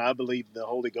 Say I believe the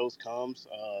Holy Ghost comes.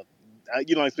 Like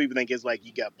people think it's like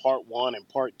you got part one and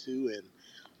part two, and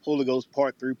Holy Ghost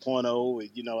part 3.0.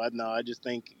 I just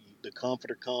think the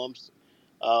Comforter comes.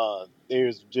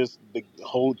 There's just the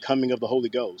whole coming of the Holy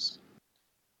Ghost.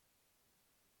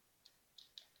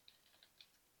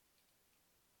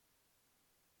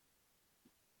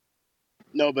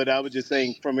 No, but I was just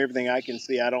saying from everything I can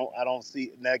see, I don't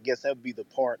see. And I guess that would be the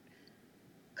part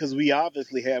because we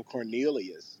obviously have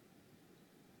Cornelius,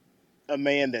 a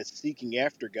man that's seeking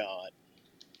after God,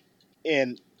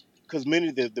 and because many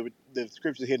of the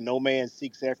scriptures here, no man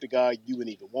seeks after God. You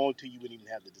wouldn't even want to. You wouldn't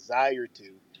even have the desire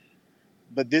to.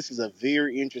 But this is a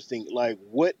very interesting, like,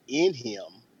 what in him?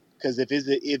 Because if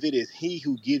it is he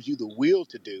who gives you the will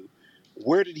to do,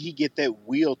 where did he get that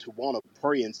will to want to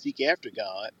pray and seek after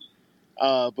God?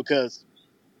 Because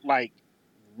like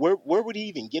where would he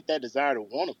even get that desire to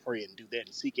want to pray and do that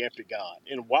and seek after God?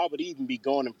 And why would he even be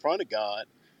going in front of God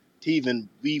to even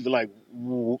be like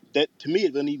that. To me,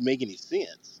 it doesn't even make any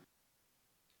sense.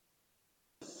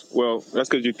 Well, that's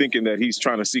because you're thinking that he's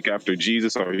trying to seek after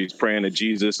Jesus, or he's praying to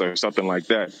Jesus, or something like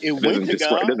that. It It went doesn't to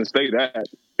describe. It God. doesn't say that.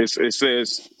 It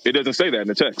says it doesn't say that in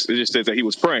the text. It just says that he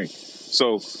was praying.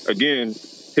 So again,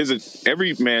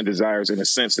 every man desires, in a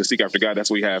sense, to seek after God. That's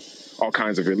why we have all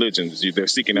kinds of religions. They're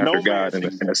seeking after No man God seeks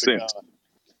in a after sense. God.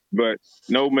 But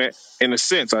no man, in a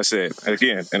sense, I said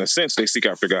again, in a sense, they seek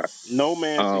after God. No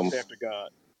man Um, seeks after God.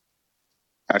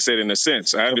 I said in a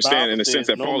sense. I The understand Bible in the sense says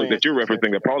that no man that you're seeks referencing,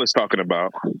 after that God. Paul is talking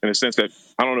about, in a sense that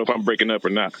I don't know if I'm breaking up or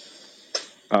not.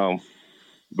 Um,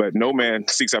 but no man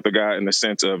seeks after God in the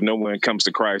sense of no one comes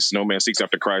to Christ, no man seeks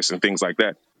after Christ, and things like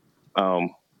that.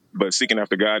 But seeking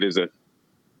after God is an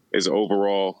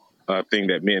overall thing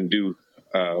that men do,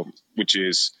 which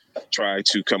is try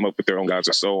to come up with their own gods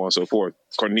and so on and so forth.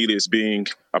 Cornelius, being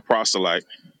a proselyte,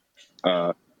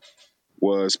 uh,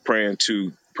 was praying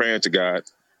to God,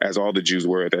 as all the Jews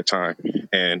were at that time,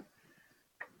 and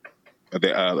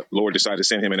the Lord decided to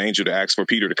send him an angel to ask for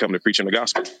Peter to come to preach him the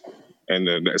gospel, and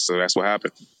so that's what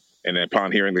happened. And then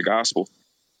upon hearing the gospel,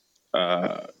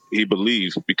 he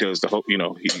believed because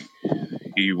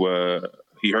he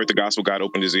heard the gospel. God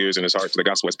opened his ears and his heart to the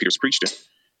gospel as Peter's preached it,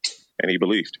 and he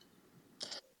believed.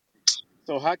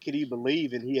 So how could he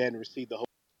believe and he hadn't received the Holy?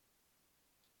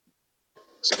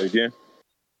 So again,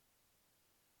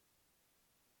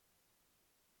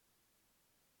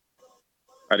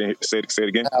 I didn't say it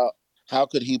again. How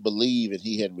could he believe and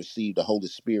he hadn't received the Holy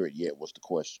Spirit yet? Was the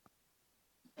question.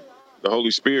 The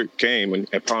Holy Spirit came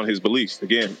and upon his belief.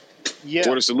 Again, Yeah.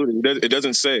 order saluting. It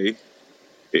doesn't say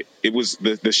it was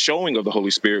the showing of the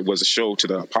Holy Spirit was a show to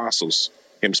the apostles,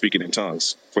 him speaking in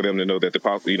tongues, for them to know that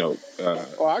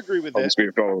Oh, I agree with Holy that.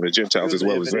 Spirit fell on the It Gentiles was as the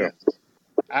well as them. evidence.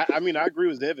 I mean, I agree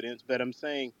with the evidence, but I'm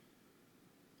saying,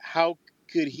 how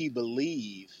could he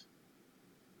believe?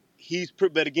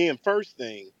 But again, first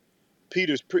thing,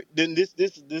 then this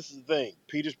is the thing.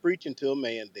 Peter's preaching to a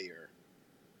man there.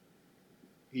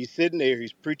 He's sitting there.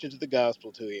 He's preaching to the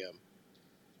gospel to him,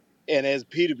 and as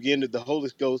Peter began to, the Holy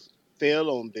Ghost fell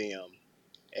on them,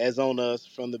 as on us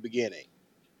from the beginning,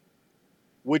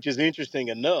 which is interesting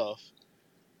enough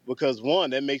because one,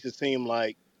 that makes it seem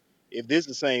like if this is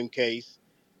the same case,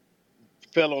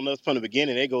 fell on us from the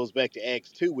beginning, it goes back to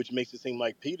Acts 2, which makes it seem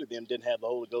like Peter them didn't have the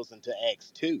Holy Ghost until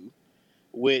Acts 2,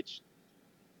 which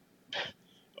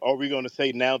are we going to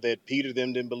say now that Peter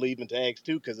them didn't believe into Acts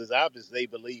 2? Because it's obvious they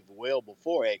believed well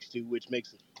before Acts 2, which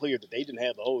makes it clear that they didn't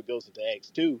have the Holy Ghost into Acts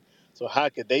 2. So how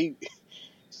could they?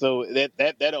 So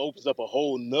that opens up a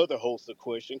whole nother host of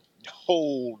questions,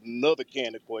 whole nother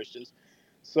can of questions.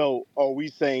 So are we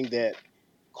saying that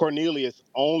Cornelius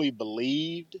only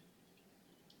believed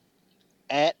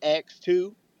at Acts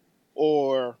 2?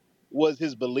 Or was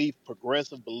his belief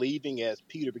progressive believing as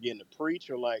Peter began to preach?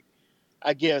 Or like,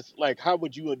 I guess, like, how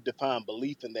would you define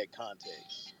belief in that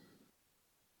context?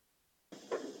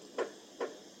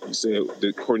 You said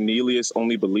did Cornelius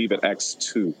only believe at Acts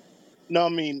 2? No, I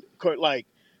mean, like,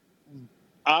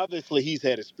 obviously he's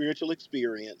had a spiritual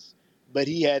experience, but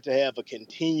he had to have a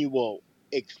continual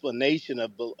explanation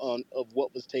of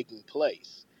what was taking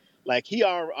place. Like he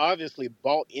obviously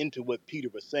bought into what Peter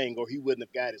was saying, or he wouldn't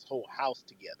have got his whole house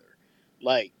together.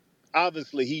 Like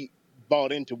obviously he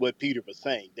bought into what Peter was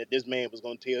saying, that this man was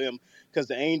going to tell him, because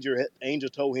the angel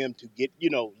told him to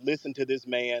listen to this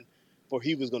man, for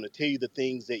he was going to tell you the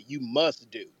things that you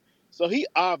must do. So he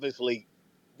obviously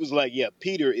was like, yeah,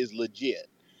 Peter is legit,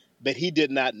 but he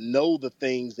did not know the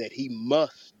things that he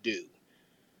must do.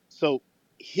 So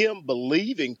him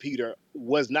believing Peter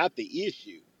was not the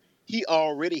issue. He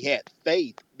already had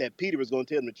faith that Peter was going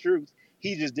to tell him the truth.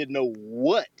 He just didn't know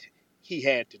what he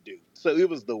had to do. So it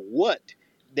was the what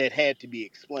that had to be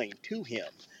explained to him.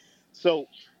 So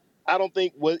I don't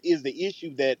think what is the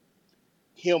issue that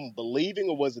him believing,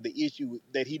 or was it the issue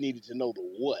that he needed to know the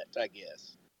what, I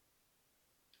guess.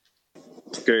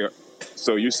 Okay,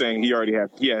 so you're saying he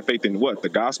had faith in what, the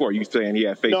gospel? Or are you saying he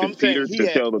had faith No, in I'm saying Peter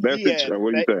to tell the message, or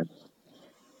what are you saying?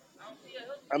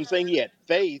 I'm saying he had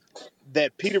faith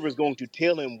that Peter was going to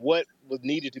tell him what was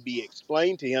needed to be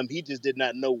explained to him. He just did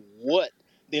not know what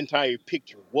the entire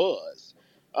picture was.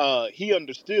 He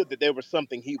understood that there was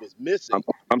something he was I'm, missing.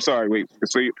 I'm sorry, wait.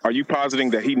 So are you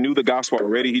positing that he knew the gospel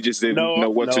already? He just didn't No, know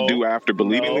what to no, do after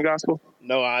believing the no, gospel?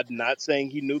 no. I'm not saying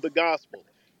he knew the gospel.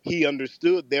 He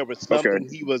understood there was Okay. something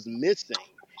he was missing.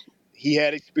 He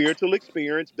had a spiritual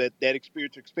experience, but that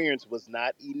spiritual experience was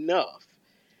not enough.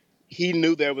 He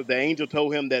knew there was, the angel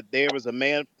told him that there was a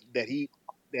man that he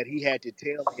had to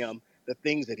tell him the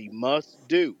things that he must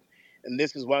do. And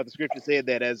this is why the scripture said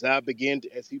that as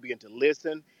he began to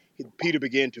listen, Peter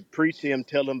began to preach to him,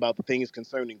 tell him about the things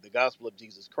concerning the gospel of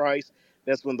Jesus Christ.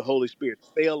 That's when the Holy Spirit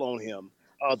fell on him.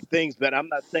 The things, but I'm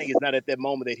not saying it's not at that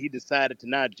moment that he decided to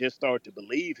not just start to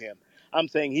believe him. I'm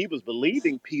saying he was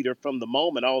believing Peter from the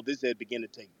moment all this had begun to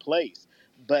take place.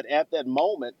 But at that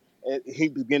moment, he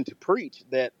began to preach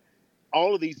that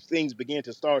all of these things began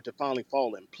to start to finally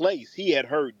fall in place. He had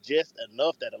heard just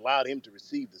enough that allowed him to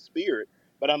receive the Spirit.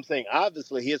 But I'm saying,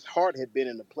 obviously, his heart had been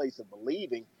in the place of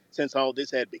believing since all this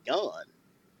had begun.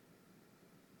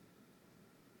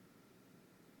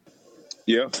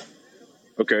 Yeah.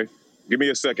 Okay. Give me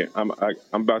a second. I'm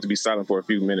about to be silent for a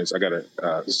few minutes. I gotta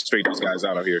straighten these guys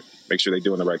out here, make sure they're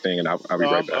doing the right thing, and I'll be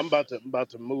No, right back. I'm about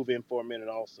to move in for a minute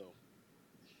also.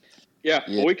 Yeah,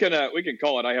 Yeah. well, we can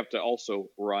call it. I have to also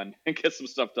run and get some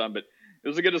stuff done, but it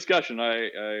was a good discussion.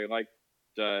 I liked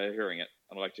hearing it.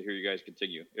 I'd like to hear you guys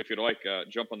continue. If you'd like,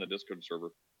 jump on the Discord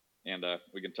server, and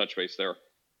we can touch base there.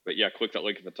 But yeah, click that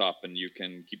link at the top, and you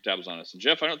can keep tabs on us. And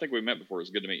Jeff, I don't think we met before. It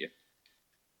was good to meet you.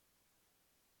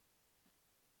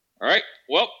 All right.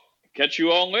 Well, catch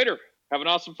you all later. Have an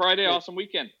awesome Friday, awesome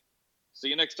weekend. See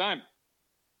you next time.